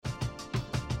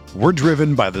We're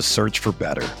driven by the search for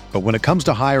better. But when it comes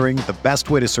to hiring, the best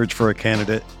way to search for a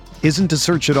candidate isn't to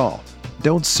search at all.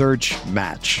 Don't search,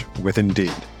 match with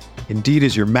Indeed. Indeed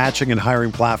is your matching and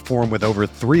hiring platform with over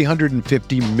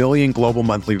 350 million global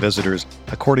monthly visitors,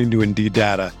 according to Indeed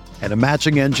data, and a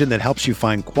matching engine that helps you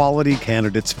find quality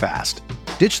candidates fast.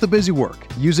 Ditch the busy work.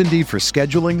 Use Indeed for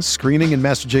scheduling, screening, and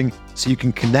messaging so you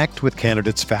can connect with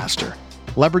candidates faster.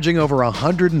 Leveraging over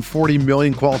 140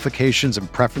 million qualifications and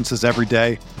preferences every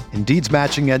day, Indeed's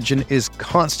matching engine is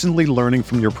constantly learning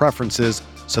from your preferences,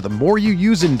 so the more you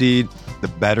use Indeed, the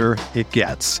better it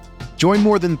gets. Join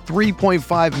more than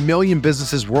 3.5 million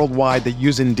businesses worldwide that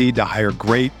use Indeed to hire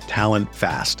great talent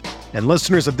fast. And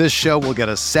listeners of this show will get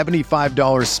a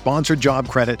 $75 sponsored job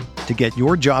credit to get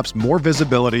your jobs more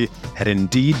visibility at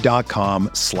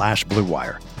Indeed.com/Blue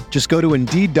Wire. Just go to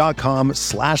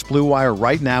Indeed.com/Blue Wire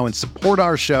right now and support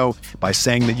our show by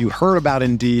saying that you heard about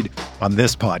Indeed on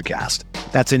this podcast.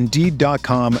 That's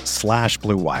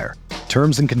Indeed.com/Blue Wire.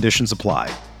 Terms and conditions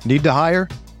apply. Need to hire?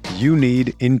 You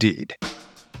need Indeed.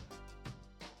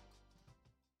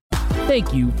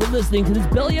 Thank you for listening to this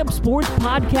Belly Up Sports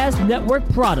Podcast Network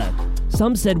product.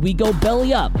 Some said we go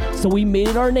belly up, so we made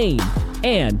it our name,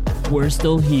 and we're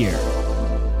still here.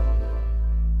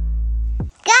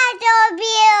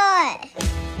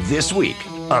 This week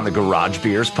on the Garage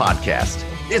Beers Podcast,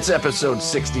 it's episode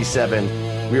 67.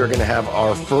 We are going to have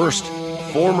our first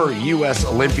former U.S.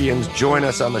 Olympians join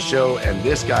us on the show, and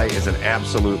this guy is an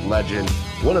absolute legend.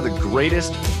 One of the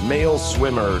greatest male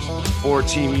swimmers for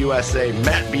Team USA.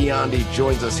 Matt Biondi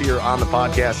joins us here on the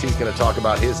podcast. He's going to talk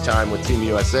about his time with Team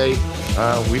USA.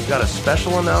 We've got a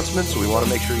special announcement, so we want to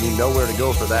make sure you know where to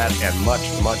go for that and much,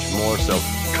 much more. So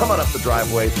come on up the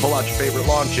driveway, pull out your favorite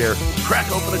lawn chair,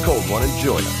 crack open a cold one, and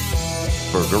join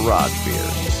us for Garage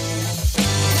Beers.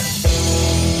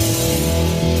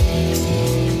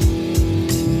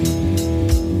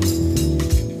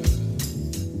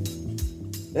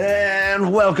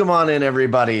 And welcome on in,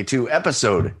 everybody, to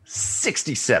episode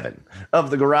 67 of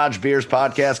the Garage Beers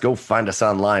Podcast. Go find us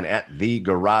online at The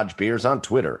Garage Beers on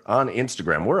Twitter, on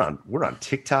Instagram. We're on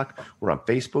TikTok. We're on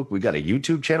Facebook. We've got a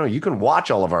YouTube channel. You can watch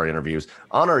all of our interviews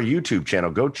on our YouTube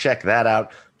channel. Go check that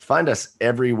out. Find us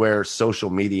everywhere social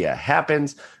media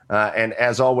happens. And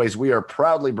as always, we are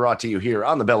proudly brought to you here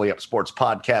on the Belly Up Sports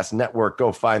Podcast Network.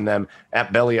 Go find them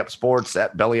at Belly Up Sports,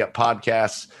 at Belly Up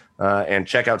Podcasts. And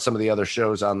check out some of the other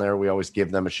shows on there. We always give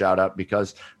them a shout out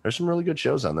because there's some really good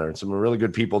shows on there and some really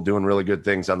good people doing really good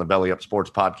things on the Belly Up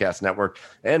Sports Podcast Network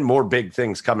and more big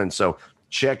things coming. So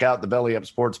check out the Belly Up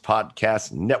Sports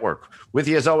Podcast Network. With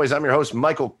you as always, I'm your host,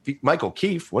 Michael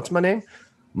Keefe. What's my name?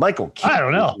 Michael Keefe. I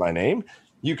don't know. Is my name.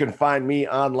 You can find me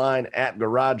online at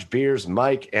Garage Beers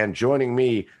Mike, and joining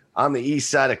me on the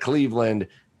east side of Cleveland,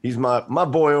 he's my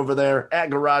boy over there at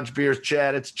Garage Beers,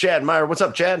 Chad. It's Chad Meyer. What's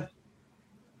up, Chad?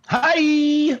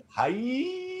 Hi.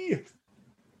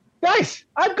 Guys,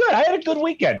 I'm good. I had a good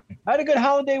weekend. I had a good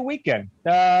holiday weekend.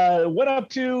 Went up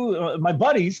to my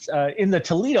buddies in the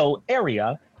Toledo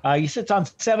area. He sits on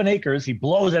 7 acres. He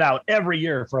blows it out every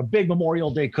year for a big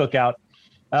Memorial Day cookout.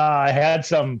 I had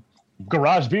some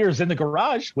garage beers in the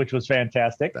garage, which was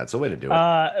fantastic. That's the way to do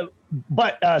it.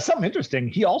 But something interesting,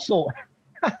 he also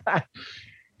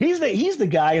he's the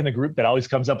guy in the group that always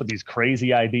comes up with these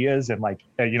crazy ideas and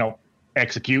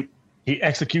execute. He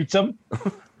executes them.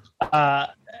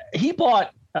 He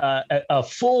bought a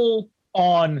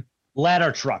full-on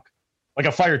ladder truck, like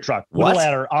a fire truck with a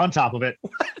ladder on top of it.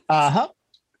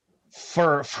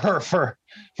 For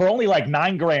only like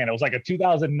 $9,000. It was like a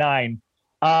 2009.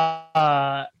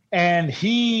 And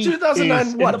he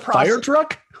 2009 what? Fire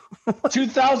truck?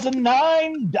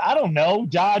 2009. I don't know.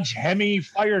 Dodge Hemi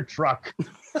fire truck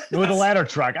with a ladder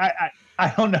truck.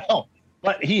 I don't know.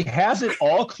 But he has it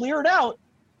all cleared out,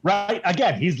 right?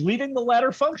 Again, he's leaving the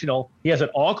ladder functional. He has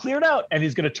it all cleared out, and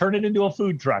he's going to turn it into a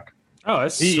food truck. Oh,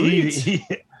 that's sweet.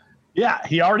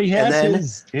 He already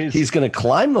has his... He's going to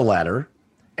climb the ladder,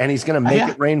 and he's going to make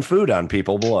it rain food on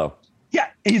people below. Yeah,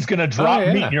 he's going to drop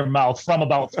meat in your mouth from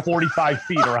about 45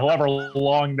 feet or however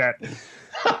long that...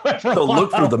 So look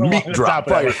for the meat drop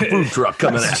by a food truck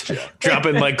coming at you.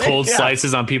 Dropping like cold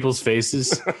slices on people's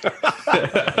faces.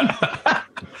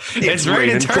 It's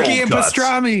raining turkey and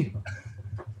pastrami.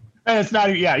 And it's not,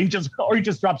 he just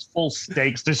drops full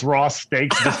steaks, just raw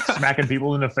steaks, just smacking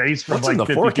people in the face. From What's like in the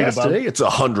 50 forecast feet above. today? It's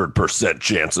 100%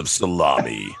 chance of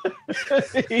salami.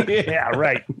 Yeah,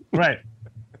 right.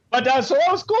 But so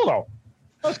that was cool, though.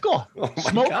 That was cool. Oh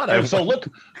my God, so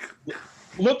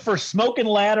look for Smoking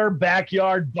Ladder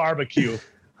Backyard Barbecue.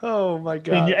 Oh my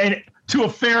God. And to a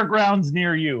fairgrounds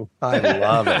near you. I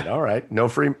love it. All right. No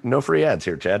free ads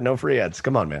here, Chad. No free ads.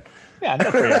 Come on, man. Yeah,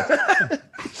 no free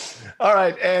ads. All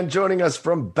right. And joining us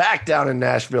from back down in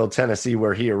Nashville, Tennessee,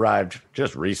 where he arrived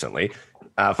just recently.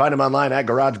 Find him online at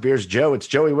Garage Beers Joe. It's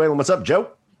Joey Whalen. What's up,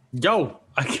 Joe? Yo,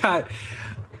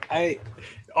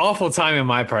 awful time in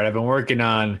my part. I've been working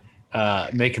on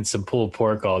making some pulled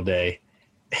pork all day.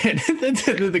 And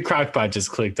the crock pot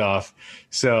just clicked off.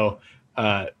 So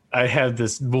I have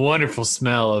this wonderful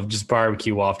smell of just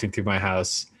barbecue wafting through my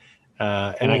house.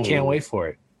 And I can't wait for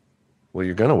it. Well,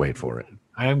 you're going to wait for it.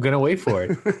 I am going to wait for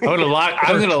it. I'm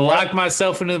going to lock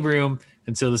myself into the room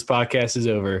until this podcast is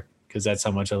over, because that's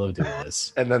how much I love doing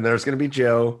this. And then there's going to be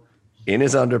Joe in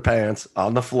his underpants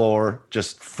on the floor,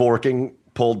 just forking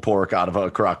pulled pork out of a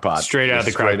crock pot. Straight out of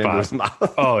the crock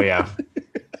pot. Oh, yeah.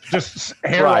 Just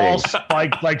hair all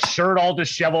spiked, like shirt all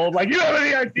disheveled. Like, you have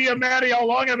any idea, Maddie, how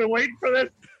long I've been waiting for this?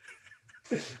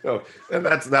 Oh, and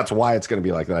that's why it's going to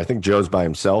be like that. I think Joe's by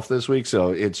himself this week, so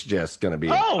it's just going to be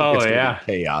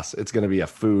chaos. It's going to be a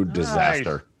food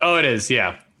disaster. Oh, it is.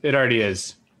 Yeah, it already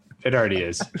is. All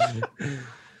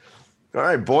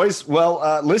right, boys.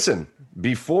 Well, listen,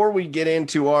 before we get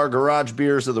into our garage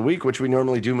beers of the week, which we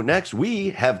normally do next,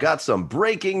 we have got some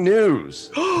breaking news.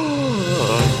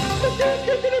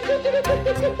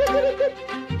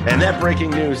 And that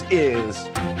breaking news is,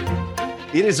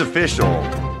 it is official.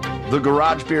 The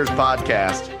Garage Beers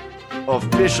podcast,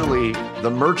 officially, the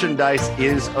merchandise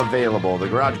is available. The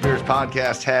Garage Beers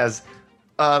podcast has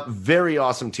a very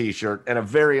awesome t-shirt and a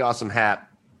very awesome hat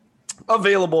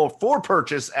available for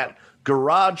purchase at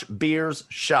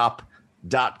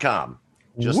garagebeersshop.com.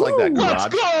 Just like that,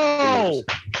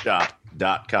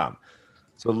 garagebeersshop.com.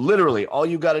 So literally all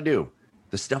you got to do,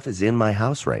 the stuff is in my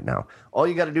house right now. All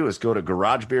you got to do is go to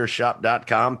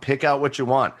garagebeersshop.com, pick out what you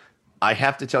want. I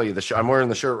have to tell you, I'm wearing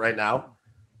the shirt right now.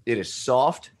 It is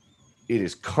soft. It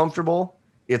is comfortable.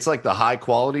 It's like the high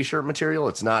quality shirt material.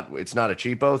 It's not a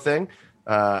cheapo thing.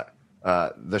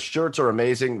 The shirts are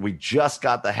amazing. We just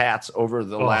got the hats over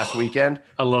the last weekend.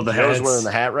 I love the hats. Joe's wearing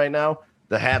the hat right now.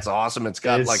 The hat's awesome. It's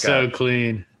got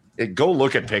clean. Go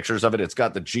look at pictures of it. It's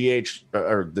got the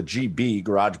the GB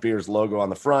Garage Beers logo on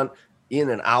the front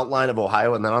in an outline of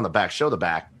Ohio, and then on the back. Show the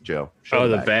back, Joe.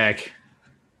 The back.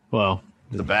 Well,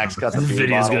 the back's got the this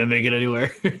video's going to make it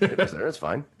anywhere. It's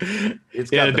fine. It's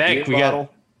got the back. We got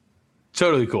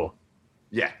totally cool.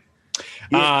 Yeah.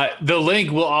 The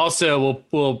link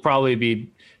we'll probably be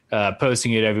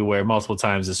posting it everywhere multiple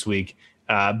times this week.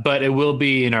 But it will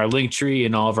be in our link tree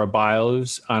in all of our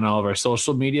bios on all of our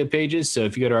social media pages. So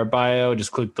if you go to our bio,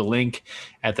 just click the link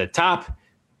at the top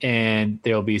and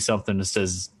there'll be something that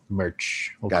says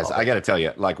merch. Guys, I got to tell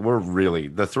you, like,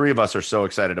 the three of us are so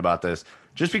excited about this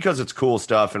just because it's cool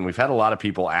stuff. And we've had a lot of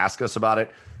people ask us about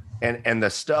it, and the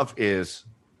stuff is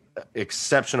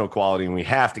exceptional quality. And we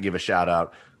have to give a shout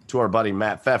out to our buddy,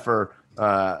 Matt Pfeffer,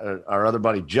 our other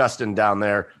buddy, Justin down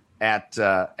there at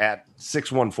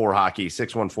 614 Hockey,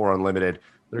 614 Unlimited.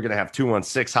 They're going to have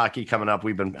 216 Hockey coming up.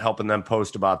 We've been helping them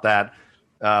post about that.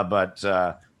 But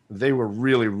they were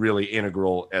really, really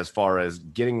integral as far as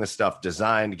getting the stuff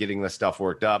designed, getting the stuff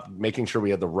worked up, making sure we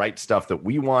had the right stuff that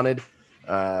we wanted.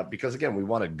 Because, again, we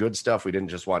wanted good stuff. We didn't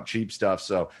just want cheap stuff.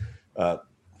 So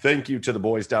thank you to the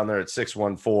boys down there at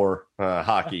 614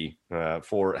 Hockey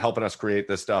for helping us create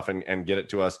this stuff and get it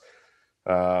to us.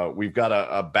 We've got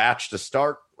a batch to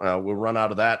start. We'll run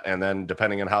out of that, and then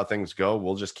depending on how things go,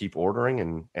 we'll just keep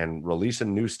ordering and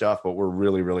releasing new stuff, but we're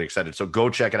really, really excited. So go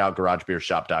check it out,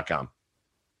 garagebeershop.com.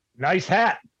 Nice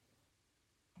hat.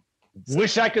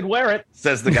 Wish I could wear it.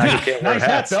 Says the guy who can't wear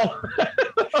hats. Hat,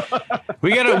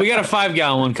 we got a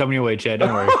 5-gallon one coming your way, Chad.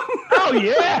 Don't worry. Oh,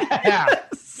 yeah.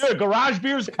 Dude, Garage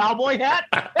Beers cowboy hat?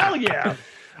 Hell yeah.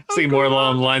 See more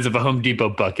along the lines of a Home Depot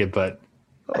bucket, but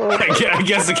I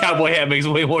guess the cowboy hat makes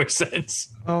way more sense.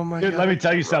 Oh my God. God. Let me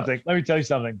tell you something.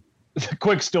 It's a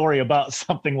quick story about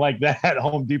something like that,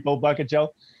 Home Depot bucket,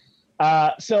 Joe.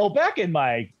 So back in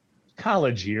my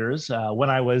college years, when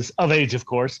I was of age, of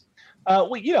course,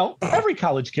 every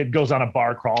college kid goes on a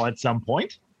bar crawl at some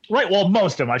point. Right. Well,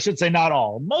 most of them, I should say not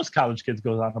all. Most college kids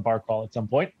goes on a bar crawl at some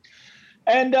point.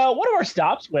 And one of our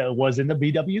stops was in the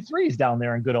BW3s down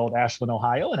there in good old Ashland,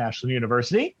 Ohio, and Ashland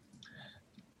University.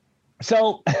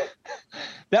 So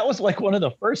that was like one of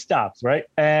the first stops, right?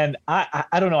 And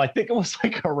I don't know, I think it was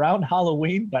like around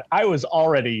Halloween, but I was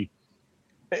already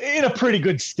in a pretty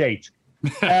good state.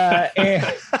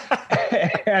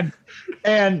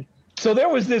 And so there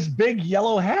was this big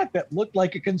yellow hat that looked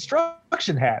like a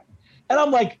construction hat. And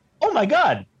I'm like, oh my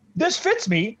God, this fits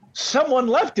me. Someone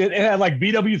left it and had like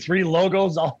BW3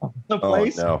 logos all over the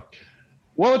place. Oh, no.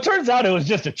 Well, it turns out it was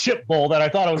just a chip bowl that I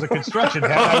thought it was a construction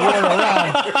hat. I wore it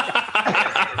around.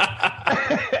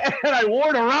 And I wore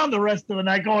it around the rest of the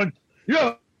night going, you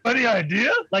have any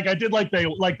idea? Like I did like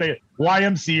the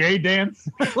YMCA dance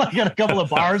like at a couple of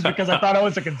bars because I thought I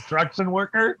was a construction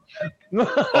worker.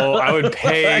 Oh, I would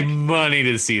pay money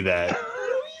to see that.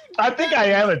 I think I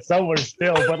have it somewhere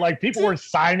still, but like people were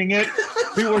signing it.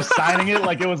 People were signing it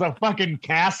like it was a fucking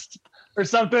cast or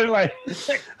something. Like,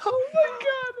 Oh my god.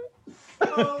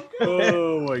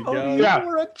 Oh my god! You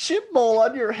wore a chip bowl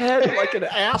on your head like an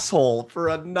asshole for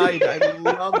a night. I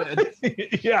love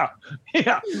it. yeah.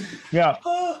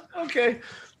 Okay.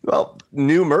 Well,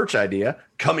 new merch idea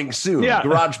coming soon. Yeah.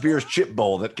 Garage Beer's chip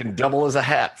bowl that can double as a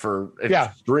hat for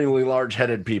extremely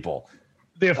large-headed people.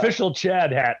 The official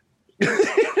Chad hat.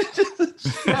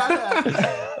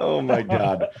 Oh my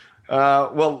god.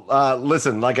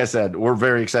 Listen, like I said, we're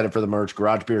very excited for the merch.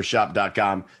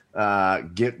 GarageBeerShop.com.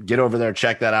 Get over there,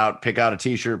 check that out, pick out a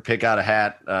t-shirt, pick out a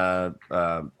hat.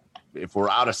 If we're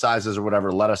out of sizes or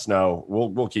whatever, let us know.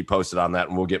 We'll keep posted on that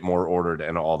and we'll get more ordered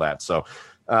and all that. So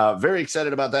very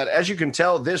excited about that. As you can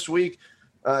tell this week,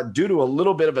 due to a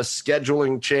little bit of a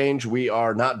scheduling change, we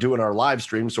are not doing our live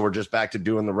stream. So we're just back to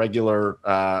doing the regular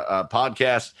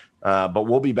podcast. But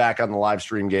we'll be back on the live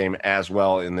stream game as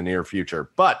well in the near future.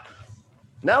 But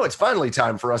now it's finally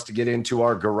time for us to get into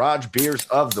our Garage Beers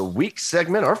of the Week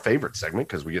segment, our favorite segment,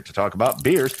 because we get to talk about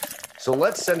beers. So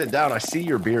let's send it down. I see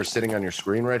your beer sitting on your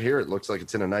screen right here. It looks like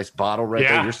it's in a nice bottle right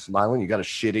there. You're smiling. You got a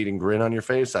shit-eating grin on your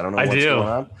face. I don't know what's going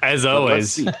on. As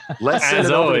always. Let's send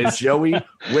it over to Joey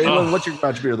Whalen. What's your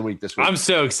Garage Beer of the Week this week? I'm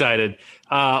so excited.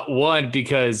 One,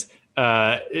 because,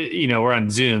 we're on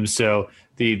Zoom, so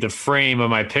the frame of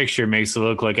my picture makes it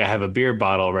look like I have a beer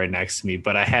bottle right next to me,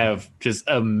 but I have just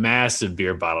a massive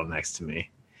beer bottle next to me.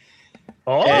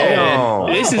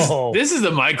 This is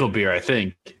the Michael beer, I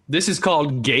think. This is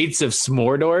called Gates of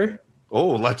Smordor.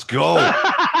 Oh, let's go.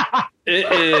 It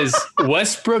is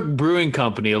Westbrook Brewing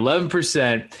Company,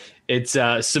 11%. It's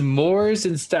s'mores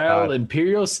in style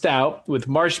imperial stout with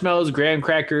marshmallows, graham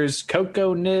crackers,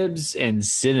 cocoa nibs, and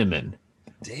cinnamon.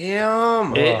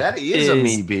 Damn, that is a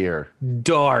me beer.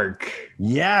 Dark.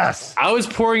 Yes. I was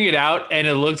pouring it out and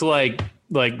it looked like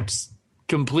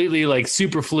completely like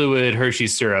super fluid Hershey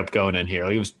syrup going in here.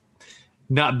 Like it was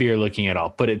not beer looking at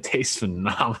all, but it tastes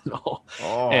phenomenal.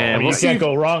 And you can't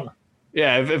go wrong.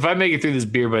 Yeah, if I make it through this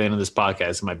beer by the end of this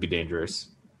podcast, it might be dangerous.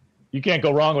 You can't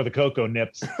go wrong with the cocoa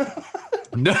nips.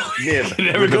 No, you can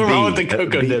never go wrong with the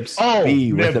cocoa nips. Oh,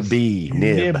 B nibs. with a B.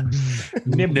 Nib.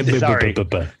 Nibs. Sorry.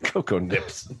 Cocoa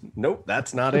nips. Nope,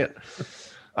 that's not it.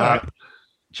 Right.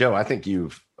 Joe, I think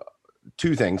you've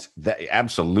two things that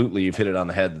absolutely you've hit it on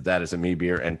the head that is a me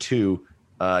beer, and two,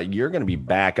 you're going to be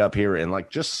back up here in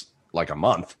just a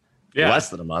month, less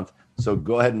than a month. So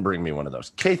go ahead and bring me one of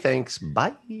those. Okay, thanks.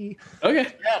 Bye. Okay.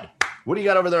 Chad, what do you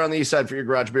got over there on the east side for your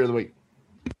Garage Beer of the Week?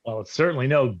 Well, it's certainly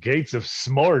no Gates of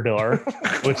Smordor,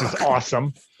 which is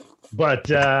awesome. But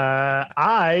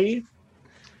I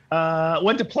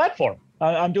went to Platform.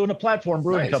 I'm doing a Platform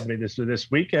Brewing Company this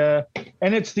week, and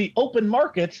it's the Open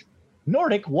Market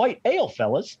Nordic White Ale,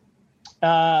 fellas.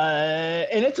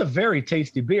 And it's a very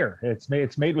tasty beer.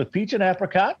 It's made with peach and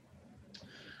apricot.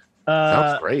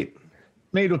 Sounds great.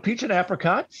 Made with peach and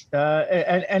apricots,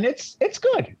 and it's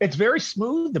good. It's very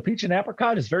smooth. The peach and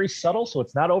apricot is very subtle, so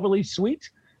it's not overly sweet.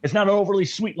 It's not overly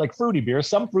sweet like fruity beers.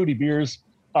 Some fruity beers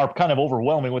are kind of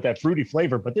overwhelming with that fruity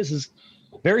flavor, but this is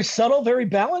very subtle, very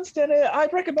balanced, and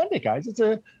I'd recommend it, guys. It's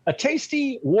a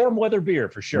tasty, warm weather beer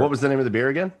for sure. What was the name of the beer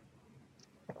again?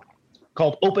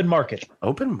 Called Open Market.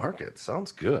 Open Market.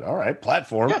 Sounds good. All right.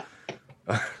 Platform.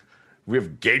 Yeah. We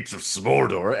have Gates of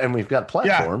Smordor, and we've got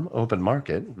Platform, Open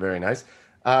Market. Very nice.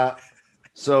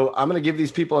 So I'm going to give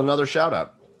these people another shout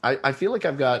out. I feel like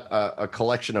I've got a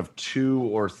collection of 2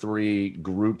 or 3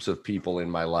 groups of people in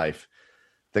my life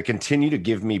that continue to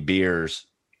give me beers,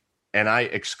 and I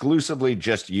exclusively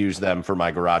just use them for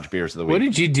my Garage Beers of the Week. What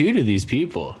did you do to these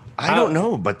people? I don't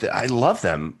know, but I love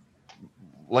them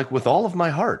with all of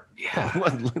my heart. Yeah.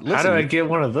 Listen, how do I get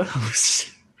one of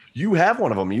those? You have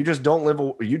one of them. You just don't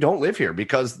live here,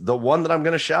 because the one that I'm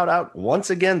going to shout out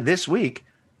once again this week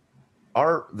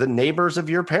are the neighbors of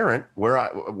your parent, where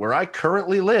I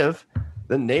currently live.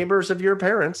 The neighbors of your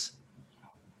parents,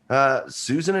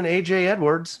 Susan and AJ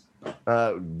Edwards,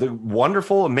 the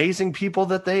wonderful, amazing people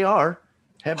that they are.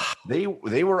 They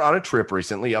were on a trip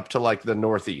recently up to the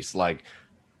Northeast, like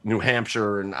New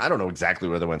Hampshire, and I don't know exactly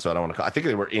where they went, so I don't want to. I think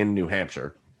they were in New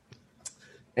Hampshire.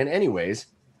 And anyways,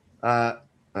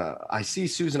 I see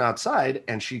Susan outside,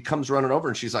 and she comes running over,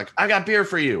 and she's like, "I got beer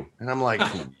for you," and I'm like,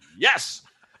 "Yes."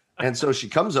 And so she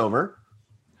comes over,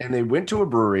 And they went to a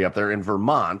brewery up there in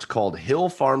Vermont called Hill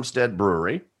Farmstead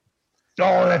Brewery.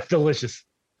 Oh, that's delicious.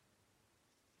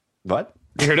 What?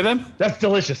 You heard of them? That's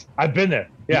delicious. I've been there.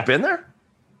 Yeah. You've been there?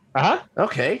 Uh-huh.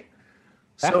 Okay.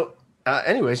 So,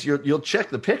 anyways, you'll check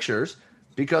the pictures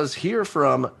because here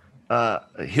from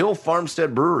Hill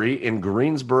Farmstead Brewery in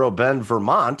Greensboro Bend,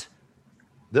 Vermont,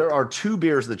 there are 2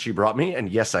 beers that she brought me. And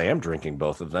yes, I am drinking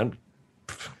both of them.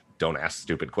 Don't ask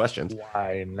stupid questions.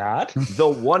 Why not? The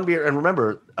one beer, and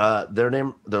remember,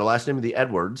 their last name is the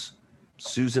Edwards,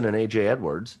 Susan and AJ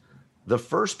Edwards. The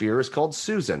first beer is called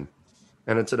Susan,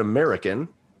 and it's an American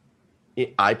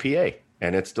IPA,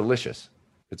 and it's delicious.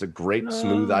 It's a great,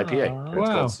 smooth IPA. And it's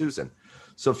called Susan.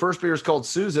 So first beer is called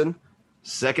Susan.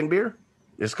 Second beer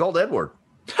is called Edward.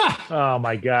 Oh,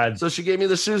 my God. So she gave me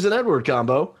the Susan Edward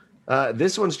combo.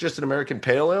 This one's just an American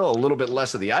pale ale, a little bit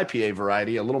less of the IPA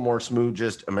variety, a little more smooth,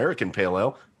 just American pale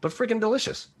ale, but freaking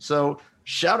delicious. So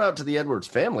shout out to the Edwards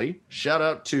family. Shout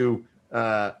out to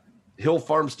Hill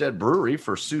Farmstead Brewery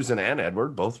for Susan and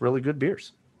Edward, both really good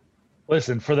beers.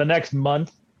 Listen, for the next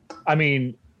month, I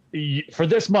mean, for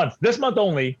this month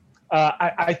only,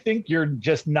 I think you're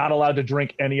just not allowed to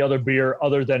drink any other beer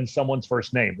other than someone's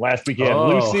first name. Last week you had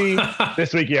Lucy.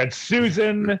 This week you had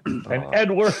Susan and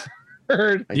Edward.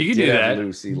 You can do that.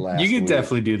 Lucy last you can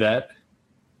definitely do that.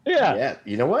 Yeah.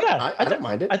 You know what? Yeah, I don't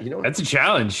mind it. You know what? That's a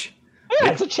challenge. Yeah,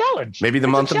 it's a challenge. Maybe the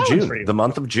month of June. The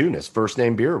month of June is first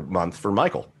name beer month for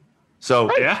Michael. So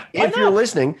if you're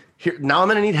listening, here now I'm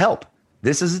going to need help.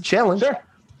 This is a challenge. Sure.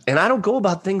 And I don't go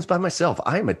about things by myself.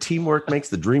 I am a teamwork makes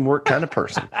the dream work kind of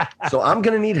person. So I'm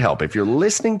going to need help. If you're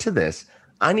listening to this,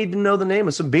 I need to know the name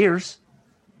of some beers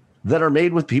that are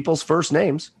made with people's first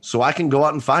names so I can go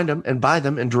out and find them and buy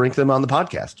them and drink them on the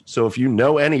podcast. So if you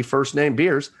know any first name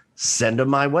beers, send them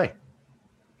my way.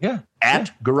 Yeah.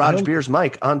 At Garage Beers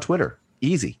Mike on Twitter.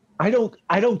 Easy. I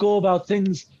don't go about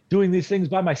doing these things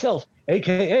by myself,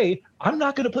 AKA I'm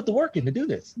not going to put the work in to do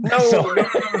this. No,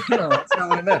 that's not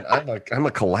what I meant. I'm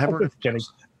a collaborative.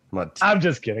 I'm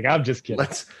just kidding.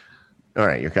 All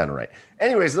right, you're kind of right.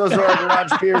 Anyways, those are our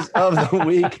Garage Beers of the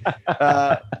week.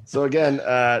 So again,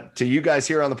 to you guys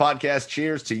here on the podcast,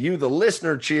 cheers. To you, the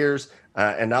listener, cheers.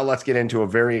 And now let's get into a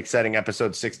very exciting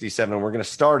episode 67. We're going to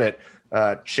start it.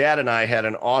 Chad and I had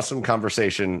an awesome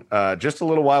conversation just a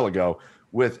little while ago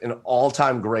with an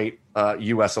all-time great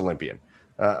U.S. Olympian,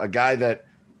 a guy that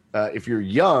if you're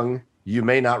young, you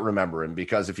may not remember him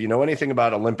because if you know anything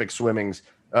about Olympic swimming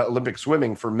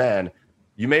for men,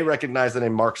 you may recognize the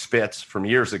name Mark Spitz from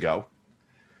years ago.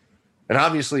 And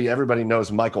obviously everybody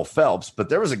knows Michael Phelps, but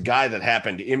there was a guy that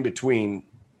happened in between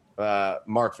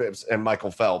Mark Spitz and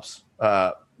Michael Phelps,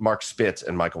 Mark Spitz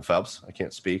and Michael Phelps. I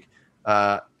can't speak.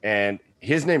 And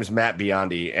his name is Matt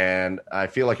Biondi. And I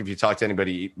feel like if you talk to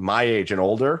anybody my age and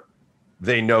older,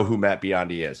 they know who Matt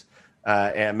Biondi is.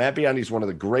 And Matt Biondi is one of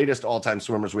the greatest all-time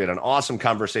swimmers. We had an awesome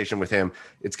conversation with him.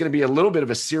 It's going to be a little bit of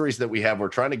a series that we have. We're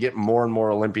trying to get more and more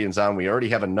Olympians on. We already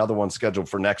have another one scheduled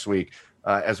for next week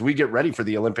as we get ready for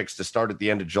the Olympics to start at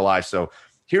the end of July. So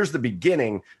here's the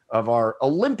beginning of our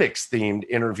Olympics-themed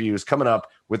interviews coming up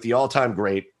with the all-time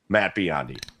great Matt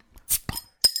Biondi.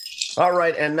 All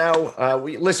right, and now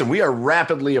we are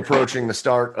rapidly approaching the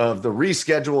start of the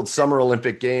rescheduled Summer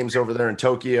Olympic Games over there in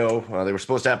Tokyo. They were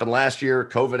supposed to happen last year.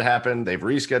 COVID happened. They've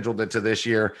rescheduled it to this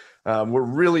year. We're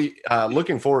really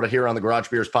looking forward to here on the Garage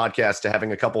Beers podcast to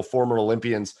having a couple former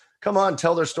Olympians come on,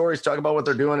 tell their stories, talk about what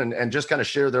they're doing, and just kind of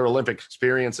share their Olympic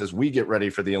experience as we get ready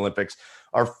for the Olympics.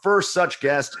 Our first such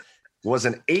guest was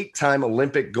an 8-time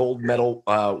Olympic gold medal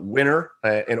winner,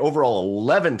 an overall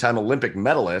 11-time Olympic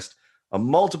medalist, a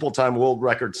multiple-time world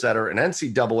record setter, an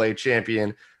NCAA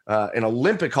champion, an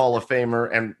Olympic Hall of Famer,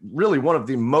 and really one of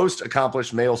the most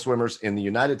accomplished male swimmers in the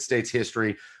United States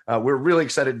history. We're really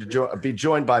excited to be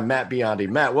joined by Matt Biondi.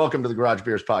 Matt, welcome to the Garage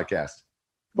Beers podcast.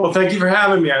 Well, thank you for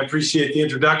having me. I appreciate the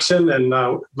introduction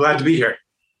and glad to be here.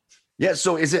 Yeah,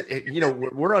 so is it,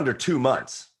 we're under 2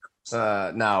 months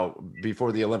now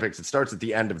before the Olympics. It starts at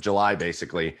the end of July,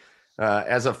 basically.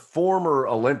 As a former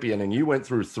Olympian, and you went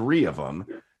through 3 of them,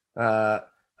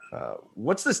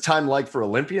 what's this time like for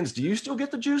Olympians? Do you still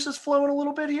get the juices flowing a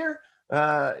little bit here?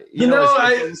 I'm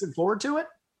looking forward to it.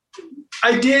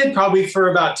 I did probably for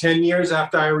about 10 years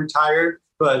after I retired,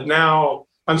 but now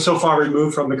I'm so far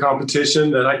removed from the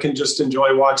competition that I can just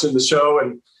enjoy watching the show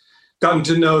and gotten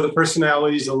to know the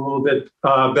personalities a little bit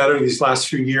better these last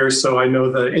few years. So I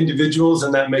know the individuals,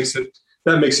 and that makes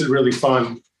it really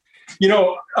fun.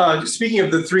 Speaking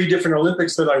of the 3 different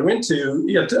Olympics that I went to,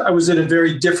 I was at a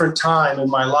very different time in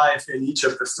my life in each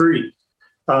of the 3.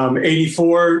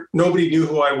 84, nobody knew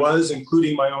who I was,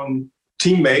 including my own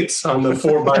teammates on the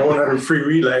 4x100 free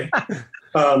relay.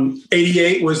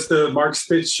 '88 was the Mark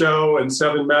Spitz show and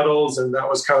 7 medals, and that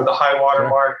was kind of the high water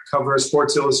mark cover of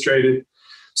Sports Illustrated.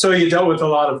 So you dealt with a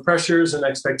lot of pressures and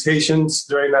expectations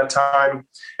during that time.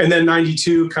 And then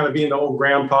 92 kind of being the old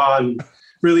grandpa and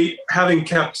really having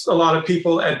kept a lot of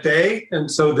people at bay. And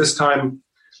so this time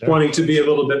wanting to be a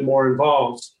little bit more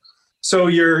involved. So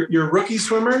your rookie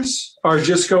swimmers are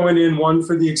just going in, one,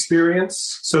 for the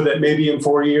experience, so that maybe in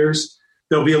 4 years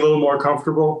they'll be a little more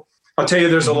comfortable. I'll tell you,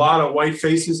 there's a lot of white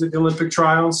faces at the Olympic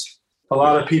trials, a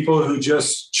lot of people who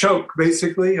just choke,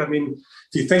 basically. I mean,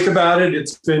 if you think about it,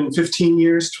 it's been 15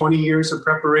 years, 20 years of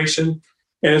preparation.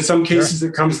 And in some cases,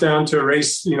 it comes down to a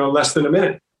race, less than a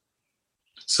minute.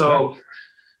 So,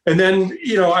 and then,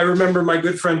 I remember my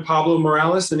good friend Pablo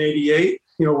Morales in '88,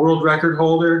 world record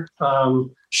holder,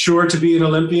 sure to be an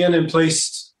Olympian, and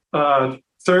placed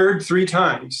third 3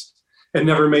 times and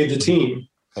never made the team.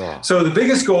 Oh. So the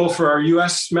biggest goal for our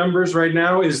U.S. members right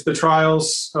now is the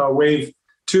trials. Wave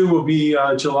 2 will be June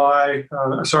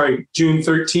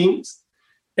 13th.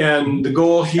 And the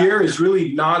goal here is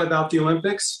really not about the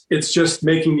Olympics. It's just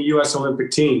making the U.S.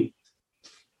 Olympic team.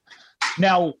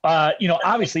 Now,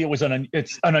 obviously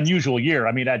it's an unusual year.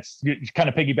 I mean, that's kind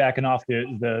of piggybacking off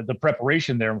the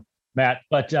preparation there, Matt.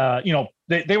 But,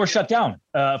 they were shut down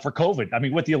for COVID. I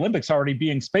mean, with the Olympics already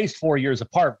being spaced 4 years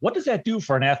apart, what does that do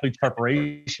for an athlete's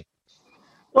preparation?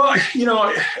 Well,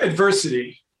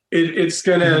 adversity. It's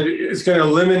gonna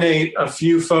eliminate a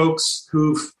few folks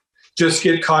who just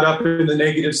get caught up in the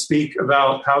negative speak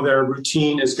about how their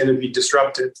routine is going to be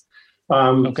disrupted.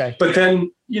 But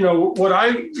then, what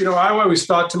I always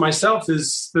thought to myself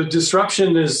is the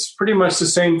disruption is pretty much the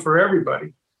same for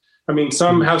everybody. I mean,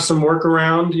 some have some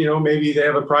workaround, maybe they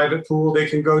have a private pool they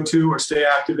can go to or stay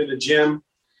active in a gym.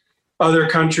 Other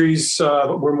countries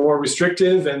were more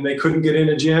restrictive and they couldn't get in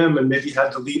a gym and maybe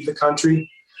had to leave the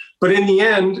country. But in the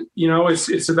end,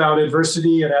 it's about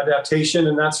adversity and adaptation.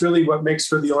 And that's really what makes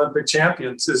for the Olympic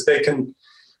champions is they can,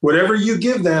 whatever you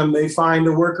give them, they find a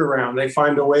workaround. They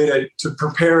find a way to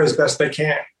prepare as best they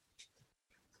can.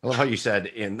 I love how you said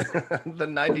in the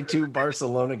 92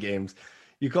 Barcelona games,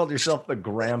 you called yourself the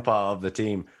grandpa of the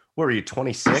team. What were you,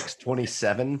 26,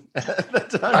 27 at the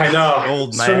time? I know.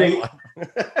 Old man.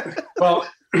 Well,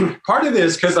 part of it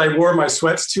is because I wore my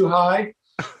sweats too high.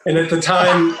 And at the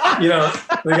time,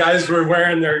 the guys were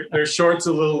wearing their shorts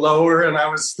a little lower, and I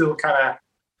was still kind of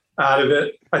out of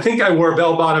it. I think I wore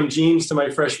bell-bottom jeans to my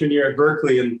freshman year at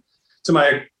Berkeley and to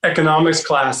my economics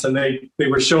class, and they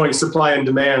were showing supply and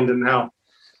demand and how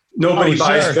nobody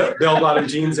buys bell-bottom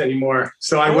jeans anymore.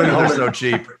 So I went home and so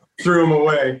cheap. Threw them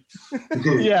away.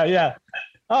 Yeah.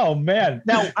 Oh man!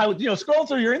 Now I scroll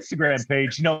through your Instagram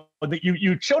page. That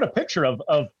you showed a picture of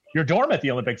your dorm at the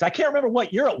Olympics. I can't remember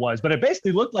what year it was, but it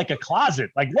basically looked like a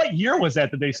closet. Like, what year was that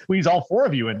they squeeze all 4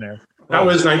 of you in there? That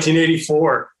was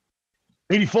 1984.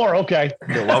 84, okay.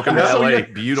 You're welcome to LA.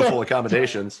 Beautiful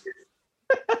accommodations.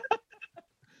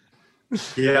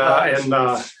 Yeah, and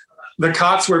the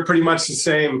cots were pretty much the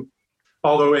same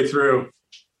all the way through.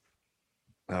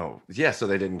 Oh, yeah, so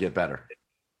they didn't get better.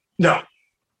 No.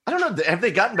 I don't know. Have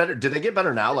they gotten better? Did they get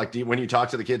better now? Like, when you talk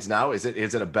to the kids now, is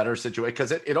it a better situation?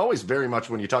 Because it always very much,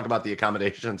 when you talk about the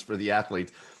accommodations for the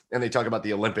athletes and they talk about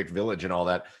the Olympic Village and all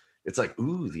that, it's like,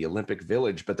 ooh, the Olympic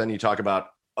Village. But then you talk about,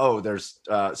 there's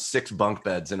 6 bunk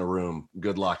beds in a room.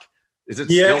 Good luck. Is it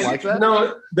still like that?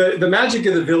 No, the magic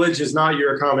of the Village is not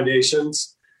your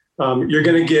accommodations. You're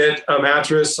going to get a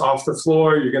mattress off the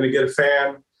floor. You're going to get a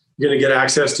fan. You're going to get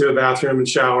access to a bathroom and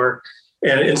shower.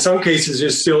 And in some cases,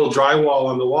 there's still drywall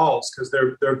on the walls because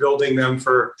they're building them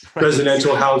for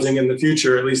residential housing in the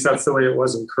future. At least that's the way it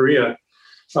was in Korea.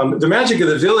 The magic of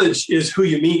the Village is who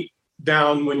you meet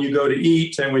down when you go to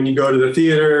eat and when you go to the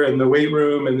theater and the weight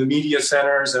room and the media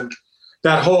centers. And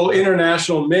that whole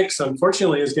international mix,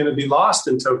 unfortunately, is going to be lost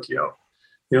in Tokyo.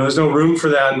 There's no room for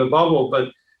that in the bubble.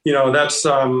 But, that's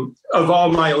of all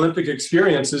my Olympic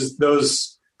experiences,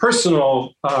 those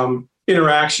personal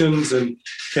interactions and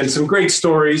some great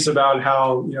stories about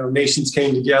how nations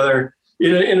came together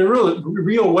in a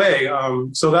real way.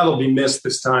 So that'll be missed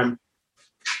this time.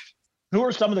 Who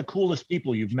are some of the coolest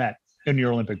people you've met in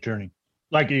your Olympic journey?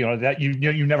 Like that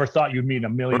you never thought you'd meet in a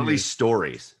million. Or at least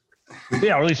stories.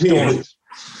 Yeah, or at least stories.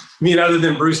 I mean, other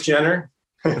than Bruce Jenner.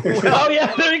 Oh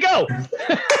yeah, there you go.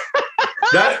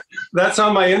 That's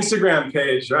on my Instagram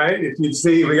page, right? If you'd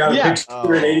see, we got a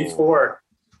picture in '84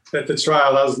 at the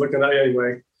trial. I was looking at it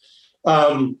anyway.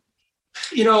 I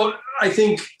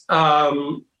think a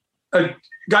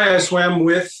guy I swam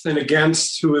with and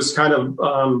against, who was kind of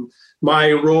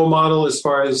my role model as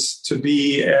far as to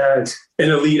be an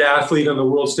elite athlete on the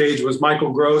world stage, was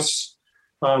Michael Gross,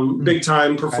 big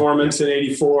time performance in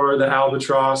 '84, the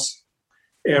Albatross.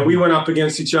 And we went up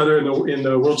against each other in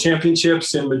the World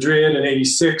Championships in Madrid in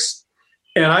 '86.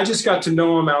 And I just got to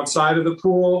know him outside of the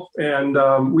pool. And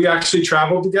we actually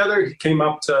traveled together. He came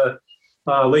up to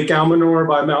Lake Almanor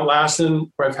by Mount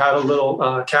Lassen, where I've had a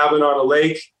little cabin on a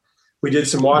lake. We did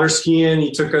some water skiing. He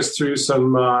took us through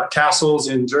some castles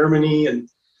in Germany. And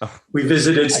we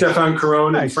visited Stéphane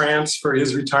Caron in France for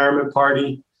his retirement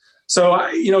party.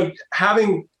 So,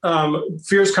 having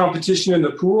fierce competition in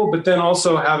the pool, but then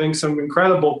also having some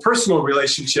incredible personal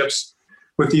relationships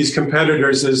with these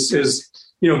competitors is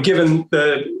given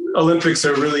the Olympics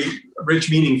a really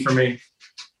rich meaning for me.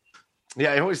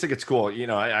 Yeah, I always think it's cool.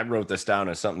 I wrote this down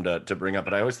as something to bring up,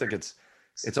 but I always think it's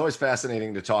always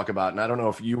fascinating to talk about. And I don't know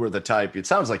if you were the type, it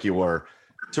sounds like you were,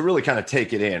 to really kind of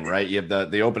take it in, right? You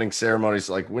have the opening ceremonies,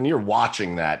 like when you're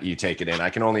watching that, you take it in. I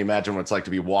can only imagine what it's like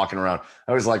to be walking around.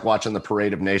 I always like watching the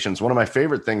Parade of Nations. One of my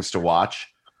favorite things to watch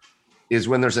is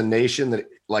when there's a nation that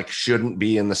like shouldn't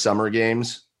be in the summer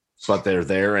games, but they're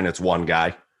there and it's one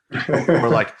guy. Or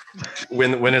like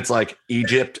when it's like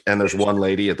Egypt and there's one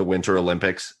lady at the Winter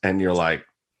Olympics and you're like,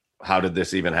 how did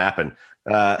this even happen?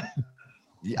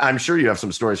 I'm sure you have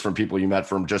some stories from people you met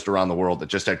from just around the world that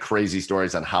just had crazy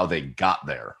stories on how they got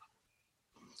there.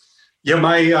 Yeah,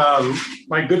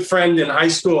 my good friend in high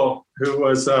school who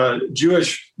was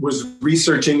Jewish was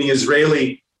researching the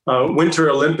Israeli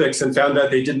Winter Olympics and found that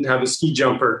they didn't have a ski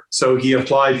jumper. So he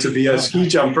applied to be a ski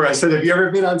jumper. I said, have you ever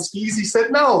been on skis? He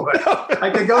said, no, but I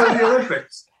could go to the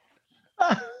Olympics.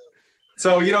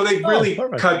 So, they've really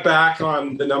cut back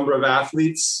on the number of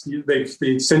athletes. They've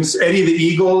since Eddie the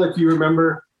Eagle, if you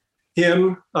remember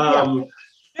him. And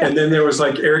then there was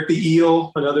like Eric the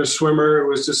Eel, another swimmer. It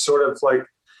was just sort of like,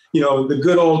 the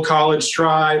good old college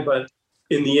try. But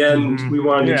in the end, we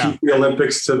wanted to keep the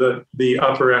Olympics to the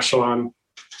upper echelon.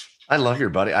 I love your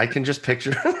buddy. I can just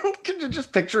picture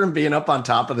him being up on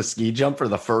top of the ski jump for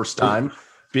the first time,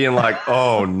 being like,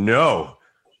 oh, no.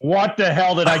 What the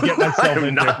hell did I get myself into?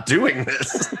 I'm not doing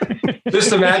this.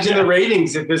 Just imagine the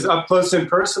ratings if his up close and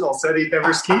personal said he'd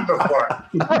never skied before.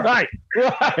 Right.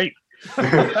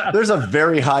 There's a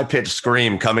very high pitched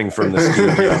scream coming from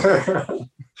the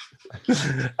ski.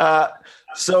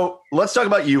 So let's talk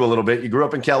about you a little bit. You grew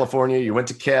up in California. You went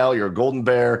to Cal. You're a Golden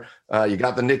Bear. You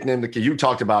got the nickname that you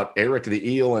talked about, Eric the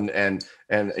Eel, and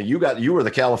you were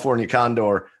the California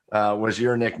Condor. Was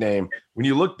your nickname. When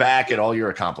you look back at all your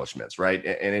accomplishments, right?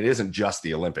 And it isn't just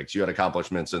the Olympics. You had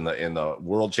accomplishments in the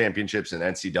World Championships and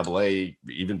NCAA,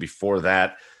 even before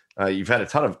that. You've had a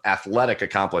ton of athletic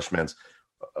accomplishments.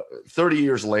 30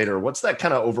 years later, what's that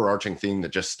kind of overarching theme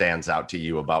that just stands out to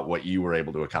you about what you were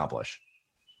able to accomplish?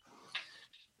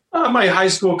 My high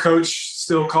school coach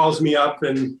still calls me up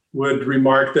and would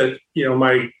remark that,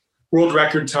 my world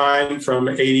record time from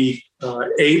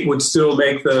 88 would still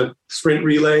make the sprint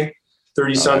relay.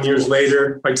 30-some years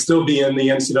later, I'd still be in the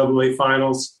NCAA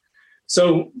finals.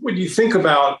 So when you think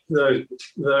about the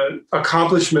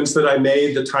accomplishments that I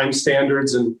made, the time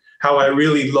standards, and how I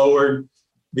really lowered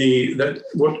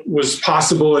what was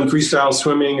possible in freestyle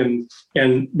swimming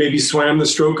and maybe swam the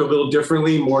stroke a little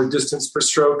differently, more distance per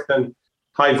stroke than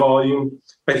high volume,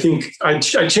 I think I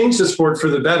changed the sport for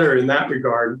the better in that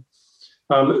regard.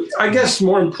 I guess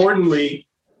more importantly,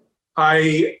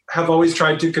 I have always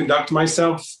tried to conduct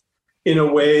myself in a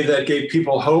way that gave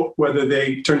people hope, whether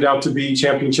they turned out to be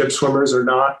championship swimmers or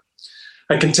not.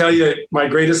 I can tell you my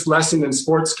greatest lesson in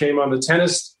sports came on the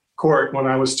tennis court when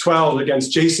I was 12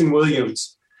 against Jason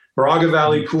Williams, Moraga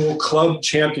Valley Pool Club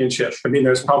Championship. I mean,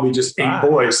 there's probably just 8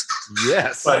 boys.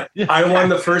 Yes. But I won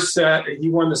the first set and he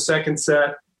won the second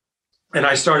set. And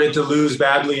I started to lose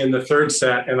badly in the third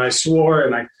set. And I swore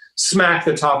and I smacked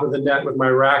the top of the net with my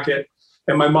racket.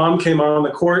 And my mom came on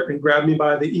the court and grabbed me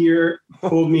by the ear,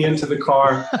 pulled me into the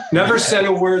car, never said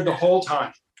a word the whole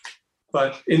time.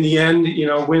 But in the end,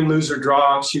 win, lose, or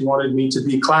draw, she wanted me to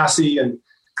be classy and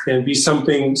be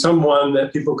someone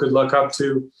that people could look up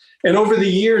to. And over the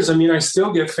years, I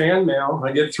still get fan mail.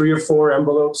 I get 3 or 4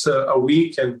 envelopes a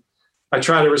week, and I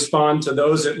try to respond to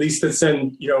those, at least that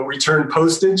send, return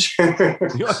postage. Yeah,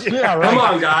 right. Come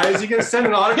on, guys. You can send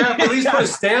an autograph, at least put a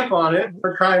stamp on it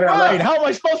for crying out loud. Right. How am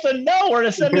I supposed to know where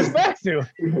to send this back to?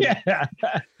 Yeah.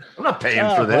 I'm not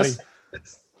paying for this. Buddy.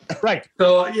 Right.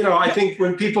 So, I think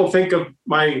when people think of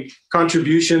my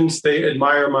contributions, they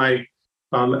admire my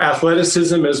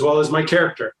athleticism as well as my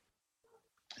character.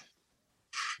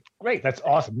 Great. That's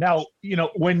awesome. Now,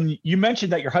 when you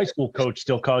mentioned that your high school coach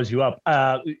still calls you up,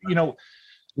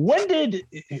 when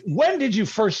did you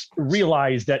first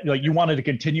realize that you wanted to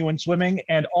continue in swimming?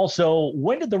 And also,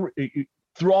 when did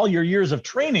through all your years of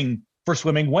training for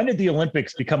swimming. When did the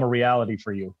Olympics become a reality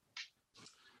for you?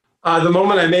 The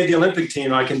moment I made the Olympic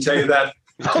team, I can tell you that.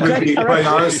 Quite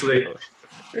honestly,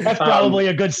 that's probably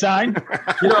a good sign.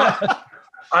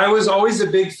 I was always a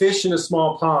big fish in a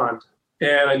small pond,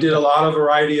 and I did a lot of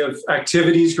variety of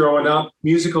activities growing up,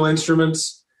 musical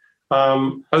instruments.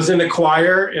 I was in a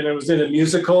choir and I was in a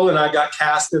musical, and I got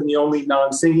cast in the only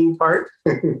non-singing part.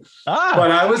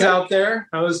 But I was out there.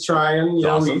 I was trying.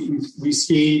 Awesome. We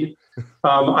skied.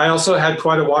 I also had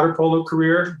quite a water polo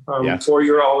career.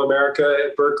 4-year All-America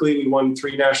at Berkeley. We won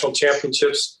 3 national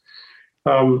championships.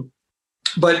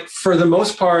 But for the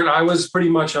most part, I was pretty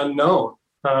much unknown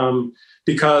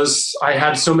because I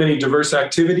had so many diverse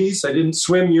activities. I didn't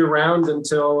swim year-round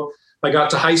until I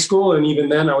got to high school, and even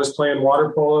then I was playing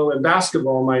water polo and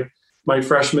basketball my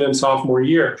freshman and sophomore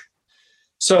year.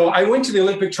 So I went to the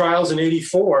Olympic trials in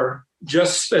 84,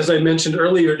 just as I mentioned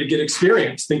earlier, to get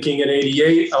experience, thinking in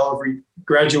 88 I'll have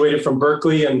graduated from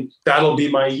Berkeley and that'll be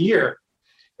my year.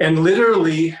 And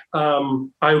literally,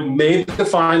 I made the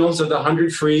finals of the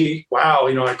 100 free. Wow,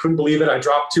 I couldn't believe it. I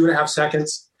dropped 2.5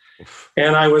 seconds.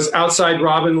 And I was outside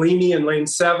Robin Leamy in lane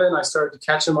 7. I started to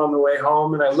catch him on the way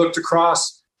home, and I looked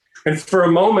across. And for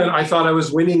a moment, I thought I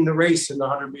was winning the race in the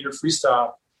 100-meter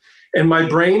freestyle. And my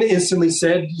brain instantly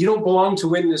said, you don't belong to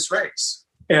win this race.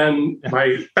 And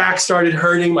my back started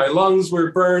hurting. My lungs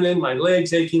were burning, my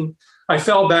legs aching. I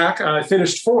fell back. I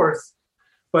finished 4th.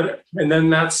 And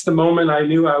then that's the moment I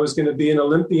knew I was going to be an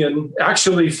Olympian,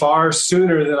 actually far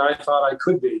sooner than I thought I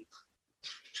could be.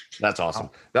 That's awesome.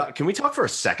 Now, can we talk for a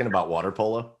second about water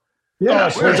polo?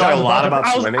 Yeah, we're talking a lot about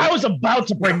swimming. I was about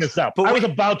to bring this up. I was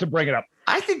about to bring it up.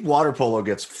 I think water polo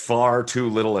gets far too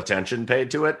little attention paid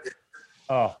to it.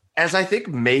 Oh, as I think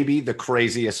maybe the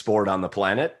craziest sport on the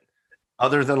planet,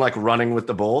 other than like running with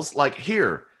the bulls. Like,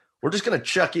 here, we're just going to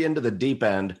chuck you into the deep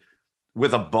end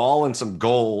with a ball and some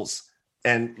goals,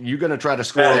 and you're going to try to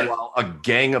score while a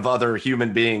gang of other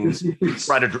human beings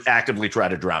actively try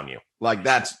to drown you. Like,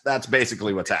 that's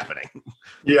basically what's happening.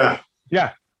 Yeah.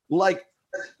 Like,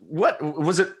 what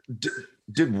was it?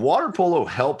 Did water polo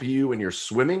help you in your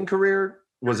swimming career?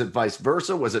 Was it vice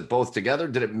versa? Was it both together?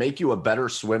 Did it make you a better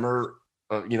swimmer,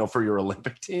 for your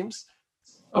Olympic teams?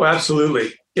 Oh,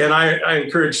 absolutely. And I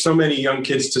encourage so many young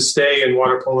kids to stay in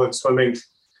water polo and swimming.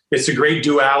 It's a great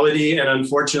duality. And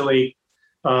unfortunately,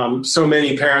 so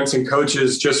many parents and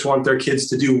coaches just want their kids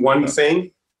to do one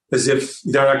thing, as if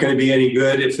they're not going to be any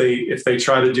good if they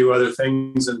try to do other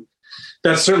things. And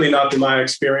that's certainly not been my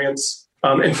experience.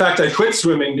 In fact, I quit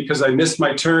swimming because I missed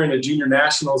my turn at junior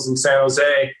nationals in San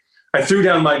Jose. I threw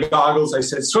down my goggles. I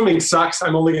said, swimming sucks.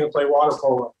 I'm only going to play water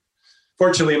polo.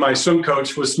 Fortunately, my swim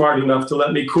coach was smart enough to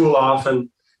let me cool off, and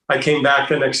I came back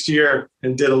the next year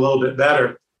and did a little bit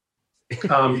better.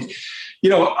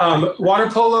 Water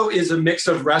polo is a mix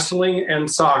of wrestling and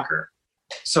soccer.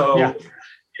 So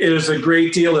there's a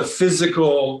great deal of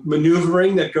physical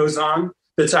maneuvering that goes on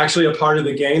that's actually a part of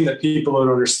the game that people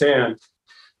don't understand.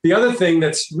 The other thing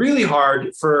that's really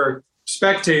hard for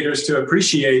spectators to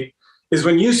appreciate is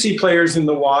when you see players in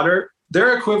the water,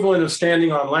 they're equivalent of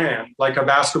standing on land, like a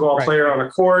basketball player on a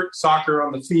court, soccer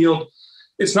on the field.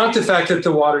 It's not the fact that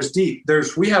the water's deep.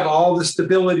 We have all the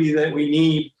stability that we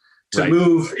need to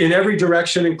move in every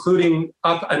direction, including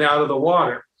up and out of the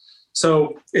water.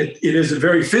 So it is a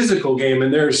very physical game,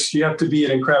 and you have to be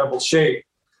in incredible shape.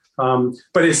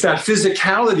 But it's that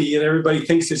physicality, and everybody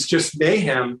thinks it's just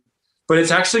mayhem. But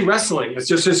it's actually wrestling. It's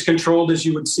just as controlled as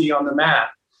you would see on the mat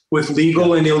with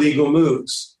legal and illegal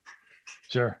moves.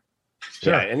 Sure.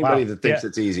 Yeah, anybody that thinks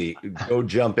it's easy, go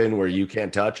jump in where you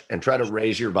can't touch and try to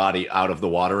raise your body out of the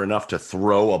water enough to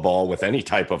throw a ball with any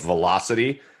type of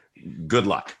velocity. Good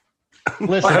luck.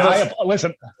 Listen,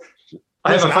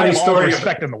 I have a funny story. All the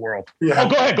respect in the world. Yeah. Oh,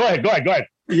 go ahead.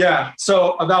 Yeah.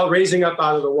 So about raising up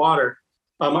out of the water,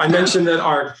 I mentioned that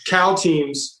our Cal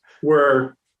teams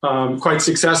were quite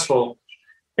successful.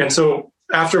 And so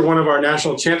after one of our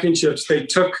national championships, they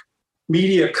took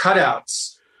media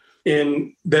cutouts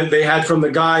that they had from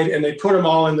the guide, and they put them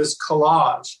all in this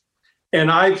collage. And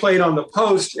I played on the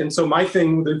post. And so my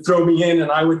thing would throw me in,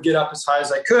 and I would get up as high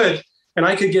as I could, and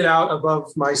I could get out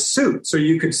above my suit. So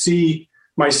you could see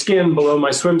my skin below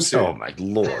my swimsuit. Oh my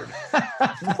Lord.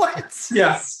 What?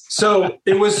 Yeah. So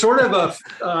it was sort of a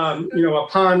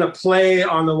play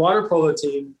on the water polo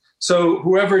team. So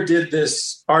whoever did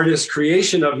this artist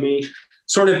creation of me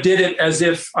sort of did it as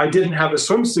if I didn't have a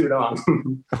swimsuit on.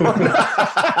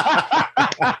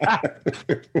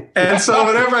 And so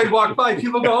whenever I'd walk by,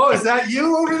 people go, "Oh, is that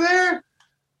you over there?"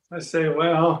 I say,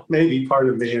 well, maybe part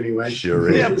of me anyway. Sure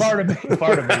is. Yeah, part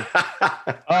of me.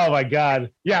 Oh my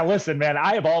God. Yeah, listen, man,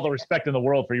 I have all the respect in the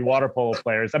world for you water polo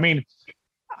players. I mean,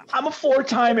 I'm a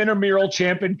 4-time intramural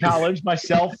champ in college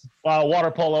myself,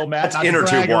 water polo, Matt. That's inner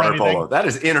tube water polo. That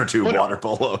is inner tube water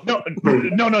polo. No.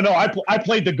 I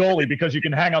played the goalie because you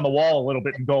can hang on the wall a little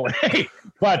bit in goalie.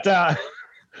 But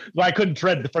well, I couldn't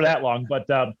tread for that long. But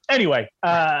anyway,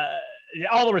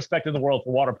 all the respect in the world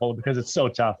for water polo because it's so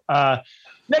tough.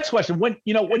 Next question. When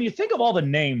you think of all the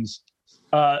names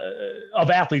of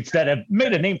athletes that have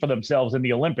made a name for themselves in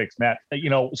the Olympics, Matt,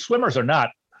 swimmers or not,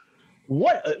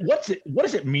 what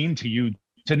does it mean to you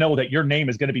to know that your name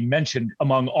is going to be mentioned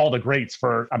among all the greats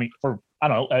for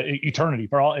eternity,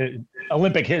 for all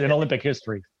Olympic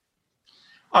history?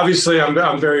 Obviously,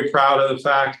 I'm very proud of the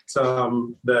fact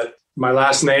that my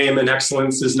last name and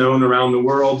excellence is known around the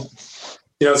world.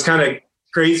 It's kind of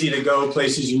crazy to go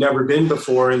places you've never been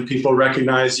before and people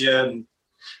recognize you. And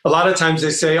a lot of times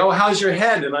they say, "Oh, how's your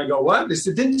head?" And I go, "What?" They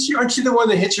said, "Aren't you the one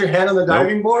that hit your head on the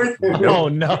diving board?" Oh,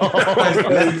 no. I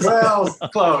said, well,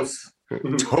 close.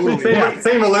 Totally.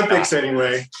 Same Olympics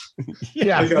anyway.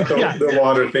 Yeah. I got the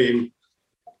water theme.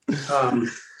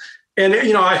 And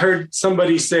I heard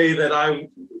somebody say that I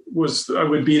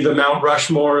would be the Mount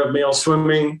Rushmore of male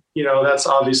swimming. That's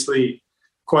obviously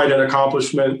quite an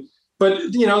accomplishment. But,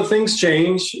 things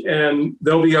change and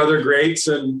there'll be other greats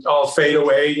and I'll fade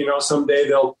away. Someday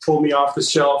they'll pull me off the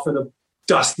shelf and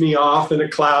dust me off in a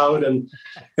cloud and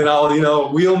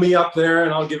I'll, wheel me up there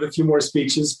and I'll give a few more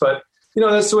speeches. But,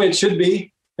 that's the way it should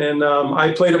be. And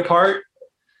I played a part.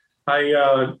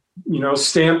 I,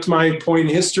 stamped my point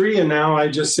in history and now I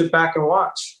just sit back and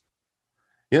watch.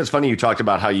 It's funny you talked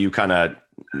about how you kind of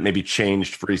maybe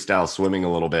changed freestyle swimming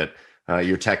a little bit.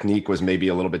 Your technique was maybe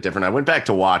a little bit different. I went back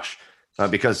to watch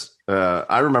because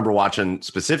I remember watching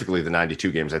specifically the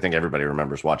 92 games. I think everybody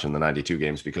remembers watching the 92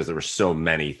 games because there were so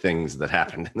many things that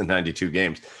happened in the 92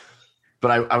 games.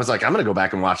 But I was like, I'm going to go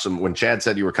back and watch them. When Chad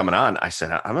said you were coming on, I said,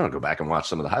 I'm going to go back and watch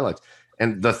some of the highlights.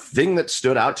 And the thing that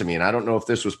stood out to me, and I don't know if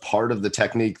this was part of the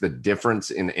technique, the difference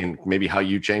in maybe how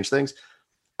you change things.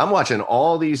 I'm watching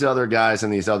all these other guys in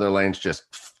these other lanes just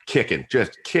kicking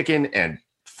and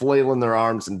flailing their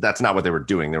arms. And that's not what they were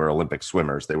doing. They were Olympic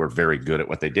swimmers. They were very good at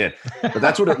what they did. But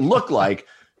that's what it looked like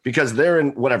because they're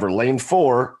in whatever lane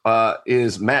 4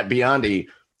 is Matt Biondi,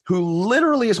 who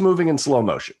literally is moving in slow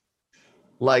motion.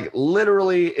 Like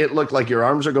literally it looked like your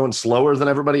arms are going slower than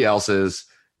everybody else's.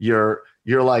 You're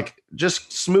like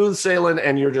just smooth sailing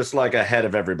and you're just like ahead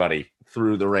of everybody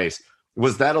through the race.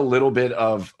 Was that a little bit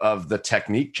of the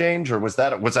technique change or was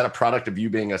that a product of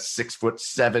you being a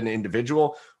 6'7"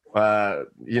 individual?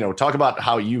 Talk about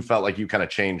how you felt like you kind of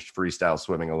changed freestyle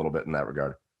swimming a little bit in that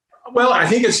regard. Well, I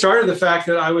think it started the fact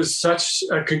that I was such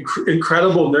an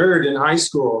incredible nerd in high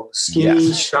school,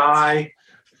 skinny, shy.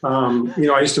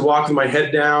 I used to walk with my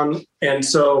head down. And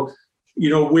so,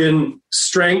 when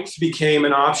strength became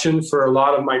an option for a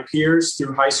lot of my peers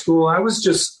through high school, I was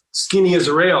just skinny as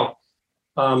a rail.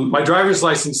 My driver's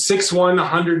license, 6'1",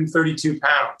 132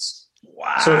 pounds.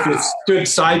 Wow. So if you stood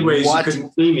sideways, you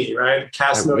couldn't see me, right?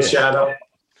 Cast no shadow.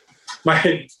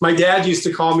 My dad used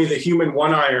to call me the human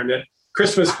one iron at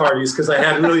Christmas parties because I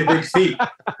had really big feet.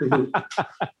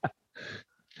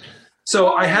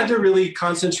 So I had to really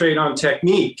concentrate on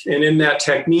technique. And in that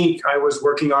technique, I was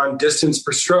working on distance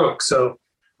per stroke. So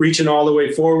reaching all the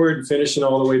way forward and finishing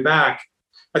all the way back.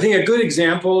 I think a good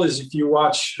example is if you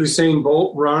watch Usain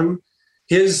Bolt run,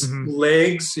 his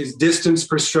legs, his distance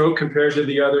per stroke compared to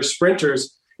the other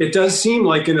sprinters, it does seem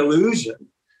like an illusion,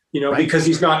 right, because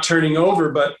he's not turning over,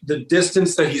 but the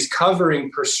distance that he's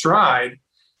covering per stride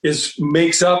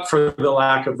makes up for the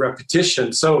lack of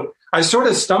repetition. So I sort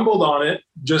of stumbled on it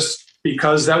just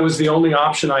because that was the only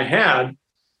option I had.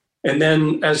 And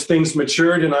then as things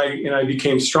matured and I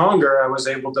became stronger, I was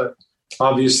able to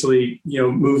obviously,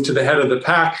 move to the head of the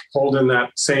pack, holding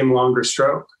that same longer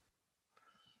stroke.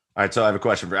 All right, so I have a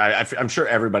question for. I'm sure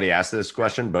everybody asked this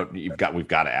question, but we've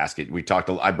got to ask it.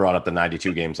 I brought up the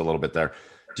 92 games a little bit there.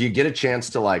 Do you get a chance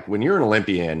to, like, when you're an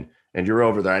Olympian and you're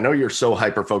over there? I know you're so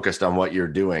hyper focused on what you're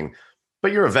doing,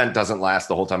 but your event doesn't last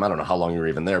the whole time. I don't know how long you're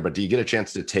even there, but do you get a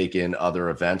chance to take in other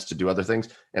events, to do other things?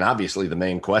 And obviously, the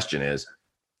main question is,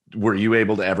 were you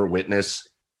able to ever witness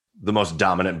the most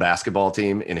dominant basketball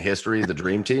team in history, the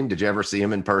Dream Team? Did you ever see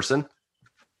them in person?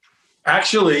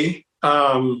 Actually,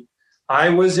 I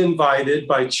was invited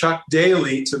by Chuck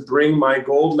Daly to bring my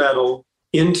gold medal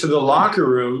into the locker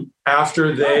room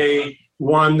after they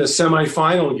won the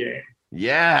semifinal game.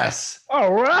 Yes.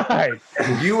 All right.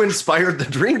 You inspired the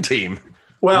Dream Team.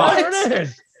 Well,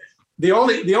 the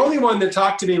only one that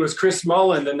talked to me was Chris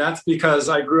Mullen, and that's because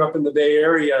I grew up in the Bay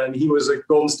Area and he was a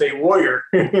Golden State Warrior.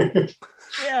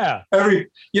 Yeah.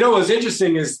 What's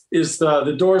interesting is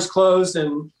the doors closed,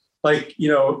 and like,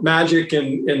 Magic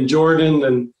and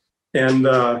Jordan and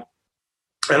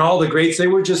all the greats, they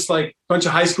were just like a bunch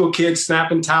of high school kids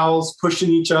snapping towels, pushing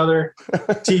each other,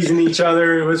 teasing each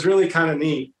other. It was really kind of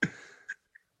neat.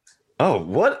 Oh,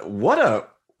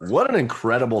 what an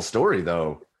incredible story,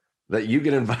 though, that you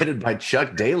get invited by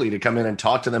Chuck Daly to come in and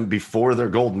talk to them before their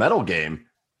gold medal game.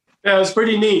 Yeah, it was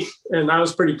pretty neat, and I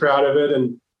was pretty proud of it.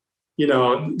 And,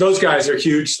 those guys are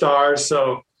huge stars,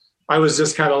 so I was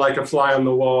just kind of like a fly on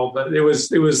the wall, but it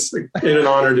was an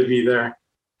honor to be there.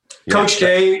 Yeah. Coach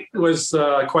K was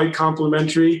quite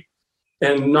complimentary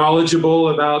and knowledgeable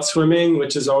about swimming,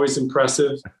 which is always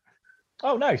impressive.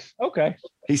 Oh, nice. Okay.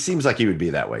 He seems like he would be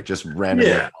that way, just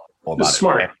randomly. Yeah, just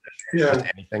smart. Yeah. Just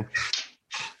anything.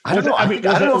 I don't know. I don't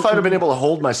know if I'd have been able to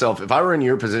hold myself. If I were in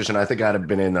your position, I think I'd have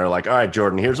been in there like, all right,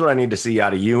 Jordan, here's what I need to see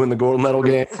out of you in the gold medal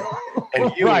game.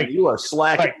 And you are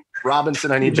slacking. Right.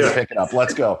 Robinson, I need you to pick it up.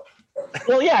 Let's go.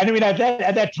 Well, yeah. I mean, at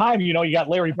that time, you got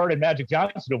Larry Bird and Magic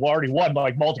Johnson who've already won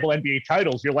like multiple NBA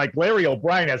titles. You're like, Larry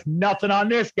O'Brien has nothing on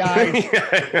this guy.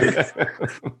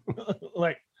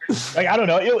 like, I don't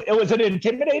know. It was it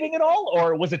intimidating at all,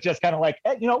 or was it just kind of like,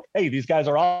 hey, these guys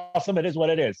are awesome. It is what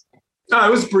it is. No,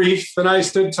 it was brief, and I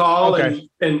stood tall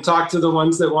and talked to the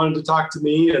ones that wanted to talk to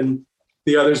me, and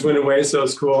the others went away, so it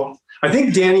was cool. I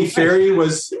think Danny Ferry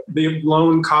was the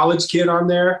lone college kid on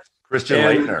there. Christian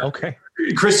Laettner. Okay.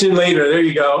 Christian Laettner, there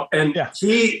you go. And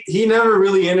he never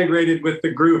really integrated with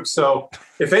the group, so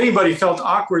if anybody felt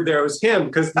awkward there, it was him,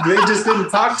 because they just didn't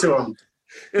talk to him.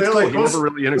 They're cool. like, never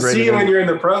really integrated. See you when you're in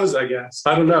the pros, I guess.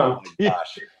 I don't know.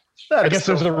 Gosh. I guess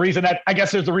there's a reason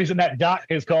that doc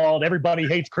is called "Everybody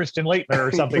Hates Christian Laettner"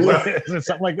 or something.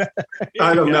 Something like that.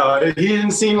 I don't know. He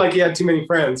didn't seem like he had too many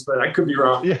friends, but I could be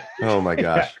wrong. Yeah. Oh my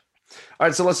gosh! Yeah. All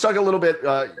right, so let's talk a little bit.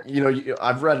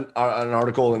 I've read an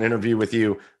article, an interview with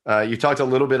you. You talked a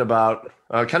little bit about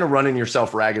kind of running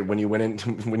yourself ragged when you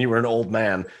when you were an old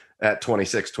man at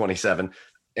 26, 27,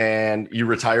 and you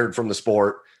retired from the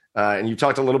sport. And you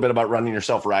talked a little bit about running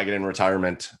yourself ragged in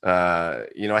retirement. I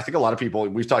think a lot of people,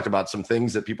 we've talked about some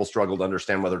things that people struggle to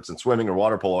understand, whether it's in swimming or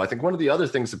water polo. I think one of the other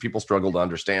things that people struggle to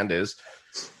understand is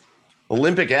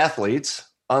Olympic athletes,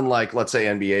 unlike, let's say,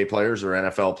 NBA players or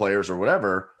NFL players or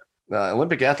whatever,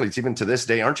 Olympic athletes, even to this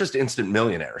day, aren't just instant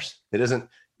millionaires. It isn't,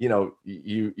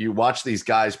 you watch these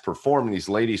guys perform, these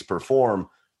ladies perform,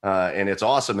 and it's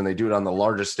awesome. And they do it on the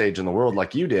largest stage in the world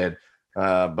like you did.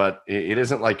 But it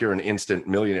isn't like you're an instant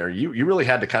millionaire. You really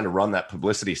had to kind of run that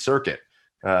publicity circuit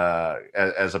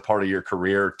as a part of your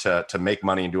career to make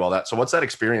money and do all that. So what's that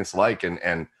experience like?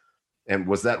 And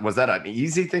was that an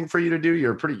easy thing for you to do?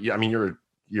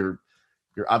 You're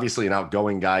obviously an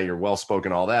outgoing guy. You're well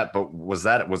spoken, all that. But was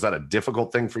that a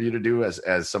difficult thing for you to do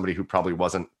as somebody who probably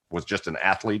was just an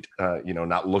athlete,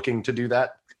 not looking to do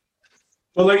that?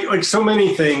 Well, like so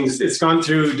many things, it's gone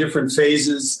through different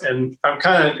phases, and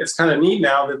it's kind of neat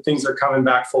now that things are coming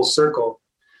back full circle.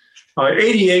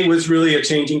 88 was really a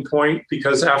changing point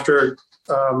because after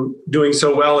doing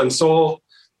so well in Seoul,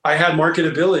 I had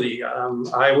marketability.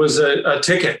 I was a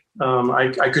ticket.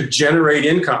 I could generate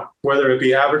income, whether it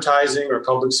be advertising or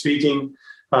public speaking,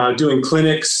 doing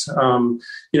clinics.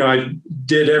 I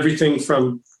did everything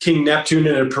from King Neptune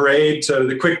in a parade to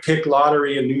the quick pick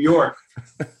lottery in New York.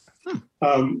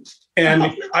 And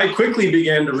I quickly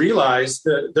began to realize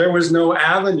that there was no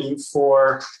avenue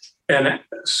for a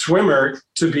swimmer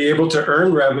to be able to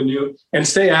earn revenue and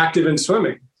stay active in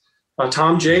swimming.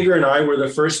 Tom Jager and I were the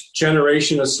first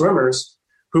generation of swimmers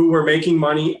who were making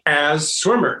money as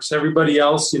swimmers. Everybody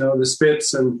else, the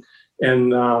Spitz and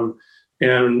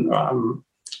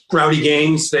Rowdy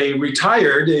Gaines, they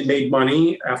retired. They made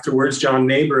money afterwards. John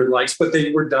Neighbor and likes, but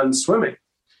they were done swimming.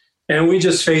 And we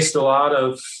just faced a lot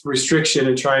of restriction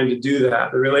in trying to do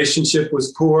that. The relationship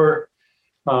was poor.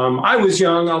 I was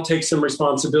young. I'll take some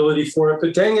responsibility for it.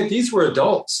 But dang it, these were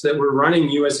adults that were running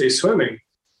USA Swimming.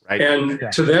 Right. And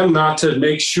to them not to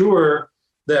make sure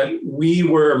that we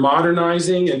were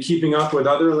modernizing and keeping up with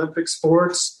other Olympic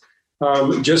sports,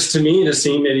 just to me to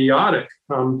seem idiotic.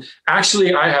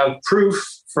 Actually, I have proof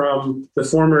from the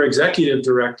former executive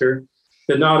director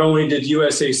that not only did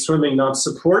USA Swimming not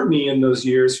support me in those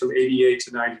years from 88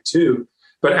 to 92,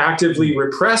 but actively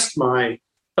repressed my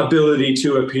ability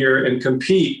to appear and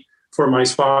compete for my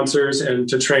sponsors and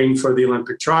to train for the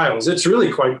Olympic trials. It's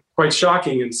really quite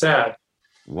shocking and sad.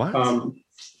 What? Wow.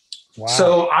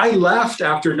 So I left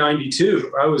after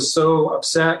 92. I was so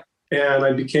upset, and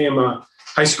I became a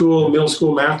high school, middle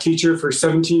school math teacher for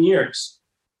 17 years.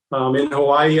 in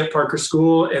Hawaii at Parker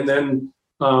School, and then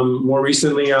more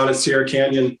recently out at Sierra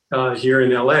Canyon here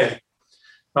in LA.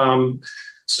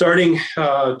 Starting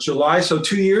July, so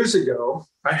 2 years ago,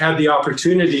 I had the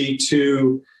opportunity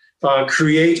to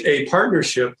create a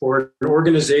partnership or an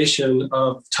organization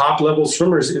of top-level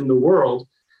swimmers in the world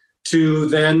to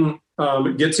then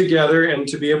get together and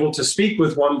to be able to speak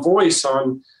with one voice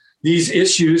on these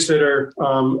issues that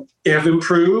have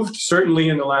improved, certainly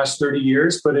in the last 30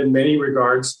 years, but in many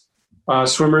regards,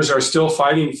 swimmers are still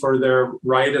fighting for their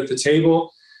right at the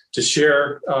table to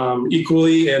share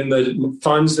equally in the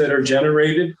funds that are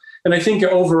generated. And I think an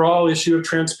overall issue of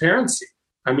transparency.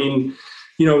 I mean,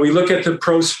 we look at the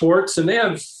pro sports and they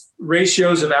have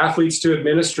ratios of athletes to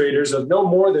administrators of no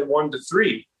more than 1 to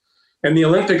 3. And the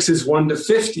Olympics is 1 to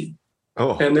 50.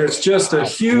 Oh, and there's just a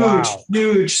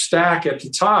huge stack at the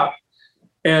top.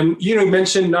 And,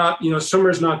 mentioned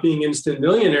swimmers not being instant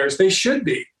millionaires. They should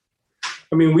be.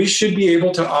 I mean, we should be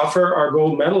able to offer our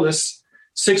gold medalists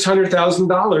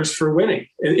 $600,000 for winning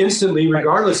and instantly,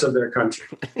 regardless of their country,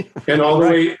 and all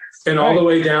the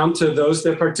way down to those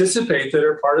that participate that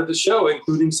are part of the show,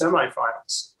 including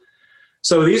semifinals.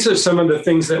 So these are some of the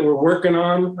things that we're working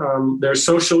on. There's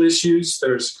social issues.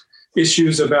 There's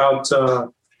issues about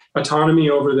autonomy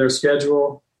over their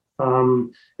schedule.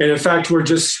 And in fact, we're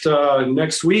just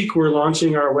next week, we're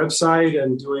launching our website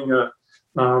and doing a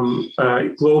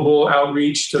global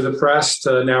outreach to the press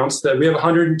to announce that we have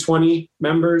 120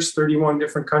 members, 31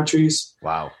 different countries.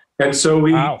 Wow. And so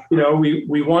we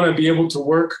want to be able to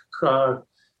work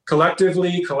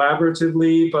collectively,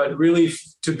 collaboratively, but really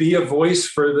to be a voice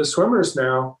for the swimmers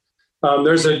now.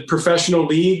 There's a professional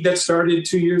league that started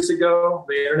 2 years ago,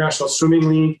 the International Swimming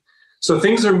League. So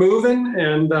things are moving,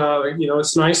 and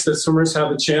it's nice that swimmers have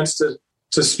a chance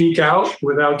to speak out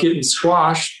without getting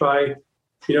squashed by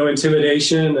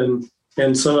intimidation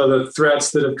and some of the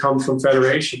threats that have come from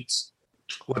federations.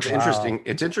 Well, it's interesting.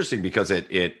 It's interesting because I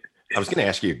was going to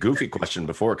ask you a goofy question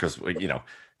before, because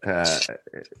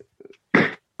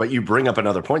but you bring up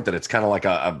another point that it's kind of like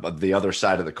the other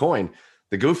side of the coin.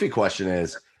 The goofy question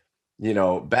is,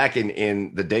 back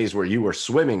in the days where you were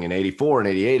swimming in 84 and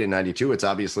 88 and 92, it's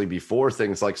obviously before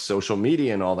things like social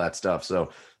media and all that stuff. So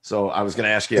I was going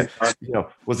to ask you,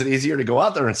 was it easier to go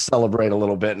out there and celebrate a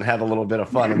little bit and have a little bit of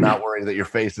fun and not worry that your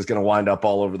face is going to wind up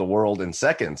all over the world in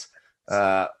seconds?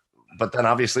 But then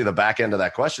obviously the back end of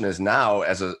that question is now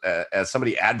as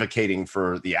somebody advocating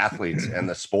for the athletes and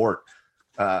the sport,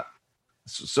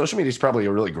 social media is probably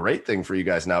a really great thing for you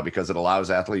guys now, because it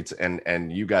allows athletes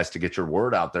and you guys to get your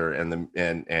word out there, and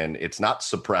it's not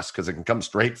suppressed because it can come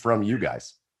straight from you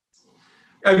guys.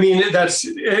 I mean,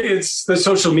 it's the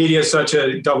social media is such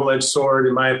a double-edged sword,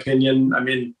 in my opinion. I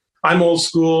mean, I'm old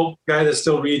school guy that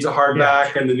still reads a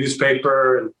hardback and the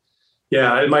newspaper,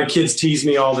 and my kids tease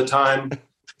me all the time.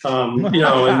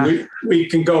 And we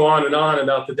can go on and on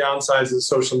about the downsides of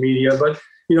social media, but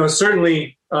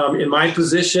certainly in my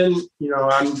position,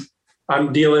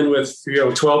 I'm dealing with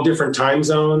 12 different time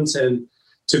zones, and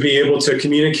to be able to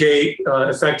communicate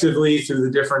effectively through the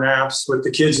different apps with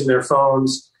the kids in their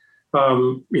phones.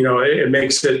 It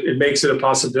makes it a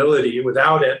possibility.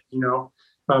 Without it,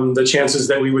 the chances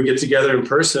that we would get together in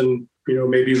person,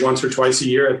 maybe once or twice a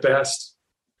year at best.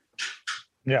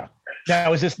 Yeah.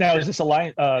 Now is this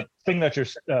alliance thing that you're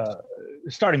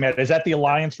starting, Matt? Is that the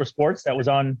Alliance for Sports that was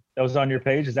on your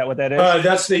page? Is that what that is?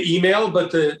 That's the email,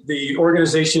 but the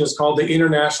organization is called the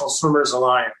International Swimmers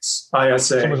Alliance,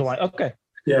 ISA. Swimmers Alliance. Okay.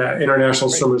 Yeah, International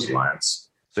Swimmers Alliance.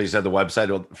 So you said the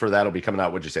website for that will be coming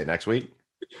out. What'd you say, next week?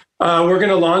 We're going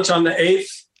to launch on the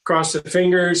 8th. Cross the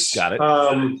fingers. Got it.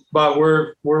 But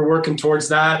we're working towards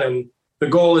that, and the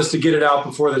goal is to get it out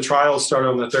before the trials start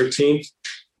on the 13th,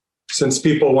 since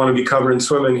people want to be covering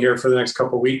swimming here for the next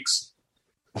couple of weeks.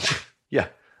 Yeah.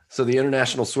 So the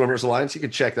International Swimmers Alliance, you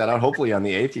can check that out. Hopefully on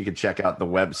the 8th, you can check out the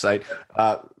website.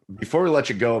 Before we let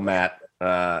you go, Matt,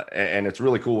 and it's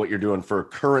really cool what you're doing for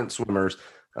current swimmers,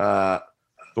 but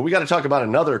we got to talk about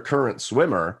another current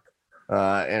swimmer.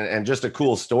 And just a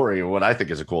cool story, what I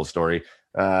think is a cool story.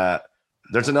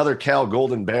 There's another Cal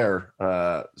Golden Bear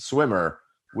swimmer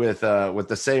with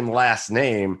the same last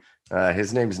name.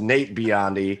 His name's Nate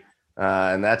Biondi,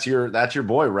 and that's your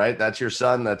boy, right? That's your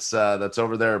son. That's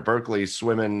over there at Berkeley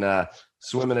swimming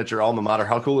at your alma mater.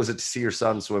 How cool is it to see your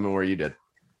son swimming where you did?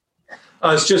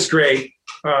 It's just great.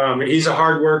 He's a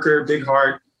hard worker, big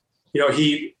heart.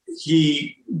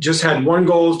 He just had one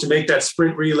goal, to make that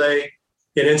sprint relay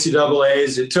in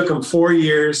NCAAs. It took him 4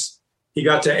 years. He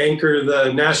got to anchor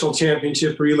the national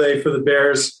championship relay for the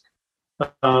Bears.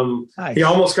 Nice. He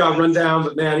almost got run down,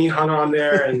 but man, he hung on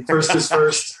there, and first is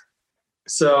first.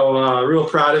 So real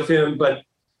proud of him. But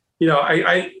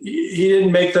he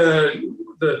didn't make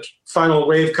the final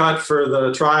wave cut for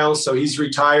the trials, so he's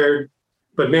retired.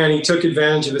 But man, he took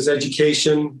advantage of his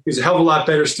education. He's a hell of a lot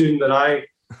better student than I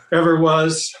ever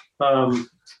was.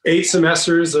 8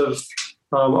 semesters of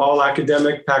all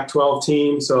academic Pac-12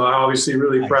 team. So I'm obviously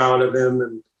really proud of him,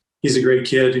 and he's a great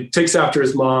kid. He takes after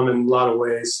his mom in a lot of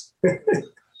ways.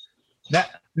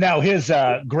 Now his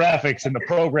graphics and the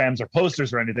programs or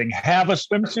posters or anything have a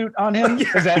swimsuit on him.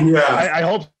 Is that? Yeah. I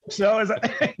hope so. Is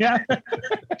that? Yeah.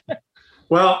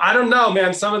 Well, I don't know,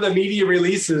 man. Some of the media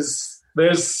releases,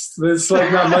 there's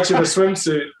like not much of a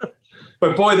swimsuit,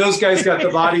 but boy, those guys got the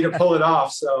body to pull it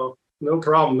off. So no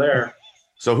problem there.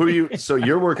 So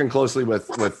you're working closely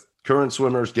with current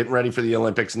swimmers getting ready for the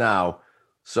Olympics now.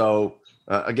 So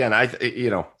again,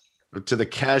 to the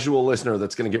casual listener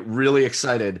that's going to get really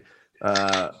excited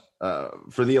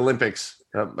for the Olympics,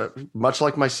 much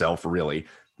like myself, really,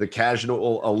 the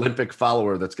casual Olympic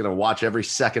follower that's going to watch every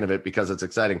second of it because it's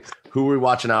exciting. Who are we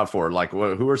watching out for? Like,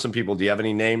 who are some people? Do you have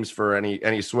any names for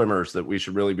any swimmers that we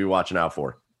should really be watching out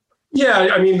for? Yeah,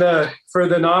 I mean, for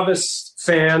the novice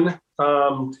fan,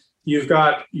 you've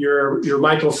got your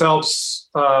Michael Phelps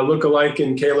lookalike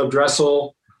in Caleb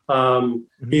Dressel.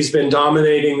 He's been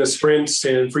dominating the sprints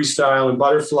in freestyle and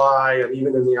butterfly, and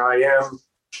even in the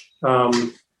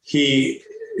IM.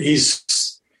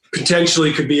 He's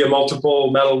potentially could be a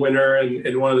multiple medal winner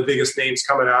and one of the biggest names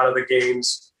coming out of the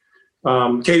games.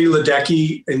 Katie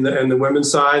Ledecky in the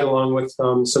women's side, along with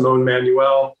Simone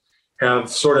Manuel, have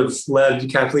sort of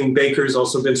led. Kathleen Baker's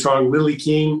also been strong. Lily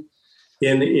King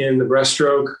in the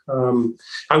breaststroke.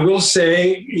 I will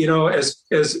say,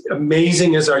 as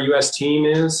amazing as our U.S. team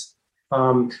is,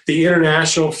 the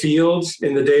international field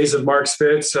in the days of Mark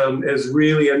Spitz is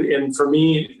really, and for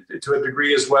me to a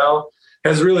degree as well,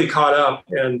 has really caught up.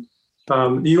 And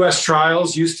the U.S.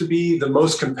 trials used to be the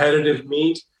most competitive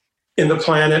meet in the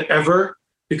planet ever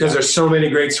because there's so many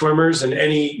great swimmers, and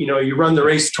you run the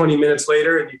race 20 minutes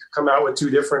later and you can come out with 2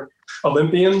 different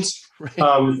Olympians.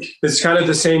 Right. It's kind of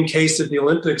the same case at the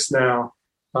Olympics now.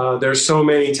 There's so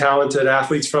many talented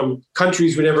athletes from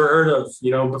countries we never heard of,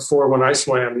 before when I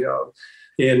swam,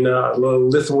 in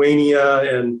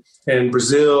Lithuania and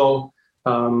Brazil,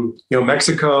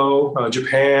 Mexico,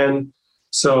 Japan.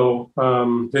 So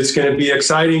it's going to be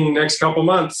exciting next couple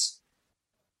months.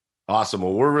 Awesome.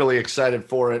 Well, we're really excited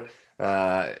for it.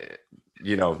 The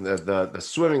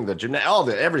swimming, the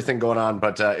gymnastics, everything going on.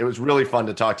 But it was really fun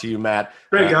to talk to you, Matt.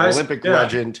 Great, guys. Olympic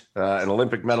legend, an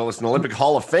Olympic medalist, an Olympic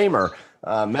Hall of Famer.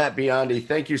 Matt Biondi,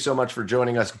 thank you so much for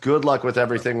joining us. Good luck with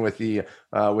everything with your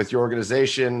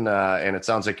organization. And it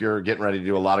sounds like you're getting ready to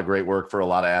do a lot of great work for a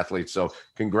lot of athletes. So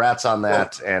congrats on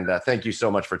that. And thank you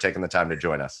so much for taking the time to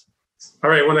join us.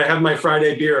 All right. When I have my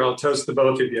Friday beer, I'll toast the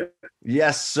both of you.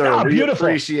 Yes, sir. Oh, we beautiful.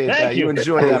 appreciate that. You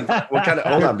enjoy that. What kind of,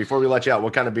 hold on, before we let you out,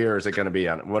 what kind of beer is it going to be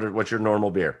on? What's your normal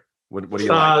beer? What do you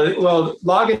like? Well,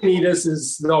 Lagunitas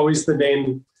is always the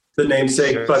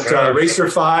namesake, but Racer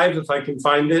 5, if I can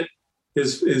find it,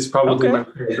 is probably my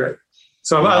favorite.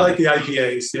 So I like the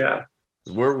IPAs. Yeah.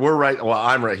 We're right. Well,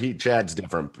 I'm right. Chad's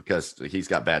different because he's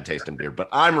got bad taste in beer, but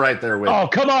I'm right there with. Oh,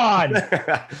 come on.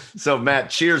 So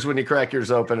Matt, cheers when you crack yours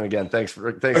open. Again, thanks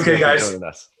for guys. For joining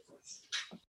us.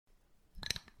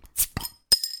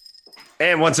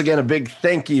 And once again, a big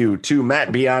thank you to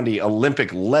Matt Biondi,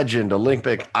 Olympic legend,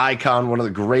 Olympic icon, one of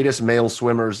the greatest male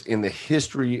swimmers in the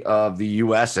history of the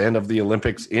U.S. and of the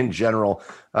Olympics in general.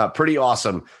 Pretty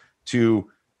awesome to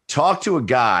talk to a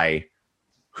guy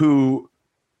who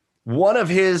one of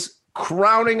his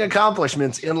crowning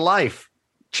accomplishments in life.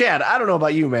 Chad, I don't know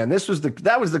about you, man.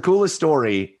 That was the coolest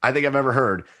story I think I've ever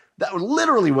heard. That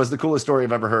literally was the coolest story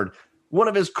I've ever heard. One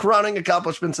of his crowning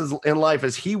accomplishments in life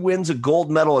is he wins a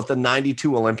gold medal at the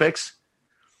 92 Olympics.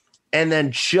 And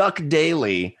then Chuck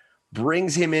Daly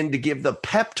brings him in to give the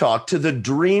pep talk to the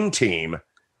dream team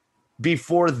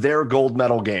before their gold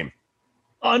medal game.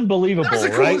 Unbelievable, That's the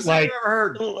right? coolest thing I've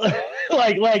ever heard.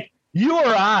 like you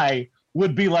or I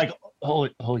would be like,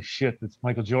 holy shit, that's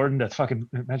Michael Jordan, that's fucking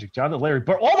Magic Johnson, Larry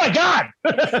Bird. Oh my God.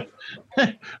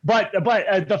 but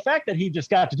the fact that he just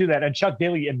got to do that and Chuck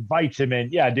Daly invites him in.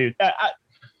 Yeah, dude.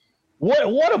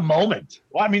 What a moment.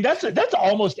 Well, I mean, that's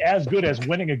almost as good as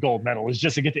winning a gold medal is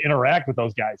just to get to interact with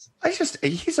those guys.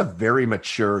 He's a very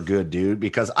mature, good dude,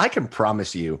 because I can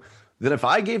promise you that if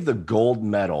I gave the gold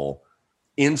medal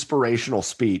inspirational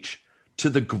speech to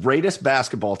the greatest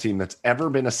basketball team that's ever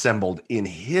been assembled in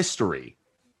history,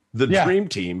 the dream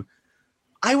team,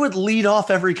 I would lead off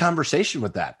every conversation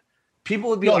with that. People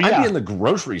would be I'd be in the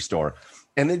grocery store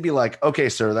and they'd be like, okay,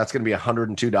 sir, that's going to be $102.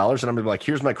 And I'm going to be like,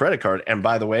 here's my credit card. And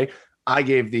by the way, I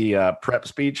gave the prep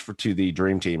speech to the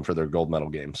Dream Team for their gold medal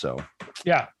game. So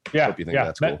yeah. hope you think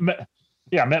that's cool.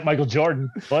 Met Michael Jordan.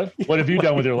 What have you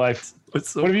done with your life?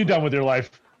 What have you done with your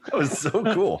life? That was so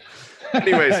cool.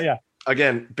 Anyways,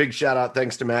 again, big shout out.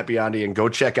 Thanks to Matt Biondi, and go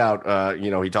check out.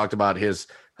 He talked about his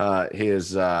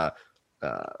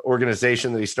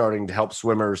organization that he's starting to help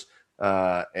swimmers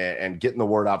and getting the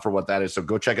word out for what that is. So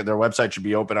go check it. Their website should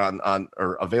be open on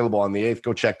or available on the 8th.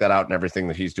 Go check that out and everything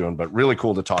that he's doing. But really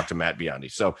cool to talk to Matt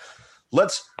Biondi. So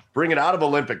let's bring it out of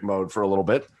Olympic mode for a little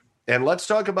bit. And let's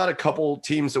talk about a couple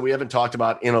teams that we haven't talked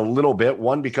about in a little bit.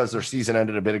 One, because their season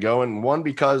ended a bit ago, and one,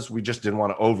 because we just didn't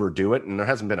want to overdo it. And there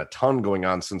hasn't been a ton going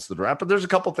on since the draft, but there's a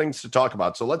couple things to talk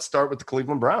about. So let's start with the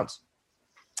Cleveland Browns.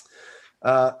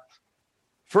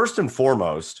 First and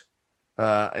foremost,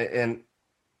 and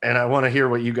I want to hear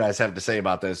what you guys have to say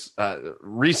about this.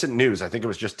 Recent news, I think it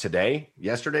was just today.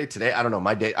 I don't know.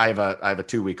 My day, I have a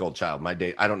 2-week-old child. My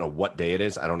day, I don't know what day it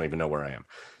is. I don't even know where I am.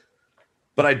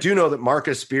 But I do know that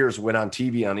Marcus Spears went on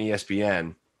TV on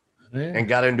ESPN and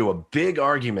got into a big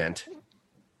argument.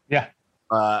 Yeah.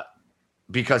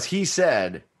 Because he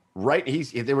said,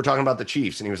 they were talking about the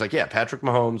Chiefs, and he was like, yeah, Patrick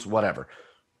Mahomes, whatever.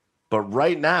 But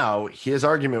right now, his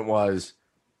argument was,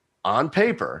 on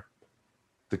paper,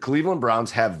 the Cleveland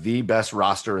Browns have the best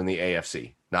roster in the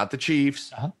AFC. Not the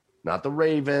Chiefs, not the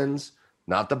Ravens,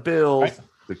 not the Bills. Right.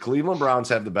 The Cleveland Browns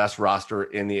have the best roster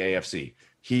in the AFC.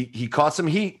 He caught some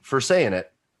heat for saying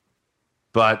it,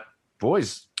 but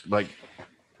boys, like,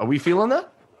 are we feeling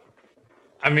that?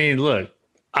 I mean, look,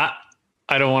 I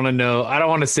don't want to know. I don't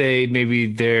want to say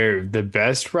maybe they're the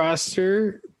best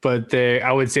roster, but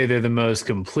I would say they're the most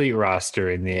complete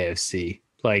roster in the AFC.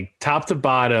 Like top to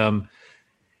bottom,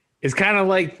 it's kind of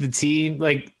like the team.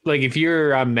 Like if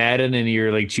you're on Madden and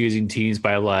you're like choosing teams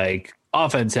by like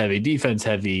offense heavy, defense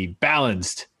heavy,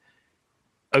 balanced.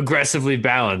 Aggressively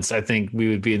balanced. I think we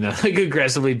would be in the like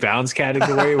aggressively balanced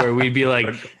category where we'd be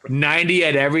like 90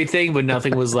 at everything, but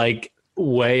nothing was like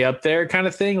way up there kind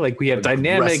of thing. Like we have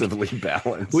aggressively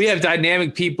balanced. We have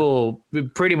dynamic people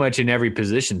pretty much in every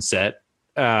position set.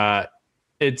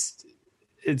 It's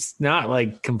not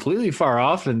like completely far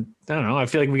off, and I don't know. I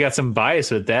feel like we got some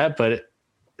bias with that, but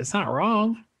it's not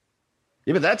wrong.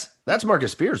 Yeah, but that's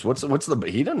Marcus Spears.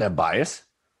 He doesn't have bias.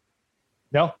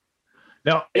 No.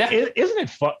 Yeah. Isn't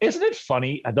it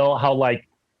funny though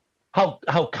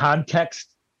how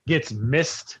context gets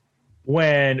missed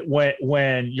when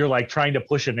you're like trying to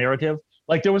push a narrative?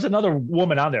 Like there was another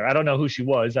woman on there. I don't know who she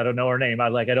was. I don't know her name.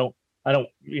 I'm working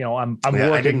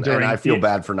during. And I feel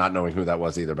bad for not knowing who that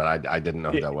was either, but I didn't know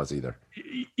who that was either.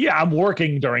 Yeah, I'm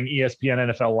working during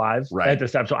ESPN NFL Live at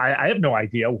this time, so I have no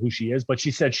idea who she is. But she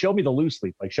said, "Show me the loose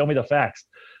leaf, like show me the facts."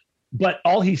 But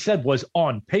all he said was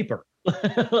on paper.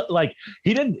 Like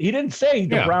he didn't say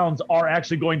the Browns are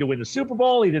actually going to win the Super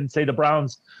Bowl. He didn't say the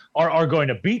Browns are going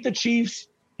to beat the Chiefs.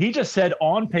 He just said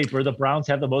on paper the Browns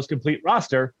have the most complete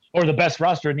roster or the best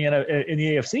roster in the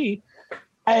AFC.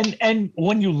 And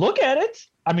when you look at it,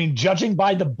 I mean, judging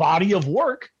by the body of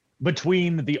work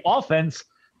between the offense,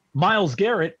 Myles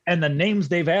Garrett, and the names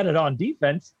they've added on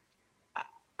defense,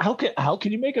 how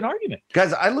can you make an argument?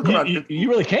 Guys, I look around. You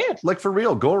really can't. Like for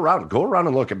real, go around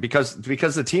and look. Because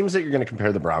the teams that you're going to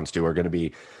compare the Browns to are going to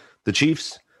be the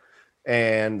Chiefs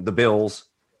and the Bills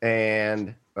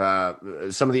and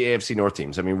some of the AFC North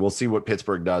teams. I mean, we'll see what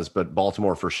Pittsburgh does, but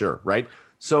Baltimore for sure, right?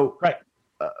 So, right.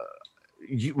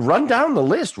 You run down the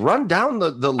list. Run down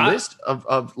the list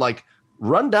of like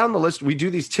run down the list. We do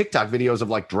these TikTok videos of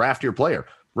like draft your player.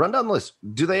 Run down the list.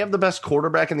 Do they have the best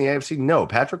quarterback in the AFC? No.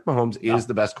 Patrick Mahomes is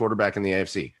the best quarterback in the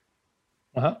AFC.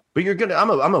 But I'm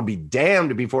gonna be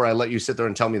damned before I let you sit there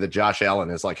and tell me that Josh Allen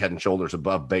is like head and shoulders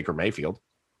above Baker Mayfield.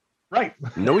 Right.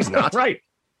 No, he's not. Right.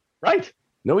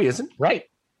 No, he isn't. Right.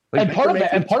 Like and part of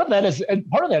that is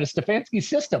Stefanski's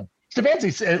system.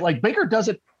 Stefanski, like Baker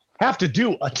doesn't have to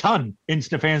do a ton in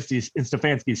Stefanski's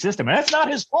system, and that's not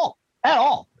his fault at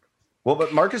all. Well,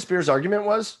 but Marcus Spears' argument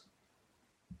was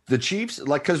the Chiefs,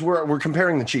 like, because we're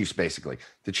comparing the Chiefs basically.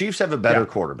 The Chiefs have a better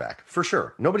quarterback for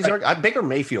sure. Nobody's arguing. Baker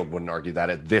Mayfield wouldn't argue that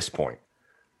at this point.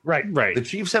 Right. The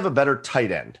Chiefs have a better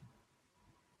tight end.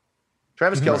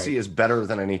 Travis Kelce is better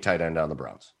than any tight end on the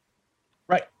Browns.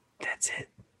 Right.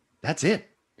 That's it.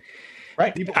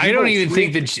 Right. I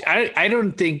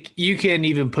don't think you can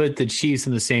even put the Chiefs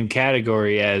in the same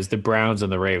category as the Browns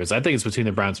and the Ravens. I think it's between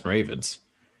the Browns and Ravens.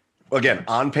 Again,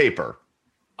 on paper,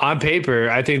 I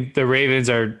think the Ravens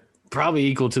are probably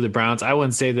equal to the Browns. I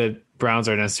wouldn't say that Browns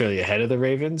are necessarily ahead of the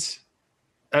Ravens.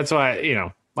 That's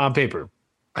why, on paper.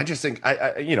 I just think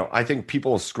I think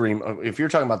people scream if you're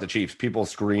talking about the Chiefs, people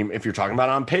scream. If you're talking about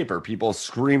on paper, people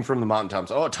scream from the mountaintops,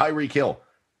 "Oh, Tyreek Hill."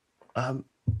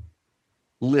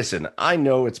 Listen, I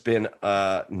know it's been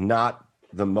not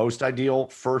the most ideal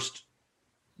first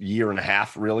year and a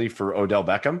half, really, for Odell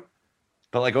Beckham.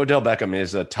 But like Odell Beckham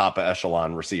is a top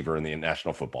echelon receiver in the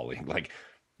National Football League. Like,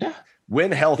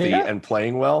 when healthy and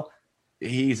playing well,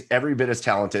 he's every bit as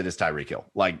talented as Tyreek Hill.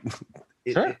 Like,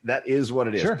 that is what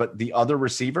it is. But the other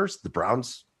receivers, the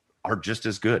Browns, are just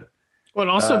as good. Well,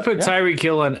 and also put Tyreek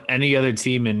Hill on any other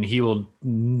team, and he will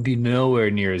be nowhere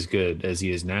near as good as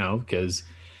he is now, because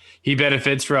he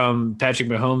benefits from Patrick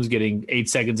Mahomes getting 8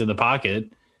 seconds in the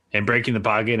pocket and breaking the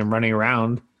pocket and running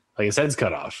around like his head's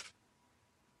cut off.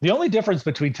 The only difference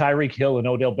between Tyreek Hill and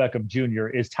Odell Beckham Jr.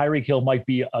 is Tyreek Hill might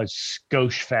be a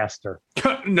skosh faster.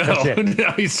 No,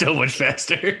 he's so much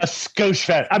faster. A skosh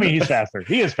fast. I mean, he's faster.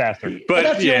 He is faster. But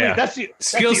that's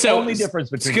the only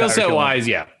difference between skill set wise.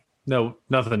 Yeah, no,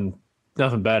 nothing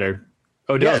better.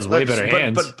 Odell's way better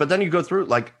hands. But then you go through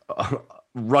like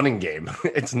running game.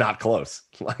 It's not close.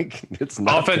 Like, it's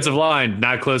not offensive line,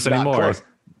 not close anymore. Close.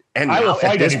 And now,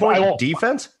 at this point,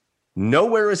 defense,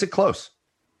 nowhere is it close.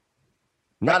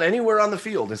 Not anywhere on the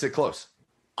field is it close.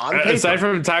 On paper, aside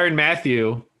from Tyrann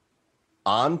Mathieu,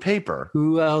 on paper,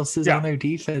 who else is on their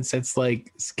defense that's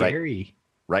like scary?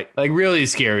 Right. Like really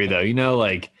scary though. You know,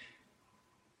 like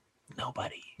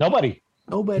nobody. They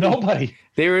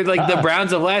were like the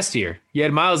Browns of last year. You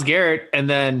had Myles Garrett and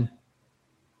then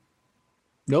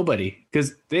nobody,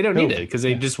 because they don't need it, because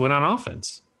they just went on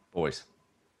offense. Boys,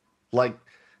 like,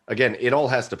 again, it all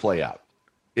has to play out.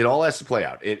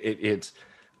 It's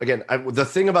again, the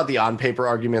thing about the on paper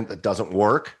argument that doesn't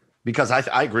work, because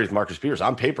I agree with Marcus Peters.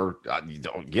 On paper,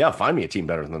 find me a team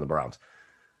better than the Browns.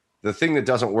 The thing that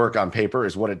doesn't work on paper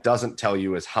is what it doesn't tell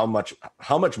you is how much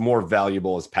more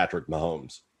valuable is Patrick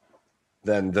Mahomes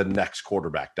than the next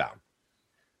quarterback down.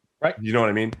 Right. You know what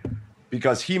I mean?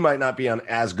 Because he might not be on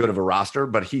as good of a roster,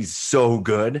 but he's so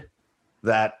good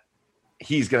that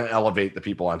he's going to elevate the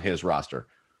people on his roster.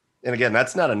 And again,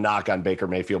 that's not a knock on Baker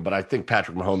Mayfield, but I think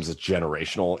Patrick Mahomes is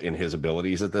generational in his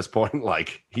abilities at this point.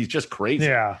 Like, he's just crazy.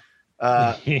 Yeah.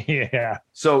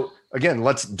 So again,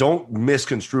 don't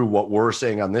misconstrue what we're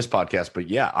saying on this podcast,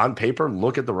 but on paper,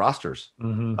 look at the rosters.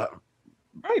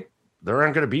 Right. There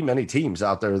aren't going to be many teams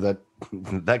out there that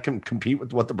can compete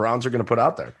with what the Browns are going to put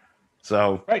out there.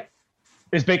 So, right.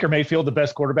 Is Baker Mayfield the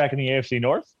best quarterback in the AFC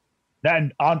North?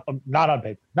 Not on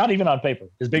paper. Not even on paper.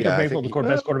 Is Baker Mayfield the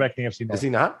best quarterback in the AFC North? Is he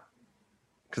not?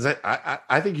 Because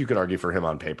I think you could argue for him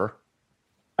on paper.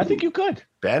 I think you could.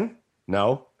 Ben?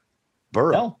 No.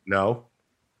 Burrow? No.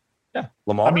 Yeah.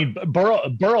 Lamar? I mean,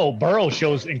 Burrow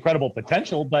shows incredible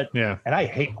potential, but and I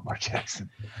hate Lamar Jackson.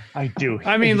 I do.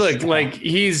 I mean, look, like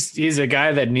he's a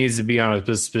guy that needs to be on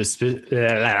a specific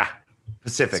type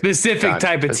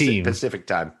of team. Pacific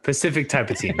type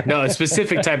of team. No, a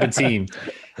specific type of team.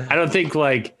 I don't think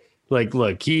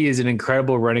look, he is an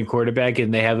incredible running quarterback,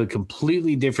 and they have a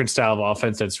completely different style of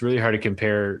offense that's really hard to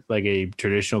compare like a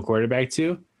traditional quarterback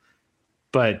to.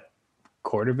 But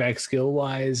quarterback skill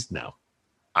wise, no.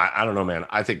 I don't know, man.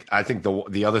 I think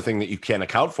the other thing that you can't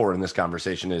account for in this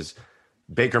conversation is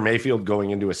Baker Mayfield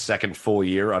going into his second full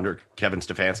year under Kevin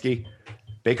Stefanski.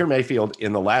 Baker Mayfield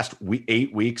in the last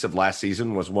 8 weeks of last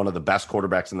season was one of the best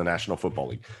quarterbacks in the National Football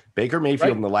League. Baker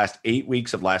Mayfield in the last 8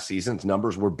 weeks of last season's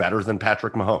numbers were better than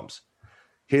Patrick Mahomes.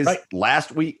 His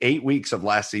last 8 weeks of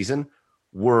last season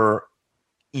were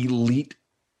elite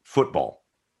football.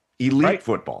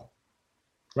 Football.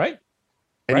 Right.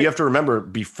 And you have to remember,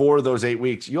 before those 8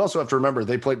 weeks, you also have to remember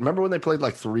remember when they played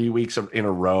like 3 weeks in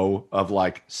a row of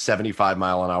like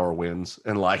 75-mile-an-hour winds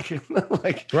and you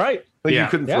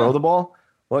couldn't throw the ball?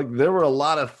 Like, there were a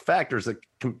lot of factors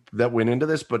that went into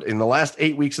this, but in the last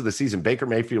 8 weeks of the season, Baker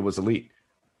Mayfield was elite.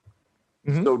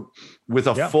 Mm-hmm. So with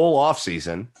a full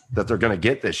offseason that they're going to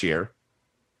get this year,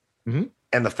 and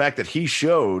the fact that he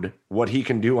showed what he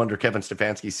can do under Kevin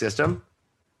Stefanski's system,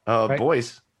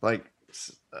 boys, like,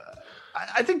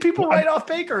 I think people write off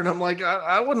Baker, and I'm like,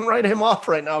 I wouldn't write him off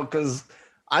right now, because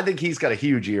I think he's got a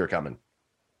huge year coming.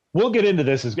 We'll get into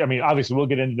this. Obviously we'll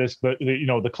get into this, but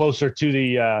the closer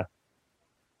to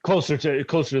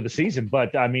the season.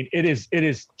 But I mean, it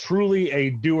is truly a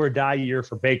do or die year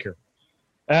for Baker,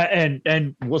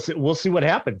 and we'll see what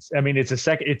happens. I mean, it's a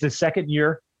second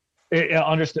year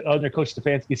under Coach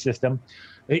Stefanski's system.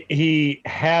 He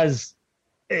has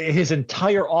his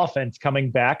entire offense coming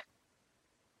back.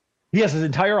 And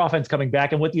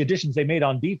with the additions they made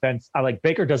on defense,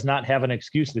 Baker does not have an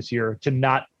excuse this year to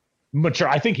not mature.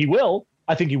 I think he will.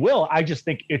 I just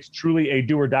think it's truly a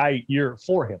do or die year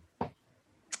for him.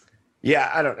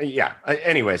 Yeah,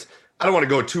 anyways, I don't want to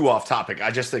go too off topic. I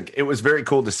just think it was very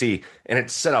cool to see, and it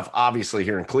set off obviously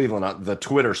here in Cleveland the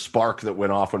Twitter spark that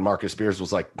went off when Marcus Spears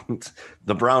was like,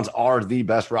 "The Browns are the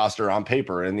best roster on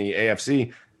paper in the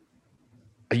AFC."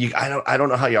 I don't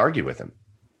know how you argue with him.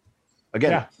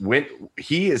 Again, when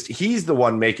he's the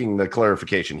one making the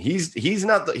clarification. He's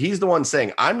the one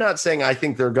saying, "I'm not saying I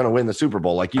think they're going to win the Super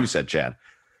Bowl," like you said, Chad.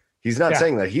 He's not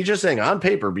saying that. He's just saying on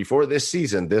paper before this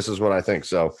season, this is what I think.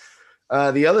 So.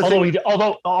 The other thing,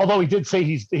 although he did say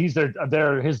he's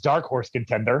his dark horse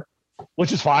contender,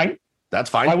 which is fine. That's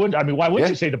fine. Why would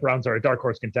you say the Browns are a dark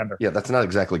horse contender? Yeah, that's not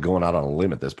exactly going out on a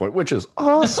limb at this point, which is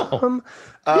awesome.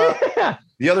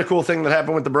 The other cool thing that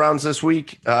happened with the Browns this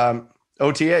week,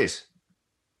 OTAs.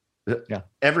 Yeah,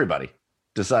 everybody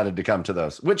decided to come to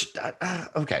those. Which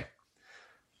okay.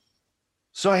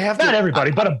 So I have not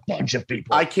everybody, but a bunch of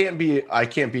people. I can't be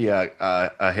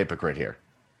a hypocrite here.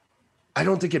 I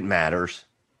don't think it matters.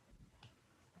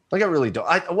 Like I really don't.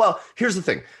 Well, here's the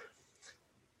thing.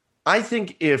 I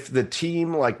think if the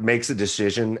team like makes a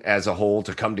decision as a whole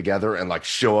to come together and like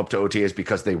show up to OTAs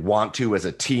because they want to as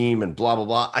a team and blah blah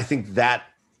blah, I think that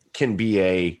can be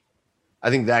a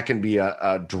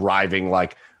driving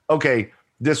like, okay,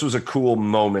 this was a cool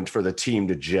moment for the team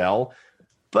to gel.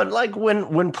 But like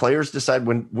when players decide,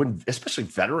 when especially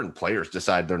veteran players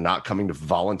decide they're not coming to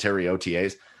voluntary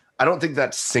OTAs, I don't think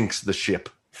that sinks the ship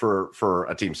for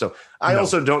a team. So I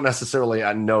also don't necessarily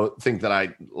think that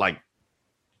I like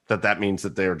that means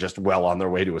that they're just well on their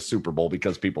way to a Super Bowl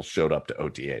because people showed up to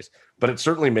OTAs. But it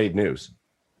certainly made news.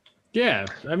 Yeah,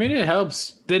 I mean it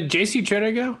helps. Did JC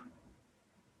Tretter go?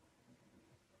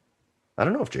 I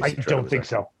don't know if JC. I don't think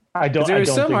so. I don't. There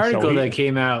was some article so. that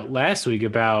came out last week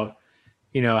about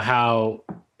how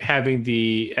having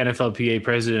the NFLPA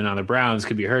president on the Browns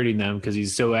could be hurting them because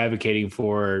he's so advocating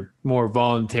for more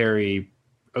voluntary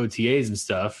OTAs and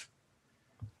stuff.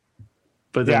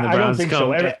 But then the Browns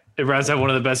the Browns have one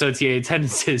of the best OTA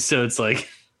attendances, so it's like,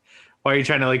 why are you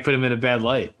trying to like put him in a bad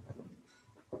light?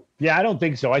 Yeah, I don't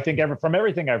think so. I think from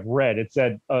everything I've read, it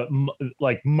said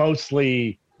like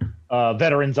mostly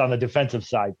veterans on the defensive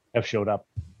side have showed up.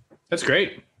 That's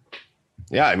great.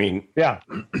 Yeah, I mean, yeah.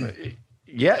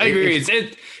 Yeah, I agree. It's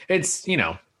it's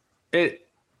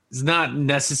not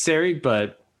necessary,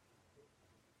 but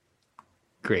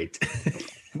great.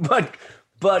 but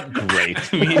great.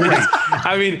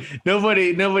 I mean,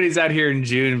 nobody's out here in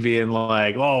June being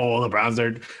like, "Oh, well, the Browns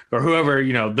are," or whoever,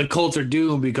 the Colts are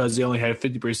doomed because they only had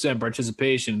 50%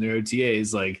 participation in their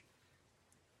OTAs. Like,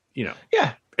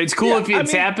 yeah. It's cool if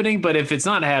it's happening, but if it's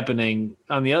not happening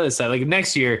on the other side, like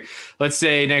next year, let's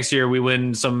say next year we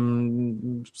win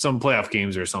some playoff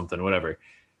games or something, whatever.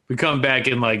 We come back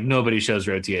and like nobody shows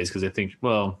for OTAs because they think,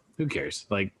 well, who cares?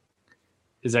 Like,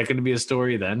 is that going to be a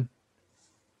story then?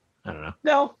 I don't know.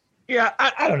 No, yeah,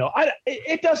 I don't know.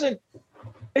 It doesn't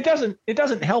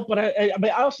help, but I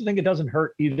also think it doesn't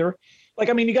hurt either. Like,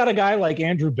 I mean, you got a guy like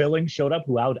Andrew Billings showed up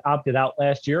who opted out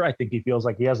last year. I think he feels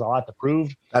like he has a lot to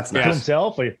prove to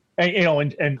himself. And I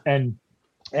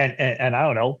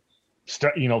don't know,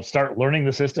 start learning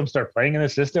the system, start playing in the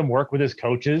system, work with his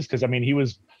coaches. Cause I mean,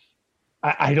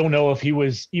 I don't know if he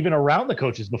was even around the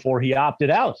coaches before he opted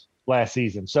out last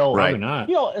season. So, probably not.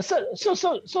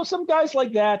 So some guys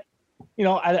like that,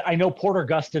 I know Porter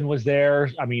Gustin was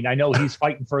there. I mean, I know he's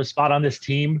fighting for a spot on this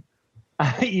team.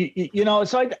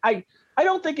 So I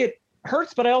don't think it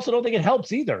hurts, but I also don't think it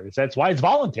helps either. That's why it's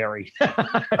voluntary. All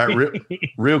right,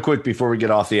 real quick before we get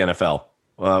off the NFL,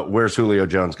 where's Julio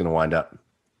Jones going to wind up?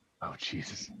 Oh,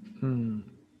 Jesus.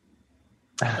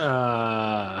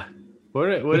 What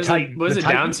is it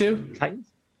down to? Titans?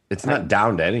 It's not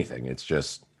down to anything. It's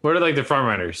just. What are like the front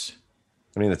runners?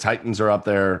 I mean, the Titans are up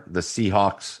there. The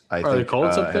Seahawks, I think. Are the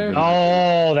Colts up there?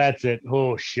 Oh, that's it.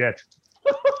 Oh, shit.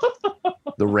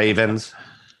 The Ravens,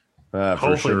 for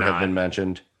Hopefully sure, not. have been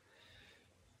mentioned.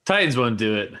 Titans won't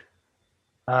do it.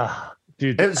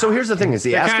 Dude. And so here's the thing: is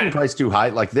the asking price too high?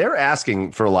 Like they're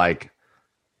asking for like,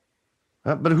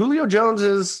 but Julio Jones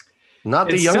is not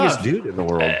the youngest dude in the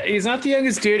world. He's not the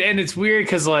youngest dude, and it's weird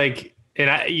because like,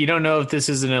 you don't know if this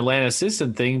is an Atlanta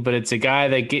system thing, but it's a guy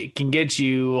that can get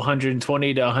you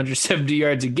 120 to 170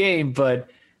 yards a game, but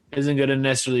isn't going to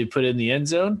necessarily put it in the end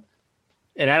zone.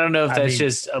 And I don't know if that's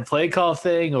just a play call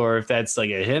thing or if that's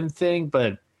like a him thing,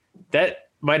 but that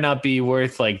might not be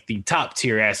worth like the top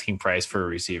tier asking price for a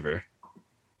receiver.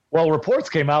 Well, reports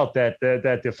came out that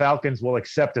the Falcons will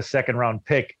accept a second round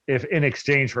pick if in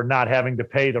exchange for not having to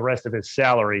pay the rest of his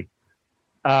salary.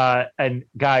 And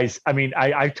guys, I mean,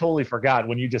 I totally forgot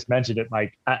when you just mentioned it,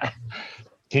 Mike.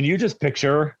 Can you just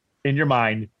picture in your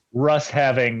mind Russ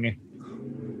having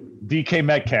DK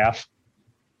Metcalf,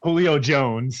 Julio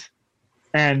Jones,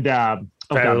 and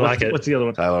what's the other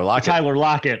one? Tyler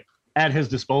Lockett at his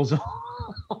disposal.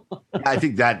 I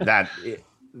think that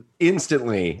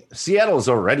instantly, Seattle is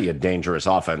already a dangerous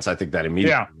offense. I think that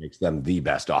immediately makes them the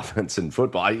best offense in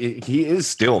football. He is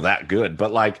still that good,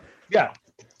 but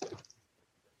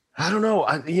I don't know.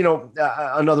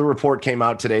 Another report came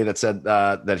out today that said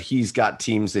that he's got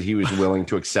teams that he was willing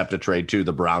to accept a trade to.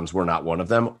 The Browns were not one of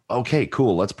them. Okay,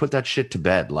 cool. Let's put that shit to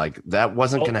bed. Like, that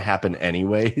wasn't going to happen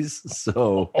anyways.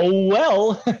 So, oh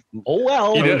well.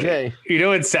 Okay.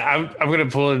 I'm going to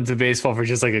pull into baseball for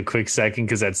just like a quick second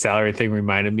because that salary thing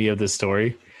reminded me of the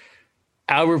story.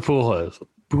 Albert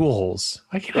Pujols.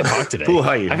 I can't talk today.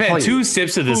 I've had 2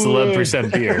 sips of this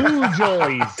 11% beer.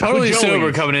 Totally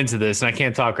sober coming into this, and I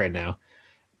can't talk right now.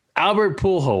 Albert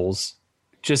Pujols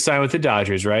just signed with the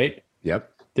Dodgers, right? Yep.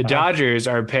 The Dodgers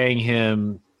are paying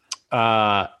him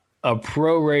a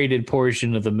prorated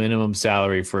portion of the minimum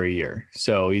salary for a year.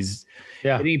 So he's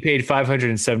getting paid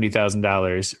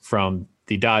 $570,000 from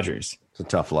the Dodgers. It's a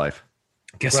tough life.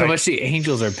 Guess how much the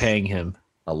Angels are paying him?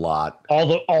 A lot.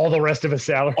 All the rest of his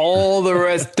salary. All the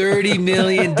rest, $30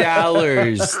 million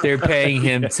they're paying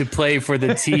him to play for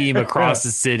the team across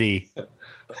the city.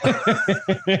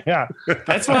 Yeah.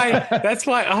 That's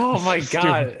why. Oh my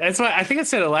God. That's why I think I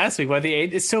said it last week. Why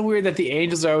it's so weird that the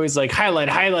Angels are always like highlight,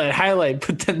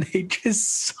 but then they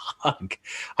just suck.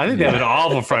 I think they have an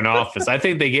awful front office. I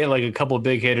think they get like a couple of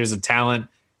big hitters of talent,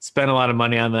 spend a lot of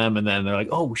money on them, and then they're like,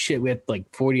 oh shit, we have like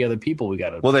 40 other people we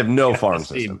got to. Well, they have no farm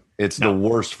system. It's the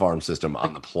worst farm system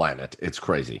on the planet. It's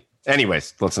crazy.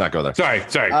 Anyways, let's not go there.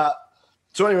 Sorry.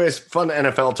 So anyways, fun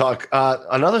NFL talk.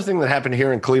 Another thing that happened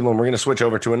here in Cleveland, we're going to switch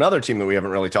over to another team that we haven't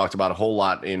really talked about a whole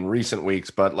lot in recent weeks,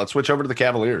 but let's switch over to the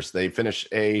Cavaliers. They finished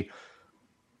I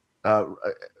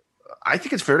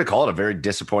think it's fair to call it a very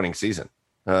disappointing season.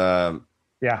 I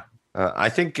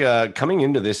think coming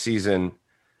into this season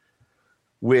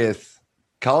with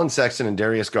Colin Sexton and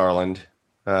Darius Garland,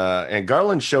 and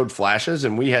Garland showed flashes,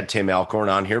 and we had Tim Alcorn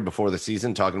on here before the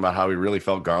season talking about how he really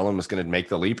felt Garland was going to make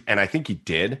the leap, and I think he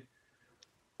did.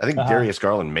 I think Darius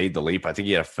Garland made the leap. I think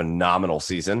he had a phenomenal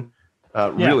season,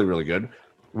 really, really good,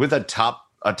 with a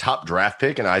top draft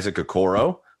pick in Isaac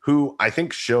Okoro, who I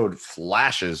think showed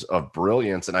flashes of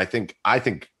brilliance, and I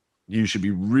think you should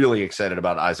be really excited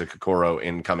about Isaac Okoro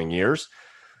in coming years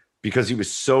because he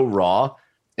was so raw.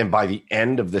 And by the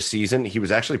end of the season, he was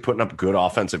actually putting up good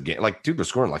offensive games. Like, dude was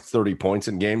scoring like 30 points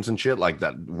in games and shit like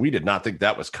that. We did not think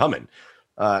that was coming.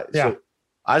 So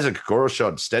Isaac Okoro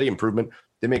showed steady improvement.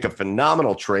 They make a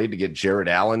phenomenal trade to get Jared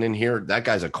Allen in here. That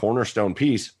guy's a cornerstone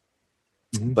piece.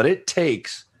 Mm-hmm. But it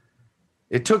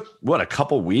took a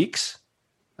couple weeks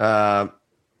for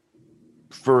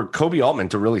Kobe Altman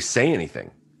to really say anything.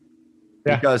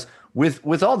 Yeah. Because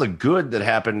with all the good that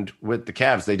happened with the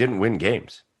Cavs, they didn't win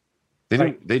games.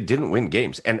 They didn't win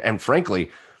games. And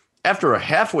frankly, after a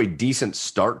halfway decent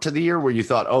start to the year where you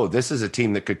thought, oh, this is a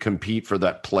team that could compete for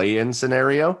that play-in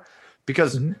scenario,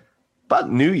 because about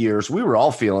New Year's, we were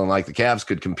all feeling like the Cavs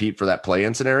could compete for that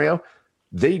play-in scenario.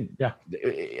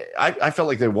 I felt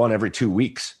like they won every 2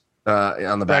 weeks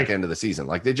on the back end of the season.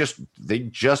 Like they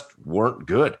just weren't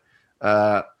good.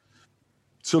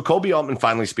 So Kobe Altman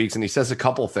finally speaks, and he says a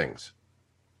couple things.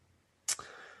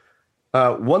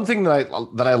 One thing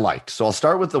that I liked. So I'll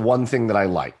start with the one thing that I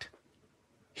liked.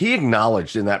 He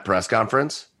acknowledged in that press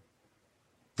conference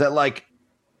that like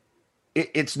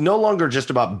it's no longer just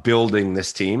about building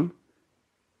this team,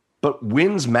 but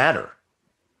wins matter.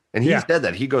 And he said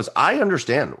that. He goes, I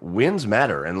understand wins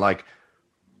matter, and like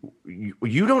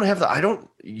you don't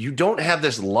have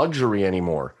this luxury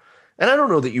anymore. And I don't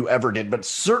know that you ever did, but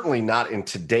certainly not in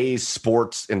today's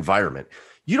sports environment.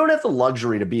 You don't have the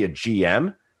luxury to be a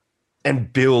GM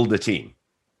and build a team.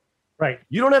 Right.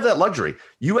 You don't have that luxury.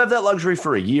 You have that luxury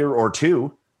for a year or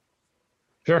two.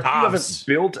 Sure. If you haven't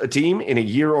built a team in a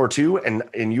year or two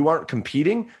and you aren't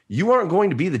competing, you aren't going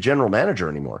to be the general manager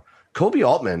anymore.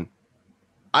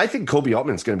 I think Kobe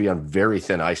Altman's going to be on very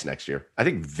thin ice next year. I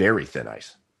think very thin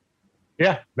ice.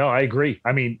 Yeah, no, I agree.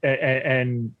 I mean,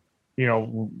 and you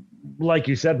know, like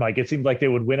you said, Mike, it seemed like they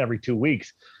would win every 2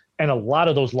 weeks. And a lot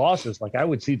of those losses, like I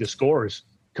would see the scores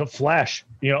flash,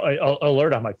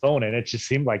 alert on my phone. And it just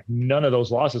seemed like none of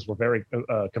those losses were very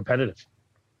competitive.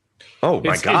 Oh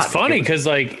my God. It's funny because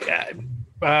like,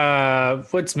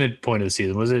 what's midpoint of the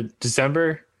season? Was it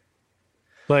December?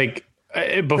 Like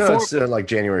before, no, it's like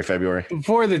January, February.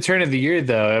 Before the turn of the year,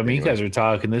 though, I mean, you guys are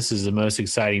talking, this is the most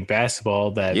exciting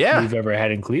basketball that we've ever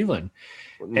had in Cleveland.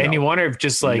 No. And you wonder if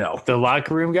just like the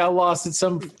locker room got lost at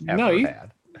some.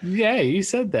 You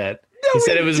said that. No, he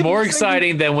said it was more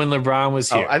exciting than when LeBron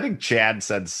was here. I think Chad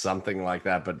said something like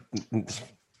that, but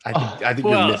I think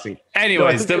you're missing.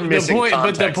 Anyways,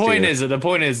 the point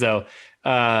is though,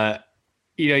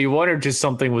 you wonder if just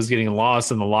something was getting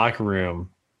lost in the locker room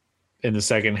in the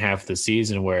second half of the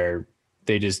season where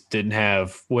they just didn't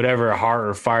have whatever heart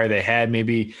or fire they had.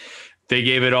 Maybe they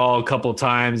gave it all a couple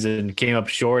times and came up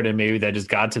short, and maybe that just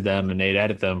got to them and ate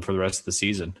at them for the rest of the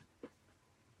season.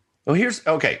 Well,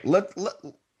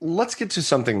 let's get to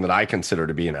something that I consider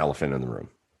to be an elephant in the room.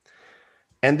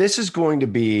 And this is going to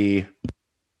be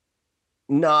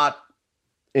not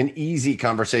an easy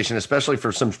conversation, especially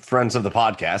for some friends of the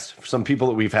podcast, some people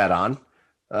that we've had on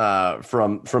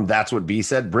from That's What B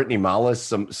Said, Brittany Mollis,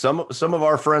 some of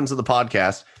our friends of the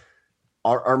podcast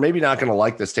are maybe not going to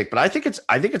like this take, but I think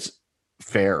it's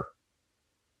fair.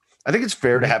 I think it's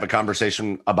fair to have a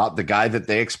conversation about the guy that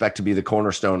they expect to be the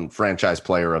cornerstone franchise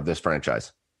player of this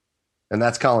franchise. And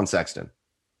that's Colin Sexton.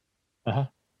 Uh-huh.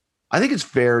 I think it's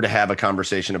fair to have a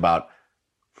conversation about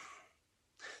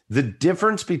the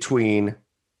difference between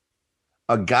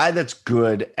a guy that's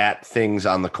good at things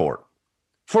on the court.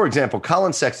 For example,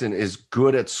 Colin Sexton is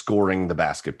good at scoring the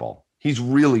basketball. He's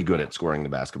really good at scoring the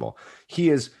basketball. He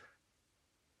is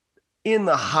in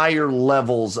the higher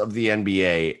levels of the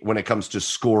NBA when it comes to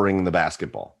scoring the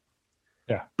basketball.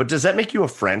 Yeah. But does that make you a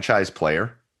franchise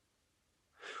player?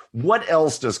 What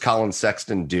else does Colin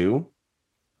Sexton do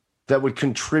that would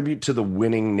contribute to the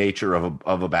winning nature of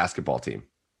a basketball team?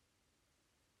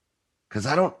 Because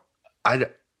I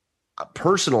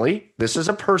personally, this is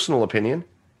a personal opinion.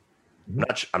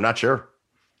 I'm not sure.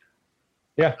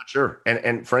 Yeah. I'm not sure.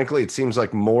 And frankly, it seems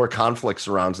like more conflict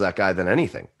surrounds that guy than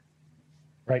anything.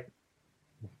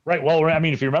 Right. Well, I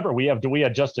mean, if you remember, we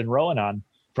had Justin Rowan on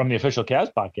from the Official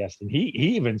Cavs podcast, and he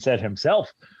even said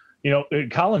himself,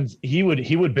 Collins, he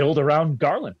would build around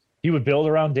Garland. He would build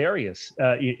around Darius.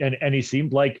 And he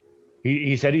seemed like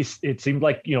he said it seemed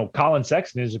like, Colin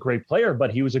Sexton is a great player,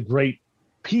 but he was a great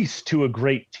piece to a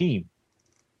great team.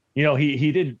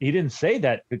 He didn't say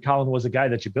that Colin was a guy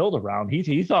that you build around.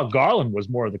 He thought Garland was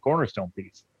more of the cornerstone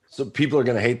piece. So people are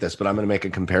going to hate this, but I'm going to make a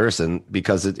comparison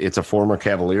because it's a former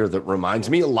Cavalier that reminds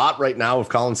me a lot right now of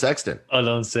Colin Sexton. Oh,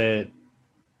 don't say it.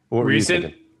 What were you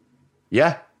thinking?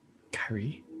 Yeah.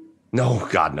 Kyrie? No,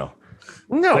 God, no.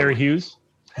 No. Larry Hughes?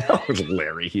 No,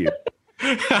 Larry Hughes.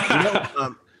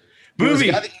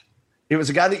 Movie. It was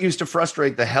a guy that used to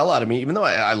frustrate the hell out of me, even though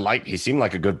he seemed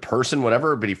like a good person,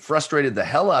 whatever, but he frustrated the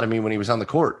hell out of me when he was on the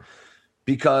court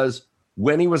because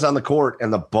when he was on the court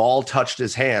and the ball touched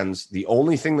his hands, the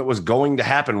only thing that was going to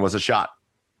happen was a shot.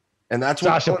 And that's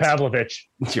what Sasha Pavlovich.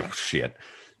 Oh, shit.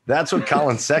 That's what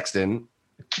Colin Sexton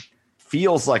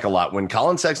feels like a lot. When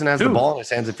Colin Sexton has the ball in his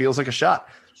hands, it feels like a shot.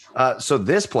 So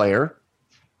this player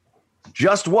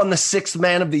just won the 6th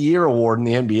Man of the Year award in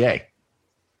the NBA.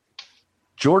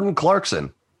 Jordan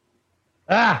Clarkson.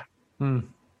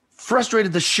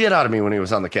 Frustrated the shit out of me when he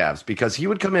was on the Cavs because he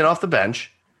would come in off the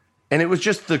bench and it was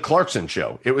just the Clarkson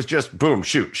show. It was just boom,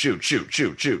 shoot.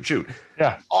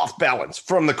 Yeah. Off balance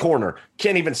from the corner.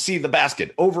 Can't even see the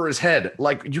basket over his head.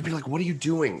 Like, you'd be like, what are you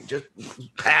doing? Just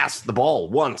pass the ball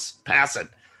once. Pass it.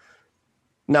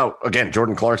 Now, again,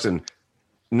 Jordan Clarkson,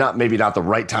 maybe not the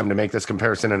right time to make this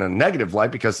comparison in a negative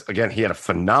light because, again, he had a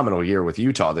phenomenal year with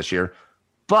Utah this year.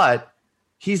 But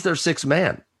he's their 6th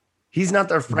man. He's not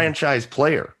their franchise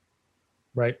player.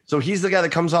 Right. So he's the guy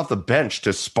that comes off the bench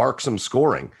to spark some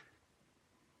scoring.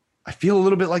 I feel a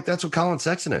little bit like that's what Colin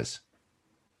Sexton is.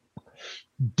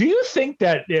 Do you think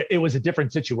that it was a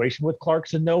different situation with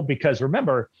Clarkson, though? Because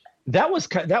remember, that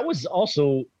was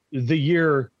also the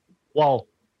year. Well,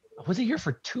 was he here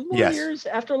for 2 more years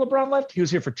after LeBron left? He was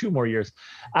here for 2 more years.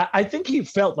 I think he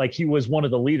felt like he was one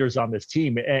of the leaders on this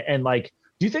team. And like,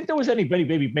 do you think there was any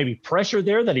maybe pressure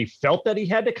there that he felt that he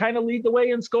had to kind of lead the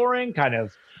way in scoring, kind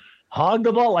of hog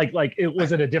the ball? Like it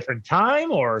was at a different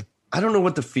time, or I don't know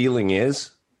what the feeling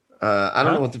is. I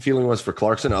don't know what the feeling was for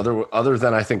Clarkson other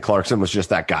than I think Clarkson was just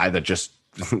that guy that just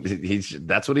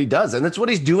that's what he does. And that's what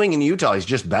he's doing in Utah. He's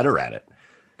just better at it.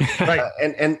 Right.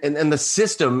 And the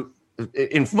system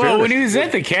when he was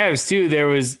at the Cavs too, there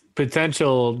was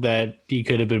potential that he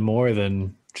could have been more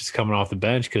than just coming off the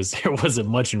bench because there wasn't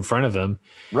much in front of him.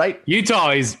 Right. Utah,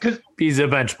 he's a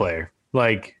bench player.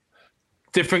 Like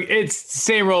different, it's the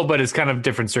same role, but it's kind of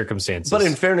different circumstances. But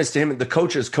in fairness to him, the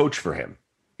coaches coach for him.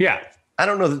 Yeah. I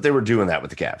don't know that they were doing that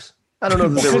with the Cavs. I don't know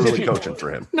that they were really coaching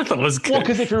for him. Nothing was good. Well,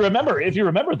 because if you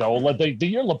remember though, like the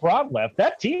year LeBron left,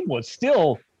 that team was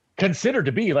still considered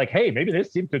to be like, hey, maybe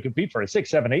this team could compete for a 6,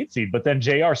 7, 8 seed. But then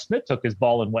J.R. Smith took his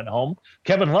ball and went home.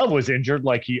 Kevin Love was injured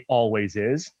like he always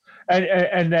is.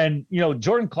 And then,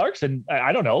 Jordan Clarkson,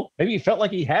 I don't know, maybe he felt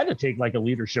like he had to take like a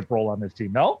leadership role on this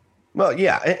team. No? Well,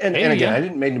 yeah. And again, I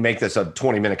didn't mean to make this a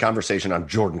 20-minute conversation on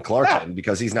Jordan Clarkson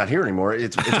because he's not here anymore.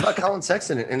 It's about Colin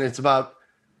Sexton, and it's about,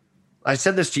 I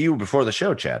said this to you before the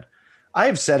show, Chad. I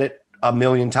have said it a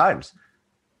million times.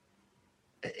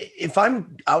 If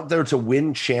I'm out there to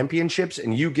win championships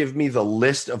and you give me the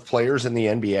list of players in the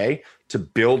NBA to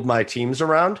build my teams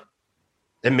around,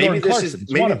 and maybe this is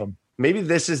one of them. Maybe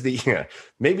this is the year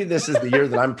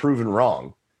that I'm proven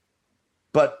wrong.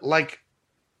 But like,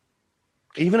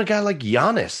 even a guy like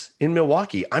Giannis in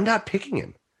Milwaukee, I'm not picking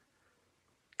him.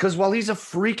 Because while he's a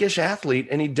freakish athlete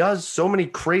and he does so many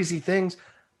crazy things,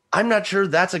 I'm not sure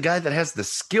that's a guy that has the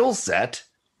skill set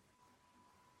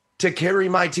to carry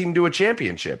my team to a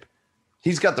championship.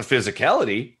 He's got the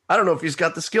physicality. I don't know if he's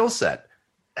got the skill set.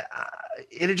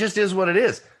 It just is what it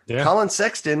is. Yeah. Colin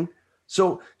Sexton.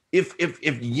 So if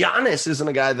Giannis isn't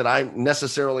a guy that I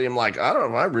necessarily am like, I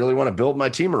don't know, I really want to build my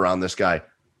team around this guy.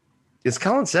 Is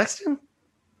Colin Sexton?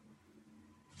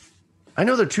 I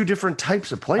know they're two different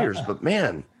types of players, but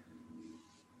man,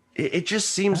 it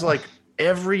just seems like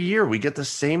every year we get the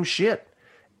same shit.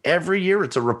 Every year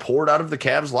it's a report out of the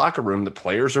Cavs locker room that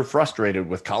players are frustrated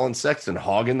with Colin Sexton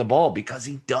hogging the ball because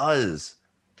he does.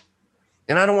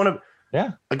 And I don't want to.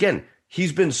 Yeah. Again,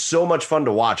 he's been so much fun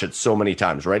to watch it so many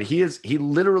times, right? He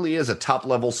literally is a top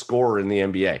level scorer in the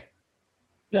NBA.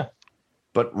 Yeah.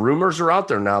 But rumors are out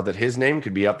there now that his name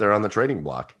could be up there on the trading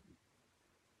block.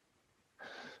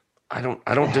 I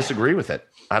don't disagree with it.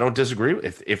 I don't disagree.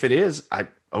 If it is,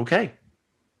 okay.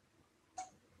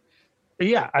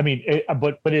 Yeah, I mean,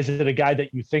 but is it a guy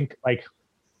that you think like?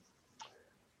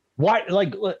 Why,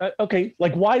 like, okay,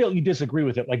 like, why don't you disagree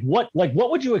with it? What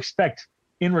would you expect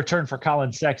in return for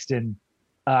Colin Sexton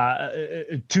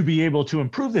to be able to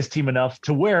improve this team enough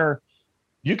to where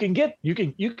you can get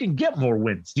more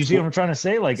wins? Do you see what I'm trying to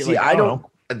say? I don't know.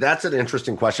 That's an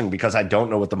interesting question because I don't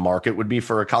know what the market would be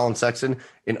for a Colin Sexton,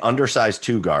 an undersized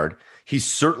 2 guard. He's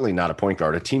certainly not a point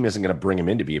guard. A team isn't going to bring him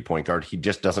in to be a point guard. He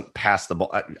just doesn't pass the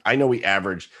ball. I know he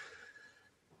averaged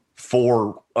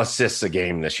 4 assists a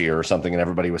game this year or something, and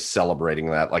everybody was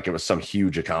celebrating that like it was some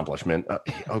huge accomplishment.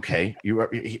 Okay,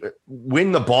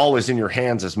 when the ball is in your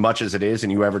hands as much as it is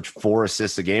and you average 4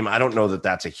 assists a game, I don't know that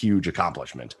that's a huge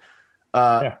accomplishment.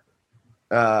 But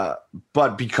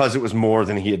because it was more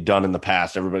than he had done in the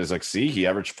past, everybody's like, see, he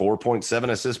averaged 4.7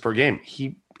 assists per game.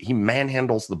 He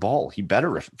manhandles the ball. He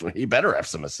better have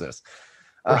some assists.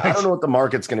 Right. I don't know what the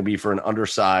market's going to be for an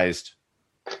undersized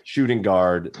shooting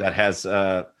guard that has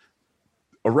a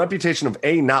reputation of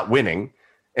A, not winning,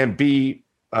 and B,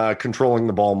 controlling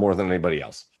the ball more than anybody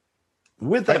else.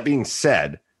 With that being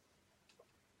said,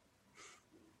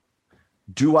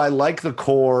 do I like the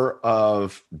core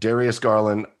of Darius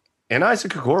Garland and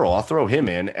Isaac Okoro? I'll throw him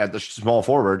in at the small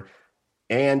forward,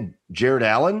 and Jared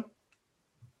Allen.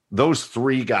 Those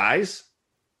 3 guys.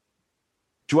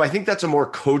 Do I think that's a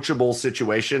more coachable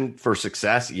situation for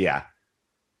success? Yeah.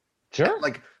 Sure.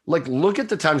 Like look at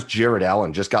the times Jared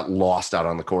Allen just got lost out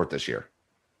on the court this year.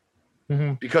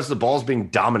 Mm-hmm. Because the ball's being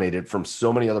dominated from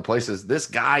so many other places. This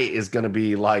guy is going to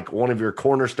be like one of your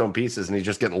cornerstone pieces, and he's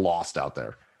just getting lost out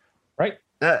there. Right.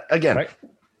 Again, right.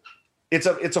 It's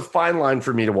a fine line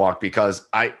for me to walk because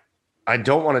I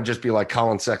don't want to just be like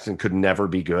Colin Sexton could never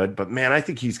be good, but man, I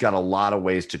think he's got a lot of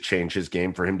ways to change his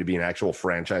game for him to be an actual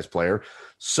franchise player.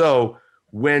 So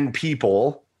when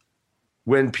people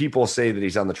say that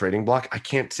he's on the trading block, I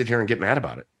can't sit here and get mad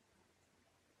about it.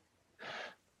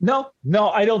 No,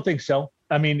 I don't think so.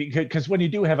 I mean, because when you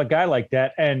do have a guy like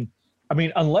that, and I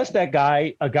mean, unless a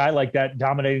guy like that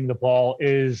dominating the ball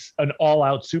is an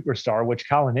all-out superstar, which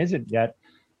Colin isn't yet,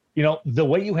 the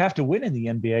way you have to win in the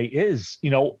NBA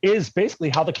is basically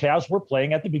how the Cavs were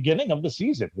playing at the beginning of the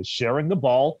season, is sharing the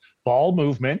ball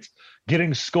movement,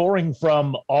 getting scoring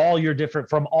from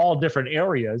all different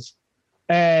areas.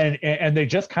 And they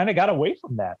just kind of got away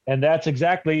from that. And that's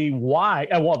exactly why,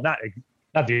 well, not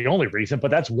the only reason, but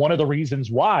that's one of the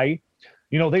reasons why,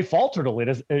 they faltered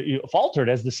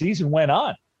as the season went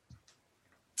on.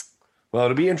 Well,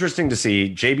 it'll be interesting to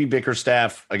see. JB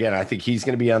Bickerstaff, again, I think he's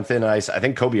going to be on thin ice. I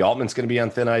think Kobe Altman's going to be on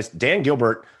thin ice. Dan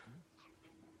Gilbert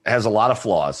has a lot of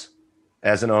flaws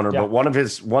as an owner, but one of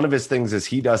his things is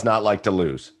he does not like to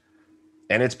lose.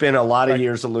 And it's been a lot of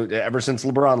years of ever since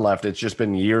LeBron left. It's just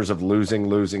been years of losing.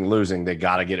 They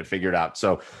got to get it figured out.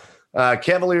 So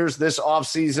Cavaliers this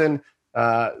offseason,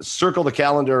 circle the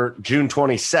calendar, June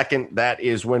 22nd. That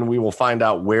is when we will find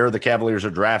out where the Cavaliers are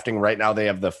drafting. Right now, they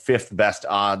have the 5th best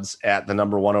odds at the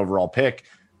number 1 overall pick.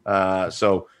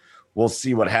 So we'll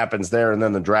see what happens there. And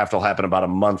then the draft will happen about a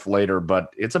month later.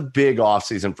 But it's a big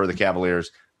offseason for the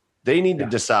Cavaliers. They need to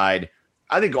decide.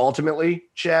 I think ultimately,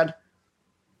 Chad,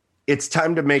 it's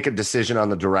time to make a decision on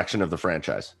the direction of the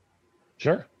franchise.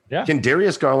 Sure. Yeah. Can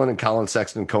Darius Garland and Colin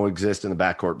Sexton coexist in the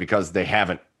backcourt? Because they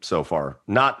haven't so far.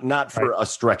 Not for a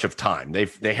stretch of time.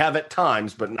 They have at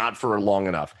times, but not for long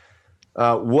enough.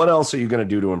 What else are you going to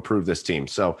do to improve this team?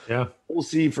 So we'll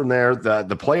see from there.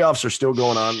 The playoffs are still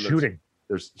going on.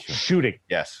 There's shooting.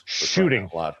 Yes. Shooting.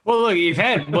 A lot. Well, look, you've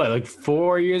had like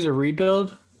 4 years of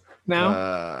rebuild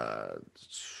now?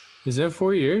 Is that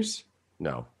 4 years?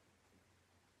 No.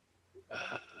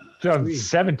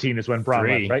 2017 is when Braun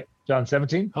left, right?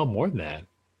 2017? Oh, more than that.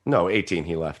 No, 18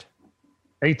 he left.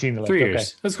 18 he left. 3 years.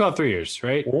 Okay. Let's call it 3 years,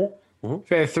 right? Mm-hmm. You've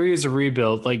had 3 years of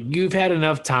rebuild. Like, you've had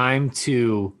enough time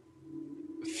to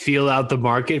feel out the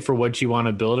market for what you want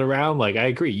to build around. Like, I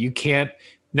agree. You can't.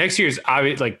 Next year's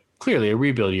like clearly a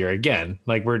rebuild year again.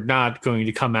 Like, we're not going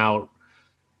to come out,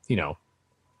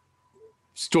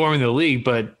 storming the league,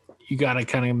 but you got to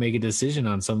kind of make a decision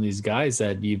on some of these guys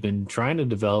that you've been trying to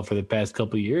develop for the past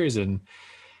couple of years. And,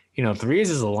 3 years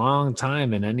is a long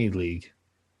time in any league.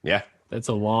 Yeah. That's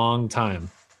a long time.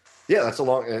 Yeah,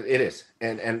 it is.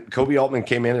 And Kobe Altman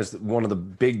came in as one of the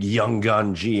big young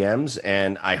gun GMs,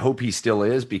 and I hope he still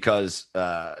is, because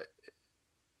has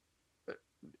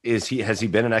he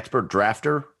been an expert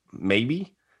drafter?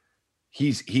 Maybe.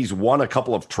 He's won a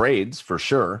couple of trades for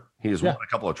sure. He's won a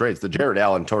couple of trades. The Jared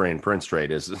Allen, Taurean Prince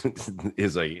trade is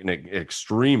an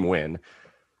extreme win.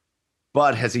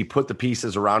 But has he put the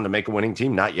pieces around to make a winning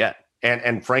team? Not yet.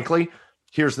 And frankly,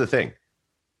 here's the thing.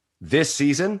 This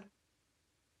season,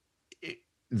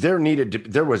 there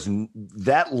was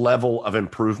that level of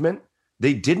improvement.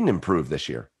 They didn't improve this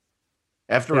year.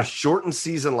 After a shortened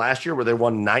season last year where they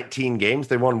won 19 games,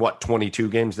 they won 22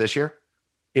 games this year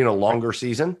in a longer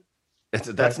season.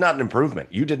 That's not an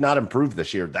improvement. You did not improve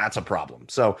this year. That's a problem.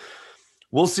 So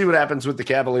we'll see what happens with the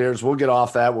Cavaliers. We'll get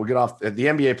off that. We'll get off. The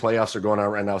NBA playoffs are going on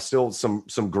right now. Still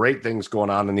some great things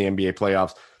going on in the NBA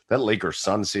playoffs. That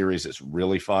Lakers-Suns series is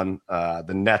really fun.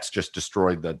 The Nets just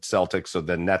destroyed the Celtics, so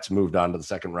the Nets moved on to the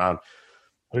second round.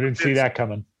 We didn't see that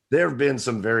coming. There have been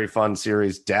some very fun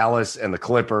series, Dallas and the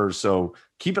Clippers. So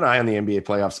keep an eye on the NBA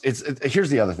playoffs. Here's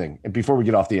the other thing. And before we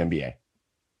get off the NBA,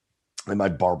 in my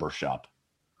barber shop,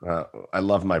 I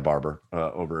love my barber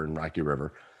over in Rocky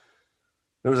River.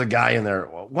 There was a guy in there.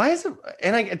 Why is it?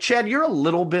 And Chad, you're a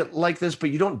little bit like this,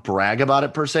 but you don't brag about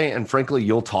it per se. And frankly,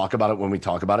 you'll talk about it when we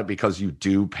talk about it because you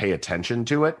do pay attention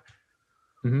to it.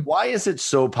 Mm-hmm. Why is it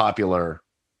so popular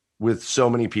with so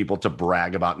many people to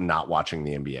brag about not watching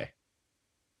the NBA?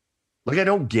 Like, I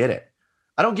don't get it.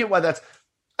 I don't get why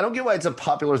it's a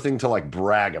popular thing to like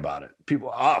brag about it.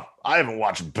 People, I haven't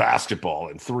watched basketball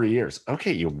in 3 years.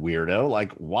 Okay, you weirdo.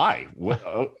 Like, why?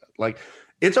 Like,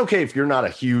 it's okay if you're not a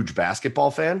huge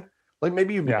basketball fan. Like,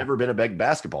 maybe you've never been a big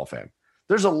basketball fan.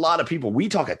 There's a lot of people. We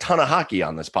talk a ton of hockey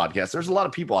on this podcast. There's a lot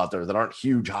of people out there that aren't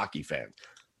huge hockey fans.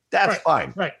 That's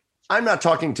fine. Right. I'm not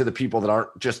talking to the people that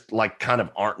aren't just like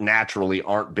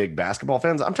aren't big basketball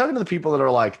fans. I'm talking to the people that are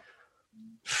like,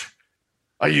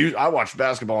 I watched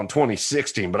basketball in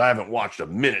 2016, but I haven't watched a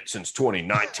minute since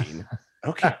 2019.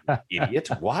 Okay, idiot.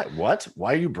 Why? What?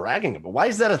 Why are you bragging about? Why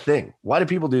is that a thing? Why do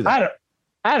people do that?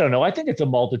 I don't know. I think it's a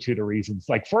multitude of reasons.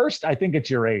 Like, first, I think it's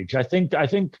your age. I think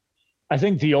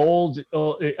the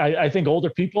older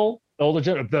people,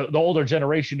 the older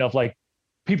generation of like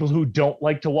people who don't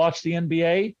like to watch the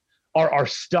NBA are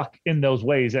stuck in those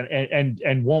ways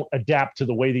and won't adapt to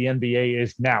the way the NBA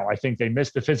is now. I think they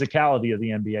miss the physicality of the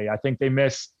NBA. I think they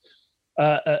miss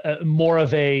more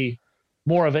of a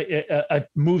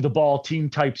move the ball team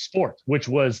type sport, which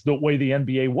was the way the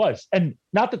NBA was. And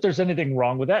not that there's anything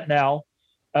wrong with that now,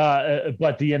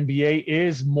 but the NBA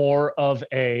is more of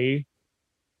a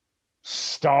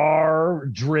star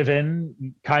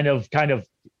driven kind of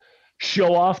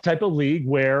show off type of league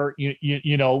where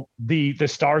the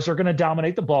stars are going to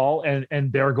dominate the ball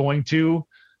and they're going to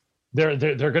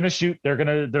shoot.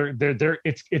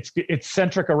 It's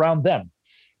centric around them.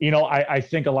 I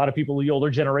think a lot of people in the older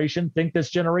generation think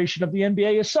this generation of the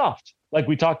NBA is soft, like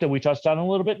we touched on a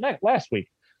little bit last week.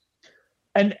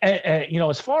 And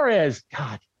as far as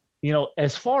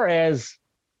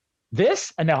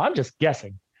this, and now I'm just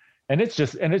guessing, and it's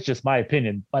just my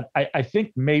opinion, but I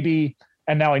think maybe.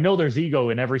 And now I know there's ego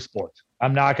in every sport.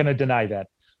 I'm not going to deny that.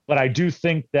 But I do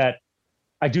think that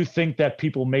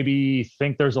people maybe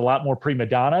think there's a lot more prima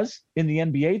donnas in the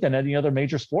NBA than any other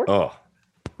major sport. Oh,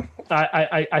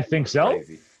 I think so.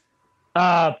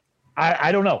 I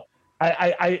don't know.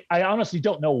 I honestly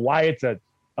don't know why it's a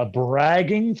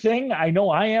bragging thing. I know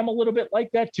I am a little bit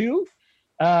like that too.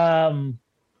 I don't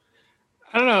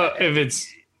know if it's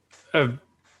a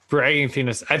bragging thing.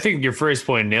 I think your first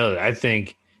point nailed it. I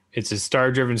think It's a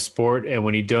star-driven sport, and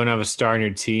when you don't have a star on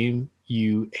your team,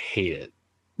 you hate it.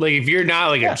 Like if you're not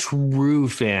like a true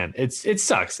fan, it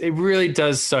sucks. It really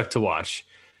does suck to watch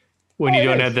when you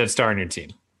don't have that star on your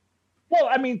team. Well,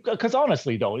 I mean, because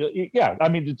honestly, though, yeah, I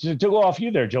mean, to go off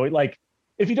you there, Joey, like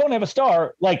if you don't have a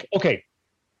star, like okay,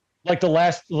 like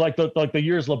the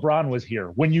years LeBron was here,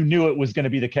 when you knew it was going to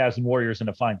be the Cavs and Warriors in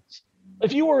the finals.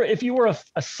 If you were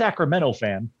a Sacramento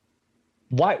fan,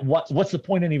 what's the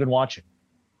point in even watching?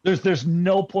 There's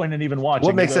no point in even watching.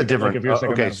 What makes that different? Like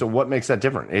okay, so what makes that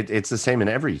different? It's the same in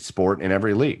every sport, in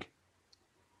every league.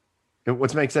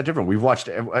 What makes that different? We've watched,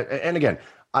 and again,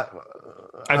 I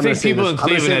think people in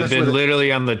Cleveland have been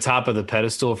literally on the top of the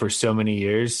pedestal for so many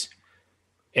years,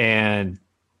 and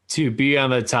to be on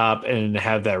the top and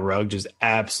have that rug just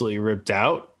absolutely ripped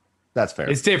out. That's fair.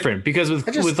 It's different because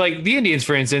with like the Indians,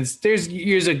 for instance, there's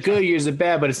years of good, years of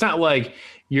bad, but it's not like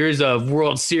years of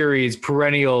World Series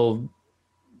perennial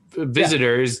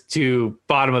visitors to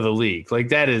bottom of the league. Like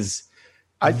that is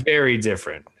very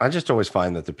different. I just always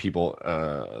find that the people,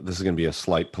 this is going to be a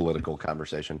slight political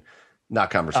conversation, not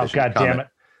conversation. Oh, God damn it.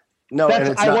 No,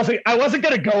 I wasn't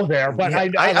going to go there, but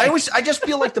I just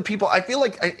feel like the people, I feel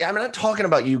like I'm not talking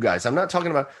about you guys. I'm not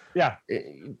talking about,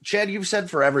 Chad, you've said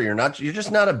forever, you're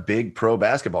just not a big pro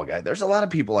basketball guy. There's a lot of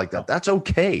people like that. That's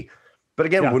okay. But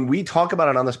again, when we talk about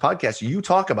it on this podcast, you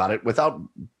talk about it without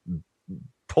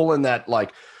pulling that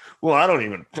like, well, I don't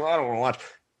want to watch.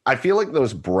 I feel like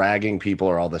those bragging people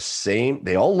are all the same.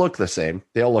 They all look the same.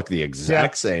 They all look the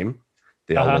exact same.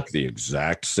 They all look the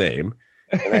exact same.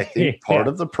 And I think part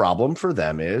of the problem for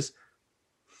them is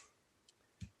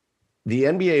the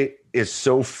NBA is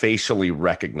so facially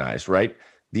recognized, right?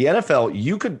 The NFL,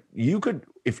 you could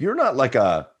if you're not like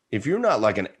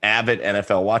an avid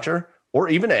NFL watcher or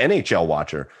even an NHL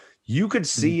watcher, you could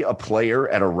see a player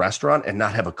at a restaurant and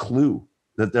not have a clue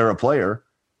that they're a player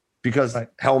because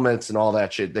helmets and all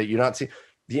that shit that you're not seeing.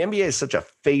 The NBA is such a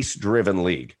face-driven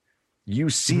league.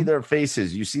 You see their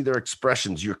faces, you see their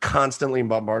expressions, you're constantly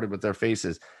bombarded with their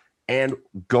faces. And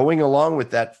going along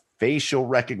with that facial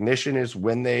recognition is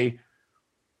when they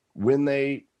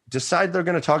decide they're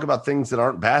going to talk about things that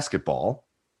aren't basketball,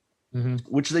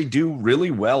 which they do really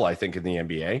well, I think, in the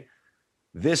NBA.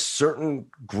 This certain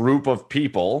group of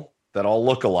people that all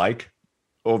look alike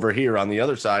over here on the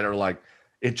other side are like,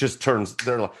 it just turns,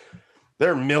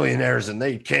 they're millionaires and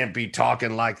they can't be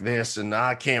talking like this. And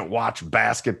I can't watch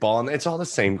basketball. And it's all the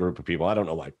same group of people. I don't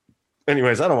know. Like,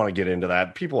 anyways, I don't want to get into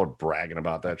that. People are bragging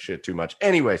about that shit too much.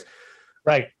 Anyways.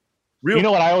 Right. You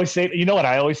know what I always say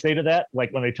to that?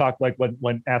 Like when they talk, like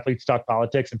when athletes talk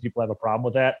politics and people have a problem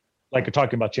with that, like they're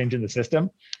talking about changing the system.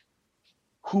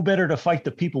 Who better to fight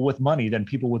the people with money than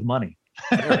people with money?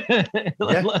 Yeah.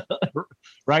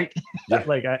 Right. Yeah.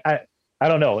 Like, I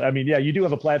don't know. I mean, yeah, you do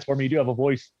have a platform. You do have a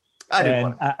voice. I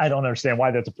don't understand why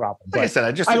that's a problem. Like I said,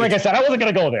 I wasn't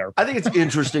going to go there. I think it's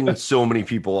interesting that so many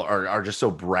people are just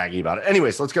so braggy about it.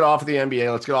 Anyways, let's get off of the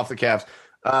NBA. Let's get off the Cavs.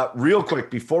 Real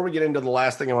quick, before we get into the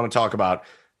last thing I want to talk about,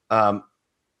 the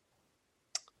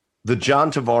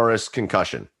John Tavares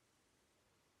concussion.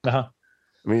 I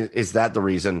mean, is that the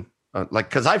reason?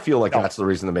 Because I feel like that's the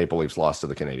reason the Maple Leafs lost to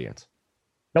the Canadiens.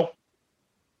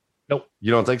 Nope.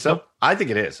 You don't think so? Nope. I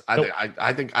think it is. Nope.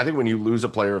 I think when you lose a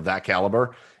player of that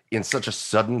caliber in such a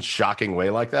sudden, shocking way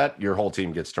like that, your whole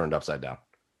team gets turned upside down.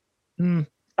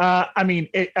 I mean,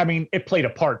 it played a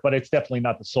part, but it's definitely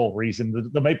not the sole reason.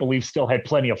 The Maple Leafs still had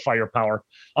plenty of firepower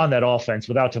on that offense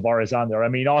without Tavares on there. I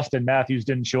mean, Austin Matthews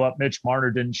didn't show up. Mitch Marner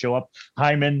didn't show up.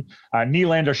 Hyman,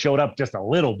 Nylander showed up just a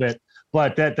little bit,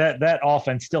 but that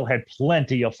offense still had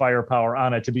plenty of firepower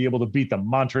on it to be able to beat the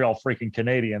Montreal freaking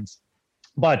Canadiens.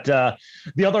 But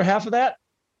the other half of that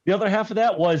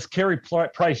was Carey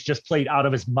Price just played out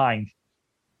of his mind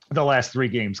the last 3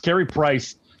 games. Carey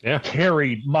Price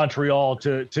carried Montreal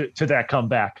to that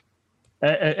comeback.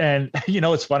 And you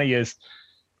know what's funny is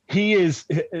there's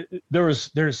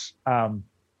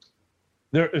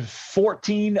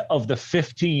 14 of the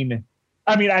 15.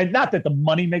 I mean, not that the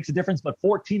money makes a difference, but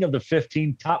 14 of the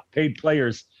 15 top paid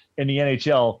players in the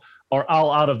NHL are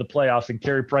all out of the playoffs, and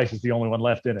Carey Price is the only one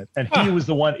left in it. And he was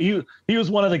the one. He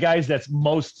was one of the guys that's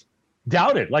most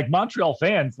doubted. Like Montreal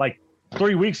fans, like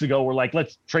 3 weeks ago, were like,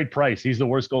 "Let's trade Price. He's the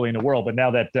worst goalie in the world." But now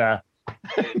that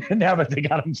they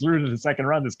got him through to the second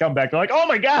round, this comeback, they're like, "Oh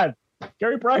my God,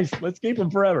 Carey Price. Let's keep him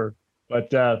forever."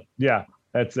 But yeah,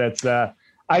 that's.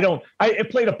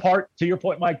 It played a part. To your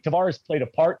point, Mike, Tavares played a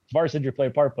part. Tavares injury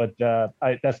played a part, but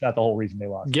that's not the whole reason they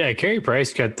lost. Yeah, Carey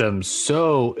Price got them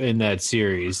so in that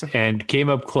series and came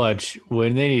up clutch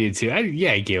when they needed to.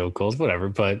 He gave up goals, whatever.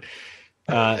 But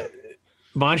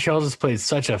Montreal just played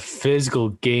such a physical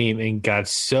game and got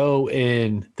so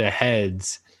in the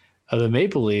heads of the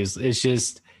Maple Leafs. It's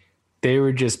just they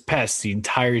were just pests the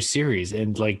entire series,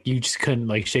 and like you just couldn't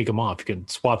like shake them off. You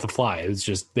couldn't swat the fly. It was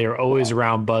just they were always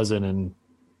around buzzing, and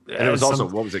it was also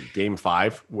what was it? Game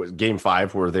 5 was Game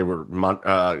 5 where they were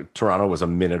Toronto was a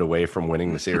minute away from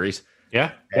winning the series.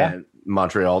 Yeah, and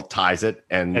Montreal ties it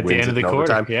and at wins the end of the in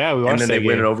quarter. overtime. Yeah, we watched and then that they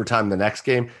win game. in overtime the next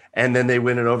game, and then they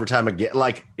win in overtime again.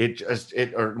 Like they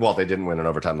didn't win in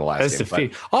overtime the last That's game.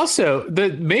 defeat. Also, the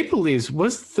Maple Leafs,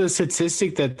 what's the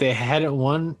statistic that they hadn't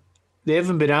won? They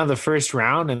haven't been out of the first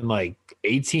round in like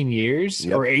 18 years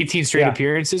or 18 straight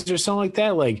appearances or something like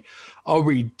that. Like,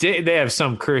 they have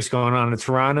some curse going on in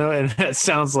Toronto, and that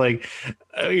sounds like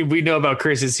we know about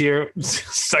curses here.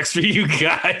 Sucks for you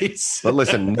guys. But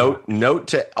listen, note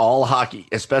to all hockey,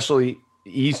 especially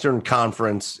Eastern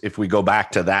Conference, if we go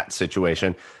back to that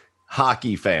situation,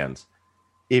 hockey fans,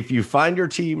 if you find your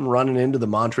team running into the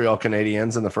Montreal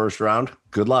Canadiens in the first round,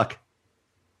 good luck.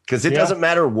 Because it doesn't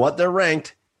matter what they're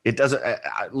ranked. It doesn't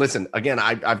listen, again,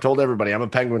 I've told everybody I'm a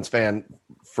Penguins fan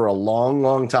for a long,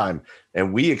 long time.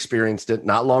 And we experienced it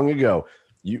not long ago.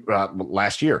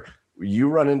 Last year, you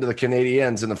run into the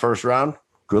Canadiens in the first round.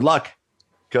 Good luck.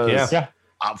 Because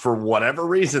for whatever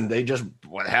reason, they just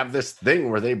have this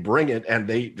thing where they bring it and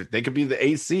they could be the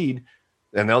 8th seed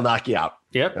and they'll knock you out.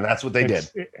 Yep. And that's what they did.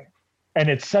 And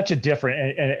it's such a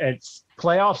different, and it's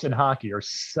playoffs in hockey are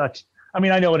such, I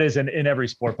mean, I know it is in every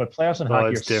sport, but playoffs in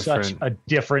hockey are different. Such a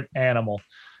different animal.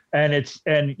 And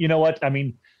you know what? I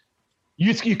mean,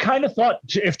 you kind of thought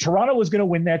if Toronto was going to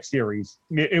win that series,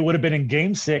 it would have been in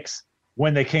Game 6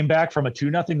 when they came back from a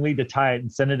 2-0 lead to tie it and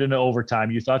send it into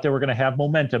overtime. You thought they were going to have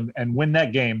momentum and win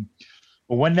that game.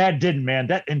 But when that didn't, man,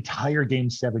 that entire Game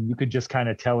 7, you could just kind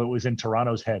of tell it was in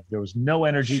Toronto's head. There was no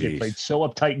energy. They played so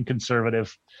uptight and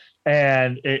conservative.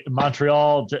 And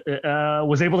Montreal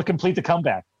was able to complete the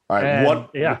comeback. All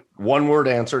right, one word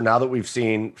answer. Now that we've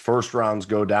seen first rounds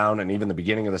go down and even the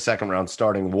beginning of the second round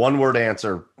starting, one word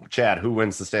answer. Chad, who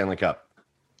wins the Stanley Cup?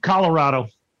 Colorado.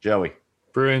 Joey?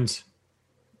 Bruins.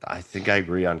 I think I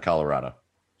agree on Colorado.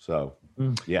 So,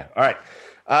 yeah. All right.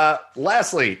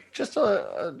 Lastly, just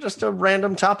a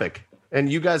random topic,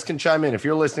 and you guys can chime in. If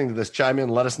you're listening to this, chime in.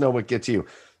 Let us know what gets you.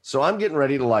 So I'm getting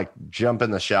ready to jump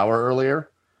in the shower earlier,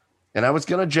 and I was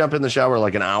going to jump in the shower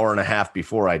like an hour and a half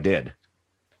before I did.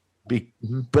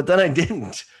 But then I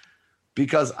didn't,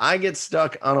 because I get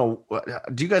stuck on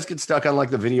do you guys get stuck on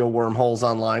the video wormholes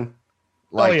online?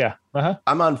 I'm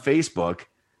on Facebook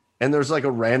and there's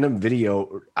a random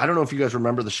video. I don't know if you guys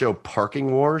remember the show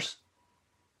Parking Wars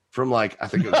from I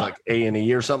think it was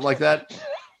A&E or something like that.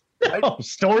 No,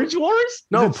 Storage Wars?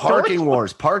 No, Parking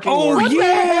Wars. Parking Wars. Oh,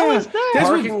 yeah.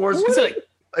 Parking Wars.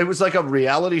 It was like a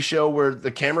reality show where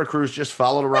the camera crews just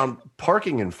followed around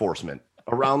parking enforcement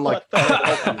around New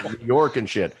York and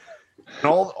shit. And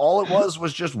all it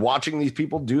was just watching these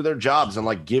people do their jobs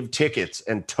and give tickets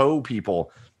and tow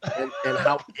people and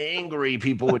how angry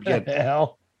people would get.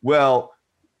 Well,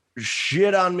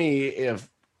 shit on me if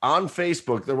on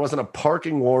Facebook there wasn't a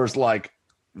Parking Wars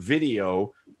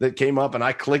video that came up and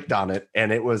I clicked on it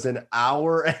and it was an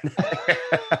hour and a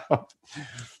half.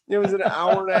 It was an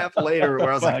hour and a half later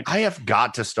where I was like, I have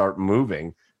got to start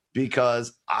moving,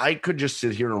 because I could just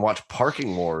sit here and watch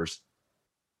Parking Wars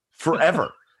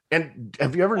forever. And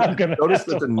have you ever noticed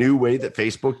that the new way that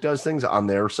Facebook does things on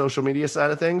their social media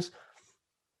side of things,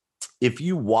 if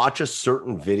you watch a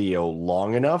certain video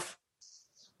long enough,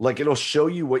 it'll show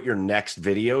you what your next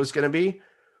video is going to be.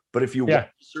 But if you watch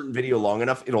a certain video long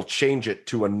enough, it'll change it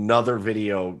to another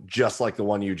video just like the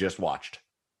one you just watched.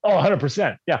 Oh,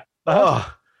 100%. Yeah.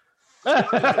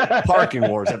 Parking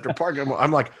Wars after Parking Wars.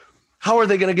 I'm like, how are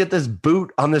they going to get this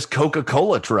boot on this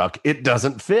Coca-Cola truck? It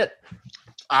doesn't fit.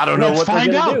 I don't know what they're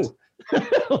going to do.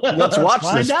 Let's watch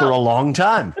this for a long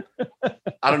time.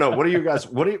 I don't know. What are you guys?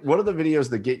 What are the videos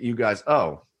that get you guys?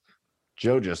 Oh,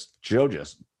 Joe just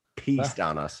pieced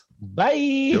on us. Bye.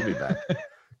 He'll be back.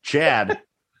 Chad,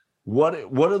 what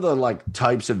are the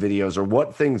types of videos or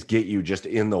what things get you just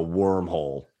in the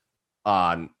wormhole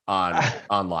on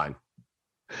online?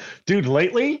 Dude,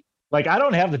 lately, I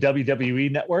don't have the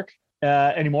WWE network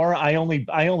anymore. I only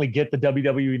get the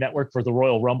WWE network for the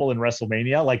Royal Rumble and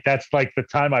WrestleMania. That's the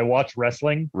time I watch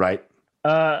wrestling. Right.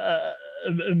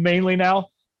 Mainly now.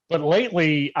 But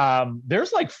lately,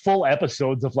 there's full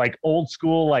episodes of old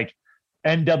school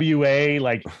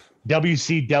NWA,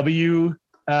 WCW,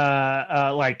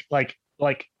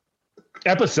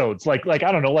 episodes, I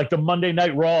don't know, the Monday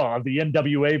Night Raw of the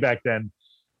NWA back then.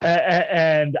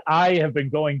 And I have been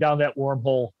going down that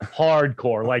wormhole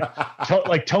hardcore.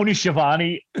 Like Tony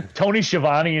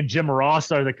Schiavone and Jim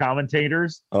Ross are the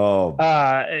commentators. Oh,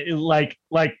 Like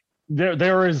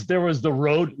there was the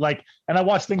Road, like, and I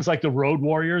watched things like the Road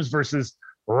Warriors versus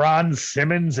Ron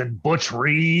Simmons and Butch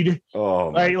Reed. oh,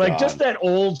 like just that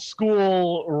old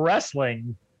school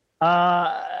wrestling.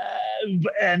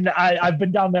 And I've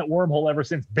been down that wormhole ever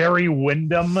since. Barry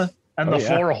Windham and the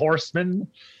Four Horsemen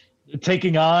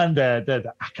taking on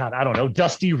the God, I don't know,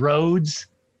 Dusty Rhodes.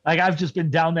 Like, I've just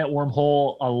been down that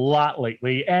wormhole a lot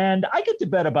lately, and I get to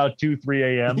bed about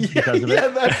 2-3 a.m. because of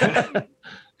it.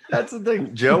 That's the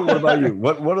thing. Joe, what about you?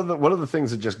 What are the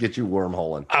things that just get you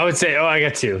wormholing? I would say, I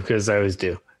got two because I always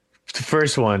do. The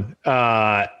first one,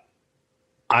 I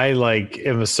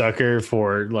am a sucker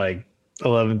for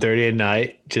 11:30 at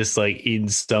night, just eating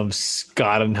some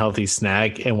god unhealthy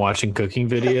snack and watching cooking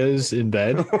videos in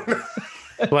bed.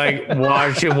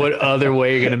 Watching what other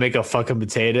way you're gonna make a fucking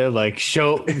potato.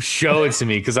 Show it to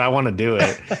me because I want to do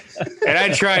it. And I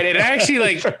tried. And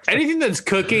actually, anything that's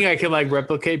cooking, I can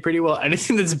replicate pretty well.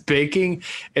 Anything that's baking,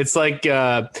 it's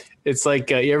you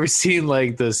ever seen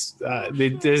this?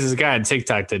 There's this guy on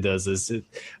TikTok that does this. The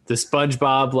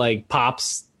SpongeBob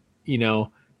pops, they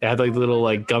had the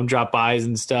little gumdrop eyes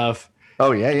and stuff.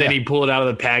 Oh yeah, Then he pulled it out of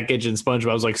the package, and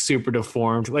SpongeBob was super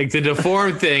deformed. The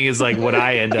deformed thing is what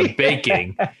I end up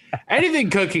baking.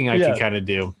 Anything cooking, I can kind of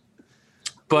do.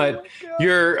 But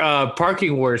your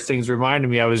parking wars things reminded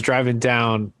me. I was driving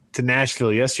down to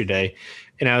Nashville yesterday,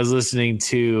 and I was listening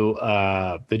to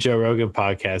the Joe Rogan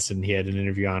podcast, and he had an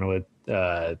interview on with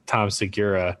Tom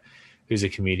Segura, who's a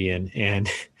comedian, and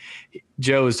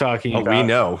Joe was talking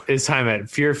about his time at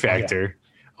Fear Factor.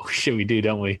 Oh shit, we do,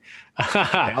 don't we?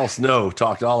 Al Snow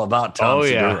talked all about Tom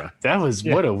Segura. Yeah. That was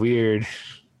what a weird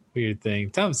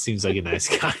thing. Tom seems like a nice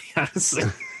guy, honestly.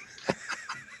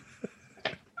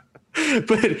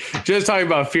 But just talking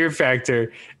about Fear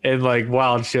Factor and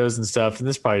wild shows and stuff, and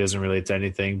this probably doesn't relate to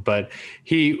anything, but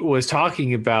he was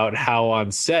talking about how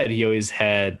on set he always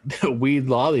had weed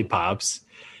lollipops,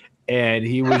 and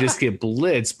he would just get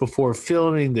blitzed before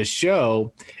filming the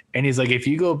show. And he's like, if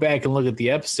you go back and look at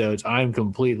the episodes, I'm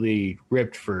completely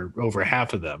ripped for over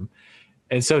half of them.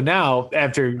 And so now,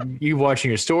 after you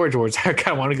watching your Storage Wars, I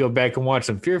kind of want to go back and watch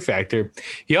some Fear Factor.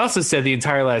 He also said the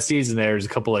entire last season there's a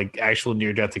couple actual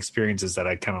near-death experiences that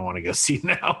I kind of want to go see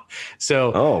now.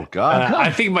 So, oh god,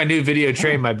 I think my new video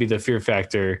train might be the Fear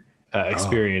Factor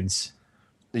experience.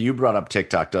 You brought up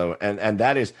TikTok though, and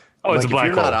that is it's a black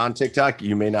if you're hole. not on TikTok,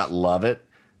 you may not love it,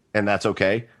 and that's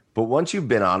okay. But once you've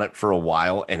been on it for a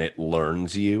while and it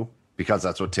learns you, because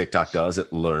that's what TikTok does,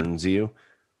 it learns you.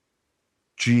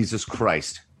 Jesus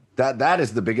Christ. That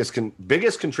is the biggest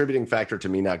contributing factor to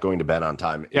me not going to bed on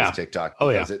time is TikTok.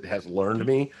 Because it has learned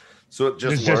me. So it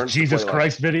just learns Jesus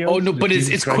Christ video. Oh no, but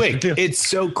it's quick. Videos. It's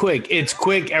so quick. It's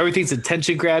quick. Everything's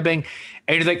attention grabbing.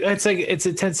 And you're it's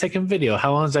a 10-second video.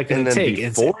 How long is that going to take?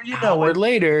 Before you know it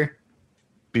later.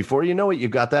 Before you know it,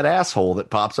 you've got that asshole that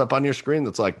pops up on your screen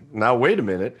that's now wait a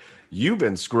minute, you've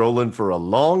been scrolling for a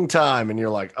long time, and you're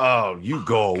like, oh, you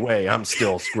go away. I'm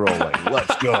still scrolling.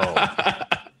 Let's go.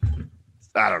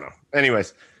 I don't know.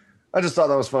 Anyways, I just thought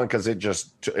that was fun because it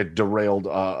derailed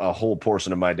a whole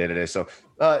portion of my day-to-day. So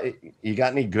you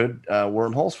got any good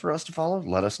wormholes for us to follow?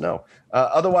 Let us know.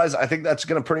 Otherwise, I think that's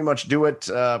going to pretty much do it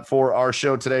for our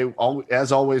show today.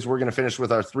 As always, we're going to finish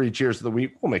with our 3 cheers of the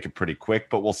week. We'll make it pretty quick,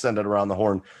 but we'll send it around the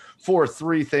horn for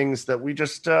 3 things that we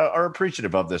just are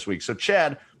appreciative of this week. So,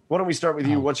 Chad, why don't we start with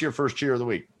you? What's your first cheer of the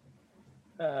week?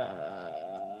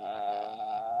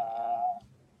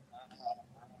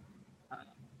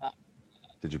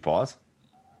 Did you pause?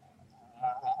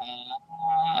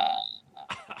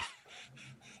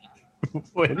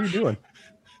 What are you doing?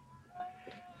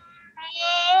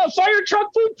 Fire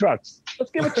truck food trucks.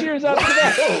 Let's give a cheers out to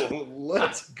that. Oh,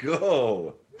 let's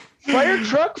go. Fire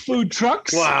truck food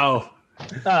trucks. Wow.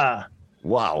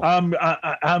 Wow.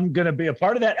 I'm gonna be a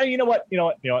part of that. And you know what?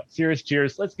 Serious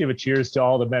cheers. Let's give a cheers to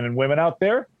all the men and women out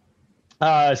there.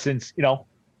 Since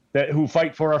who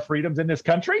fight for our freedoms in this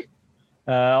country.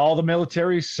 All the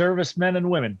military service men and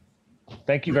women.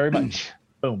 Thank you very much.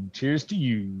 Boom. Cheers to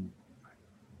you.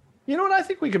 You know what? I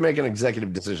think we could make an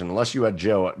executive decision. Unless you had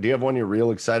Joe. Do you have one you're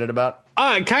real excited about?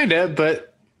 Kind of,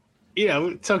 but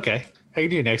it's okay. I can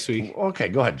do it next week. Okay,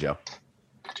 go ahead, Joe.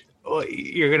 Well,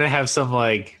 you're gonna have some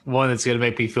one that's gonna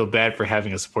make me feel bad for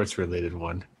having a sports related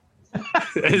one. I'm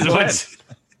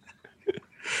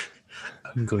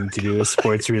going to do a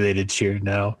sports related cheer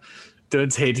now.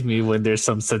 Don't hate me when there's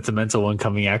some sentimental one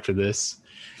coming after this.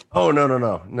 Oh no!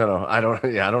 I don't.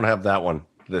 Yeah, I don't have that one.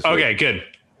 This okay, week. Good.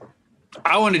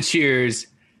 I want to cheers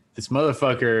this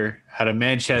motherfucker out of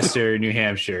Manchester, New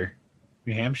Hampshire.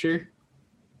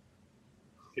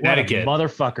 Connecticut.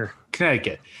 Motherfucker.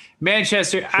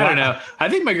 Manchester. I don't know. I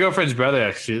think my girlfriend's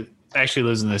brother actually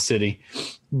lives in the city.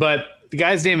 But the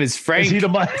guy's name is Frank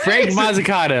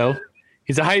Mazzucato.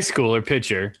 He's a high schooler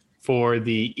pitcher for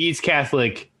the East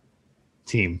Catholic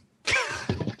team.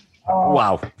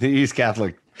 Wow. The East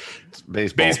Catholic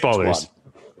baseballers.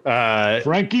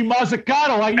 Frankie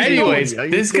Mazzucato. Anyways,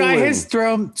 this guy has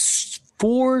thrown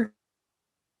 4.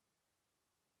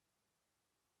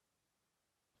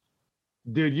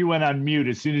 Dude, you went on mute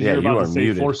as soon as you were about to say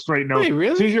muted. 4 straight no. Wait,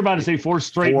 really? As soon as you're about to say 4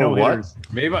 straight no hitters.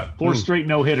 Maybe about 4 straight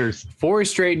no hitters. 4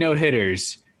 straight no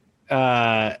hitters.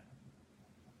 And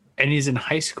he's in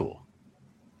high school.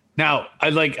 Now,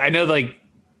 I know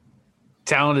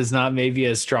talent is not maybe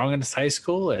as strong in high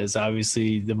school as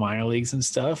obviously the minor leagues and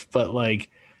stuff, but like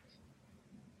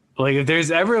if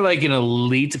there's ever an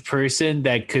elite person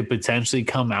that could potentially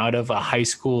come out of a high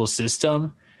school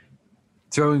system,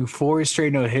 throwing 4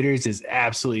 straight no hitters is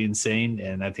absolutely insane,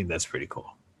 and I think that's pretty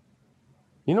cool.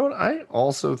 You know what? I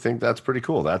also think that's pretty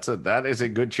cool. That is a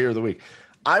good cheer of the week.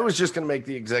 I was just going to make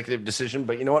the executive decision,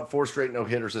 but you know what? 4 straight no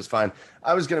hitters is fine.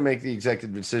 I was going to make the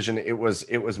executive decision. It was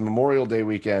Memorial Day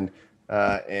weekend,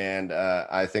 and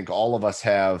I think all of us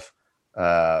have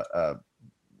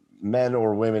men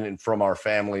or women from our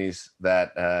families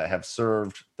that have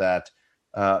served that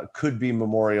could be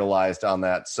memorialized on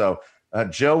that. So.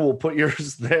 Joe, we'll put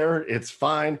yours there. It's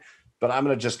fine, but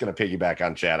I'm just going to piggyback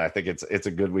on Chad. I think it's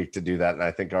a good week to do that, and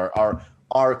I think our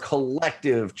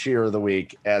collective cheer of the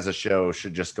week as a show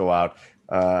should just go out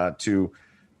to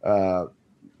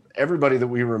everybody that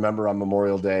we remember on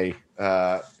Memorial Day,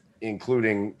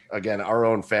 including again our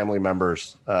own family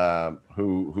members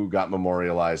who got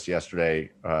memorialized yesterday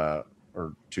or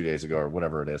 2 days ago or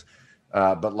whatever it is.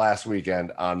 But last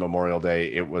weekend on Memorial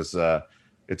Day, it was.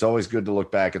 It's always good to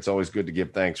look back. It's always good to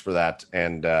give thanks for that.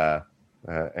 And I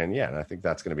think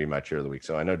that's going to be my cheer of the week.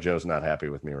 So I know Joe's not happy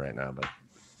with me right now,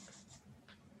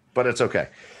 but it's okay.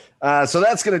 So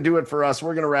that's going to do it for us.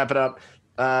 We're going to wrap it up.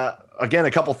 Again,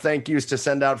 a couple thank yous to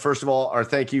send out. First of all, our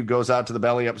thank you goes out to the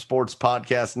Belly Up Sports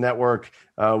Podcast Network.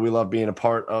 We love being a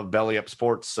part of Belly Up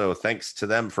Sports. So thanks to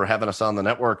them for having us on the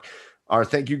network. Our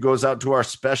thank you goes out to our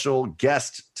special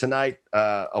guest tonight,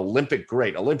 Olympic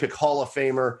great, Olympic Hall of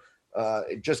Famer.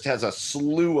 It just has a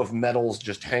slew of medals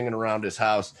just hanging around his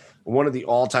house. One of the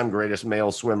all-time greatest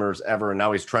male swimmers ever, and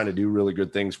now he's trying to do really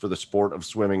good things for the sport of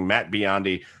swimming. Matt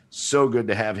Biondi, so good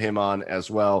to have him on as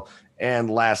well. And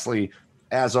lastly,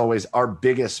 as always, our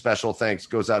biggest special thanks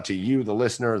goes out to you, the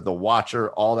listener, the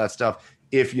watcher, all that stuff.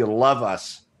 If you love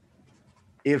us,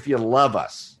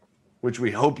 which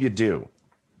we hope you do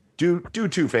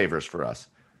 2 favors for us.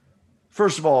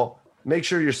 First of all, make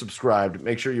sure you're subscribed.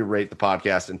 Make sure you rate the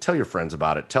podcast and tell your friends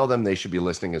about it. Tell them they should be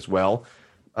listening as well.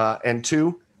 And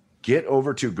 2, get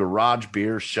over to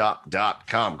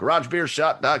garagebeershop.com.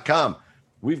 Garagebeershop.com.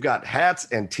 We've got hats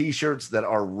and T-shirts that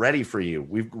are ready for you.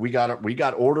 We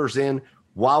got orders in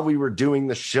while we were doing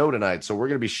the show tonight, so we're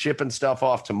going to be shipping stuff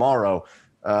off tomorrow.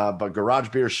 But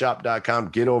garagebeershop.com.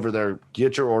 Get over there.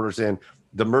 Get your orders in.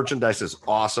 The merchandise is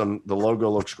awesome. The logo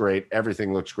looks great.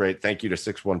 Everything looks great. Thank you to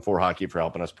 614 Hockey for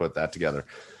helping us put that together.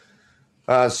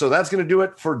 So that's going to do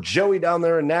it for Joey down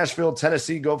there in Nashville,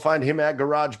 Tennessee. Go find him at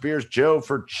Garage Beers. Joe,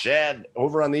 for Chad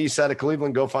over on the east side of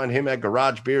Cleveland, go find him at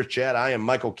Garage Beers. Chad, I am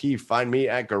Michael Keefe. Find me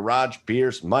at Garage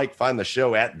Beers. Mike, find the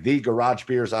show at The Garage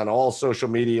Beers on all social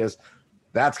medias.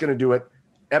 That's going to do it.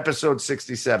 Episode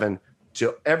 67.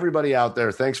 To everybody out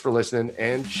there, thanks for listening,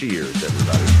 and cheers,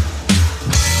 everybody.